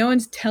 if no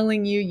one's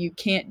telling you you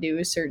can't do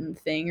a certain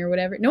thing or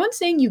whatever, no one's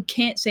saying you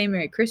can't say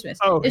Merry Christmas.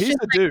 Oh, he's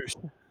a douche.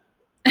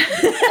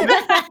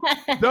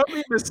 Don't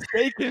be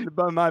mistaken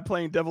by my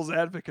playing devil's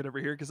advocate over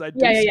here, because I do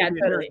see the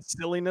totally.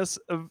 Silliness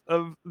of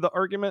the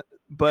argument,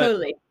 but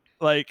totally.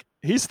 Like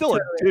he's still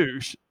totally. A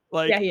douche.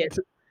 Like he is.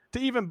 To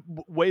even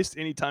waste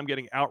any time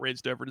getting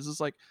outraged over it is just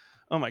like,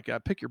 oh my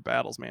god, pick your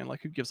battles, man.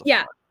 Like who gives a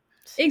fuck?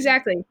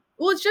 Exactly.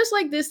 Well, it's just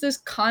like this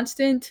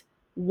constant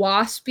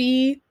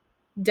waspy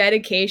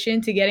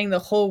dedication to getting the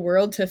whole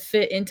world to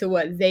fit into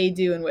what they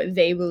do and what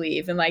they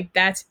believe, and like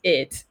that's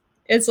it.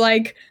 It's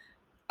like,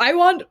 I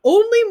want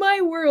only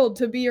my world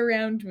to be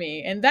around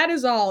me, and that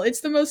is all.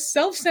 It's the most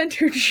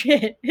self-centered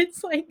shit.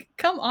 It's like,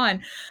 come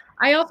on.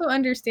 I also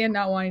understand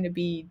not wanting to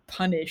be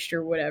punished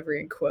or whatever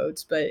in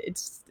quotes, but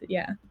it's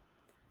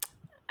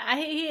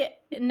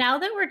now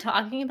that we're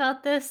talking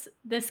about this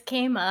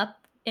came up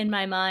in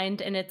my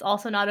mind, and it's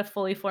also not a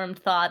fully formed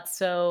thought,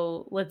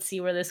 so let's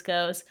see where this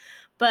goes.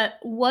 But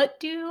what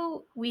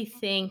do we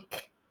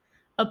think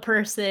a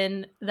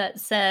person that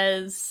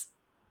says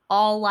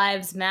all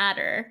lives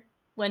matter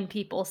when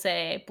people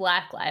say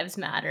Black Lives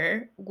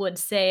Matter would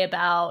say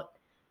about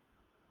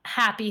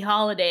Happy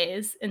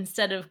Holidays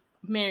instead of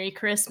Merry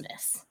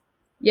Christmas?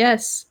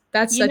 Yes,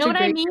 that's such a great. You know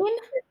what I mean?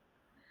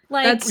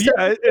 Like,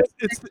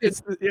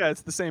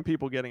 it's the same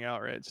people getting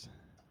outraged.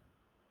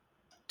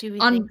 Do we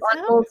on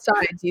both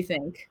sides? You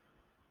think?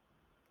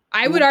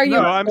 I would argue.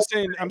 No, I'm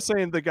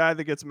saying the guy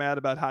that gets mad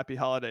about Happy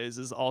Holidays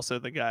is also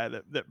the guy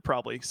that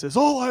probably says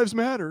all lives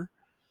matter.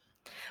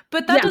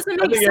 But that doesn't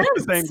make sense.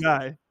 It's the same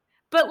guy.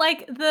 But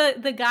like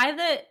the guy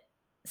that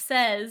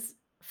says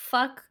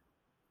fuck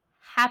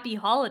Happy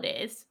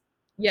Holidays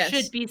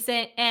should be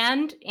saying,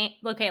 and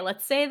okay,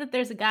 let's say that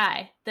there's a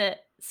guy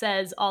that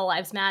says all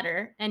lives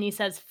matter and he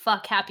says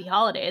fuck Happy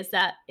Holidays.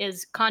 That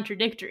is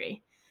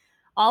contradictory.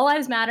 All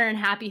Lives Matter and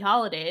Happy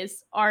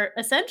Holidays are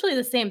essentially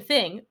the same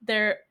thing.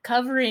 They're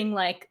covering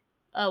like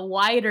a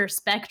wider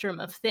spectrum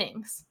of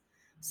things.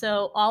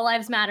 So all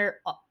lives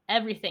matter,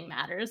 everything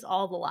matters,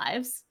 all the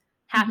lives.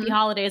 Happy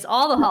Holidays,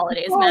 all the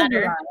holidays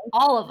matter,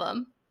 all of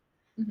them.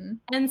 Mm-hmm.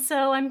 And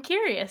so I'm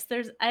curious.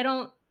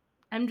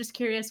 I'm just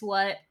curious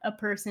what a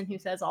person who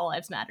says all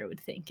lives matter would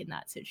think in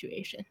that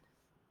situation.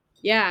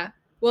 Yeah.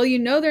 Well,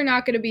 they're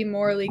not going to be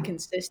morally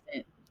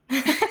consistent.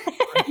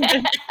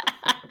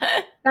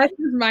 That's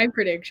just my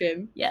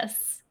prediction.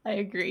 Yes, I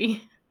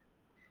agree.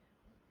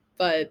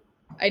 But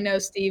I know,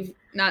 Steve,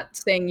 not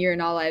saying you're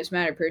an All Lives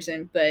Matter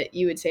person, but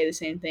you would say the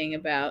same thing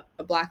about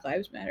a Black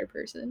Lives Matter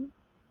person,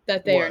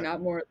 that they are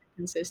not morally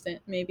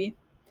consistent, maybe.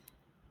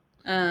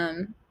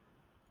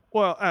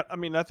 Well,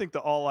 I think the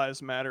All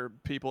Lives Matter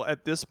people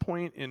at this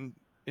point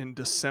in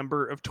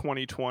December of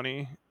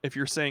 2020, if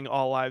you're saying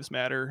all lives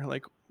matter,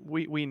 like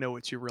we know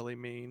what you really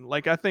mean.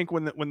 Like I think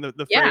when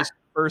the phrase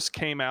first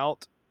came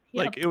out,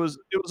 like it was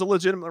a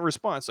legitimate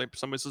response. Like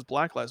somebody says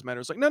Black Lives Matter,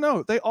 it's like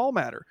no, they all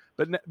matter.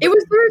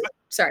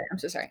 Sorry, I'm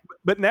so sorry.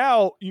 But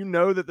now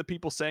that the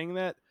people saying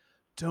that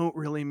don't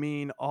really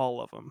mean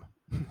all of them.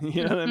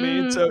 You know what I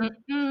mean? So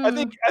I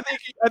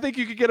think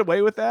you could get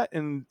away with that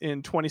in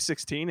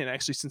 2016 and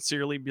actually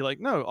sincerely be like,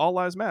 no, all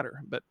lives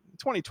matter. But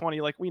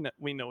 2020, like we know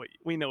what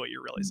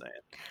you're really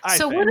saying.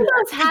 So what do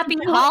those Happy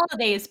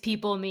Holidays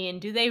people mean?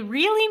 Do they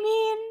really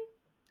mean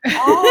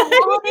all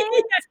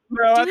holidays?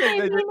 No,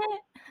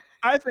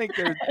 I think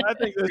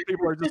those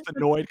people are just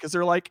annoyed because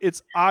they're like,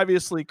 it's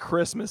obviously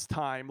Christmas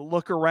time.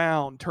 Look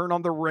around, turn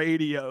on the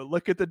radio,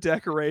 look at the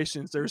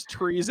decorations. There's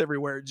trees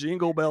everywhere.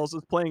 Jingle Bells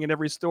is playing in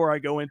every store I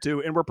go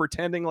into, and we're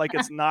pretending like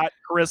it's not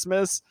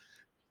Christmas.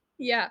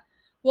 Yeah.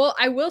 Well,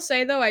 I will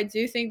say, though, I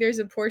do think there's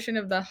a portion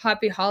of the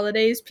Happy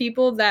Holidays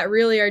people that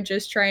really are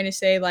just trying to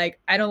say, like,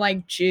 I don't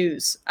like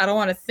Jews. I don't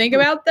want to think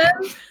about them.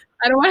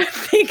 I don't want to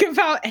think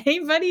about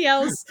anybody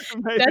else.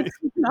 That's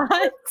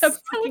not so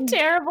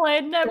terrible.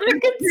 I'd never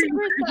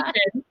considered that.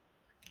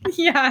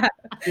 Yeah.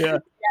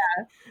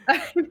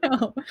 I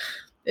know.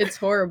 It's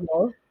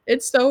horrible.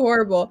 It's so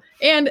horrible.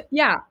 And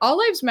yeah, All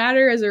Lives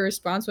Matter as a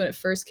response when it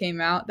first came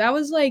out, that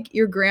was like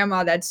your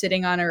grandma that's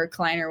sitting on a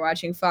recliner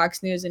watching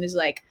Fox News and is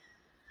like,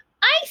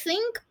 I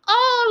think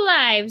all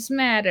lives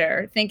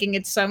matter, thinking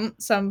it's some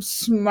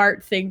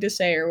smart thing to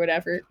say or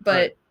whatever. But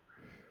Right.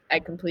 I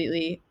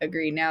completely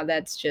agree. Now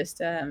that's just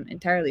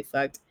entirely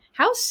fucked.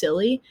 How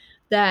silly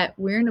that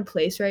we're in a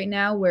place right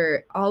now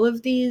where all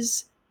of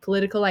these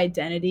political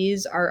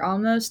identities are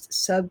almost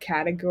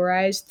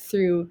subcategorized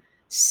through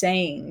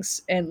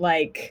sayings and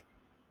like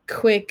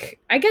quick.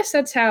 I guess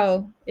that's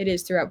how it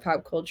is throughout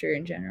pop culture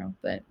in general.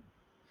 But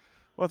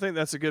Well, I think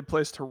that's a good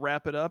place to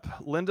wrap it up.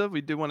 Linda,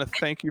 we do want to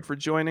thank you for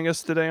joining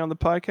us today on the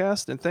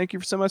podcast, and thank you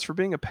so much for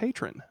being a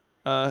patron.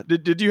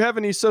 Did you have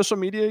any social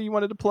media you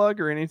wanted to plug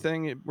or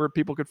anything where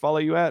people could follow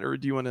you at, or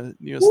do you want to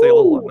stay a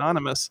little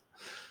anonymous?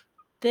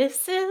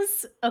 This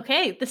is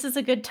okay. This is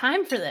a good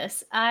time for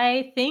this.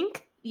 I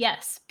think,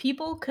 yes,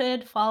 people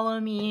could follow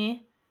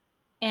me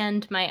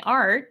and my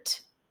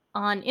art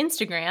on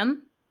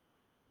Instagram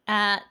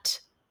at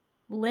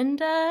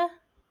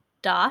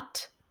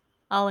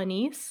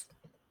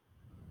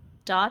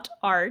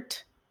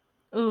linda.alanis.art.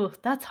 Ooh,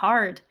 that's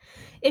hard.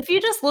 If you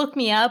just look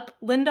me up,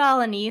 Linda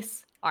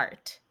Alanis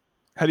art.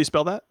 How do you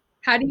spell that?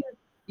 how do you?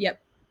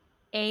 Yep.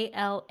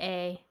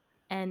 Alaniz.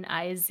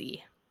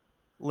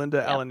 Linda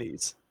Yep.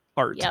 Alanis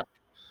art. Yep.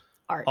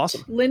 Art.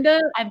 Awesome. Linda.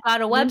 I've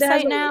got a Linda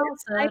has website a now,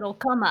 so website? it'll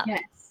come up.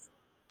 Yes.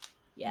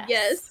 Yes.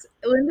 Yes.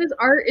 Linda's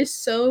art is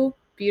so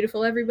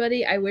beautiful,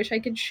 everybody. I wish I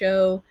could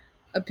show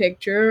a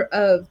picture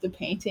of the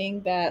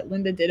painting that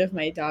Linda did of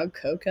my dog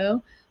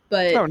Coco,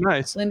 but Oh,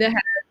 nice. Linda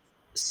has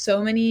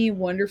so many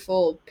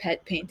wonderful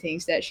pet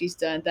paintings that she's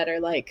done that are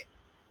like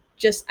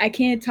just I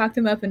can't talk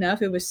them up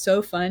enough. It was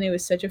so fun. It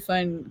was such a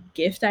fun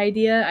gift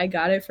idea. I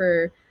got it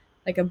for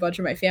like a bunch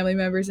of my family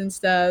members and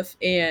stuff,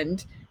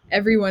 and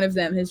every one of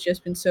them has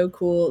just been so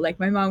cool. Like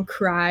my mom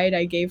cried.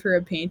 I gave her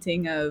a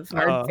painting of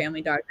our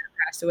family dog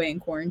that passed away in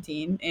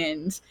quarantine,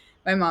 and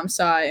my mom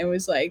saw it and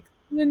was like,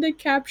 Linda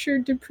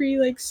captured Dupree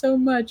like so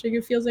much. Like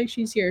it feels like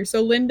she's here.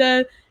 So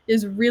Linda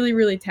is really,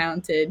 really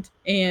talented,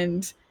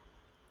 and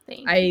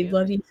Thank I you.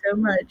 love you so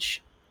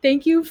much.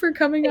 Thank you for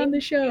coming on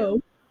the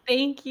show.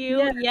 Thank you.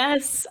 Yeah.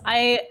 Yes,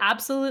 I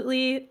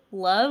absolutely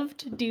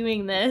loved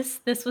doing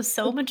this. This was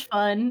so much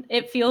fun.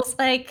 It feels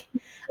like,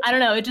 I don't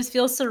know, it just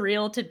feels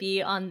surreal to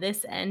be on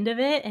this end of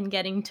it and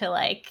getting to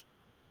like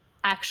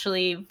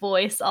actually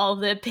voice all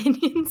the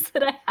opinions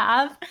that I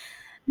have to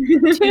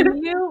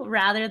you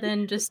rather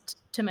than just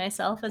to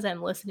myself as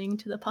I'm listening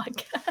to the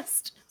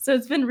podcast. So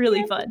it's been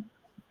really fun.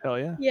 Hell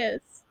yeah. Yes,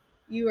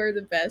 you are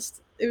the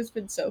best. It's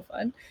been so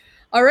fun.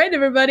 All right,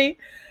 everybody.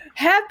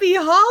 Happy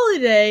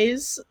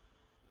holidays.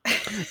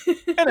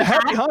 And a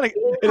happy Hanukkah.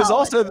 It is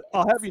also,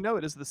 I'll have you know,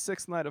 it is the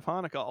 6th night of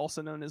Hanukkah,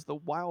 also known as the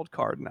wild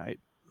card night.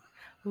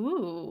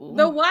 Ooh.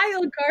 The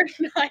wild card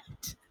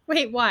night.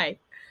 Wait, why?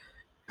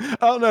 I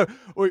don't know.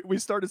 We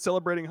started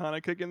celebrating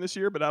Hanukkah again this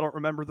year, but I don't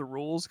remember the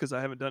rules because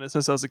I haven't done it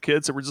since I was a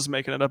kid. So we're just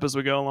making it up as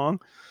we go along.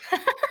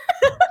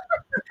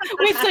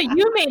 Wait, so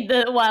you made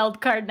the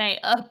wild card night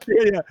up?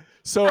 Yeah.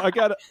 So I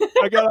got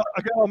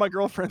all my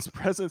girlfriend's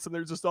presents, and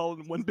they're just all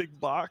in one big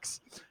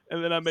box.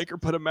 And then I make her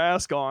put a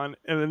mask on,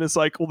 and then it's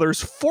like, well,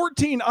 there's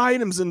 14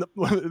 items in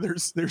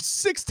the there's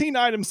 16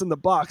 items in the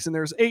box, and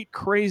there's 8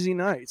 crazy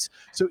nights.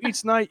 So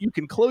each night you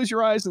can close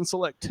your eyes and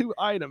select 2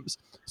 items.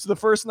 So the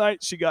first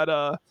night she got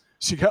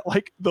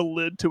like the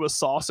lid to a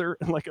saucer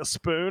and like a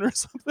spoon or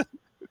something.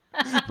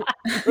 And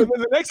then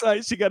the next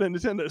night she got a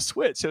Nintendo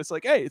Switch. So it's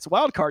like, hey, it's a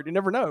wild card. You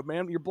never know,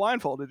 man. You're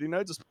blindfolded,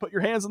 just put your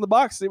hands in the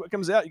box, see what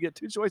comes out. You get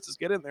 2 choices,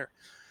 get in there.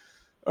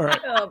 All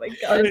right. Oh my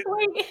god.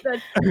 Wait,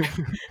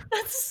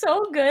 that's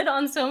so good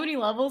on so many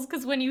levels,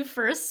 because when you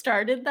first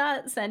started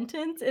that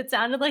sentence, it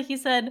sounded like you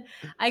said,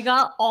 I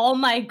got all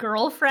my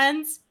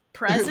girlfriends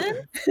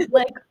presents.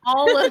 Like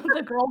all of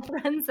the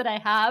girlfriends that I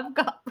have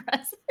got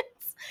presents.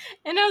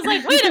 And I was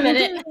like, wait a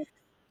minute.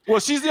 Well,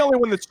 she's the only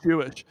one that's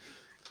Jewish.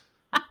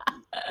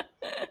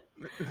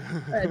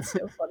 That's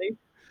so funny.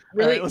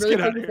 Really, right, let's really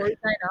get quick out of before here.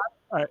 we sign off.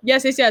 All right.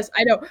 Yes.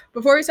 I know.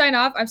 Before we sign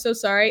off, I'm so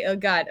sorry. Oh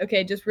god.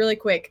 Okay, just really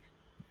quick.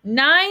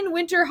 9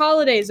 winter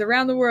holidays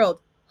around the world.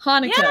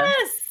 Hanukkah.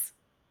 Yes.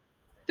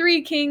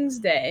 3 Kings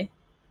Day.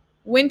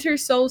 Winter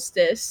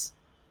Solstice.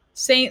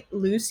 Saint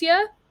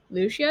Lucia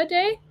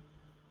Day.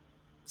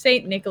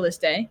 Saint Nicholas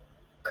Day.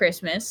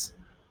 Christmas.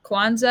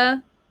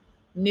 Kwanzaa.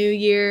 New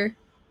Year.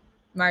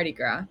 Mardi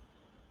Gras.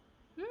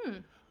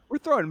 We're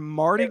throwing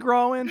Mardi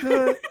Gras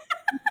into it.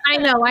 I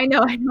know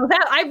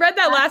that. I read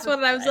that last one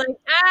and I was like,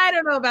 I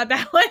don't know about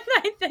that one.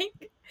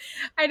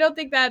 I don't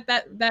think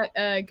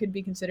that could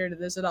be considered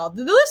this at all.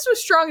 The list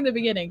was strong in the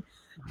beginning.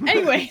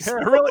 Anyways, Yeah,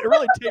 really.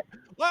 Well,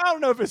 I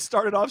don't know if it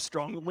started off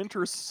strong.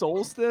 Winter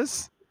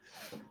solstice.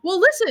 well,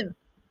 listen.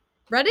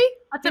 Ready?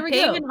 That's Here a we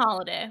go. pagan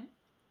holiday.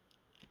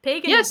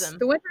 Paganism. Yes,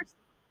 the winter,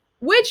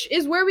 which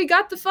is where we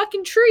got the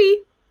fucking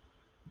tree.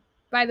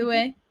 By the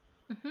way,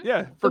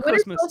 Yeah, for the winter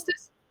Christmas.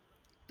 solstice.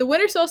 The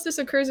winter solstice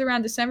occurs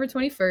around December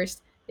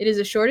 21st. It is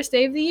the shortest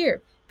day of the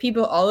year.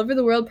 People all over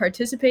the world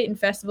participate in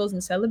festivals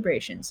and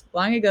celebrations.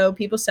 Long ago,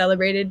 people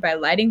celebrated by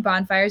lighting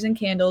bonfires and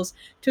candles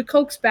to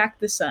coax back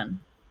the sun.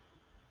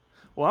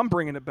 Well, I'm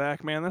bringing it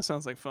back, man. That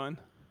sounds like fun.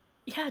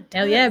 Yeah, it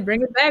Hell does. yeah,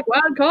 bring it back.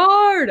 Wild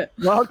card!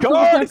 Wild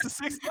card! It's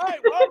the 6th night.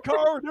 Wild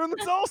card. We're doing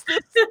the solstice.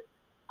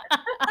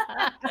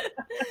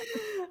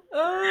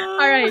 All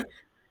right.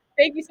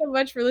 Thank you so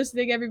much for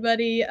listening,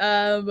 everybody.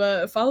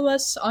 Follow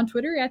us on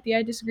Twitter at the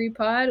I Disagree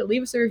Pod.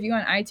 Leave us a review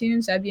on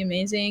iTunes. That'd be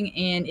amazing.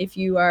 And if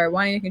you are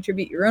wanting to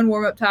contribute your own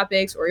warm-up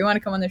topics or you want to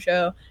come on the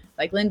show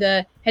like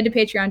Linda, head to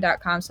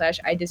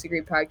patreon.com/I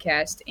Disagree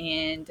Podcast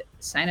and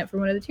sign up for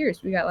one of the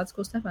tiers. We got lots of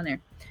cool stuff on there.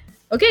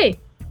 Okay.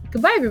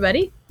 Goodbye,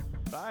 everybody.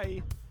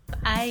 Bye.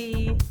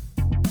 Bye.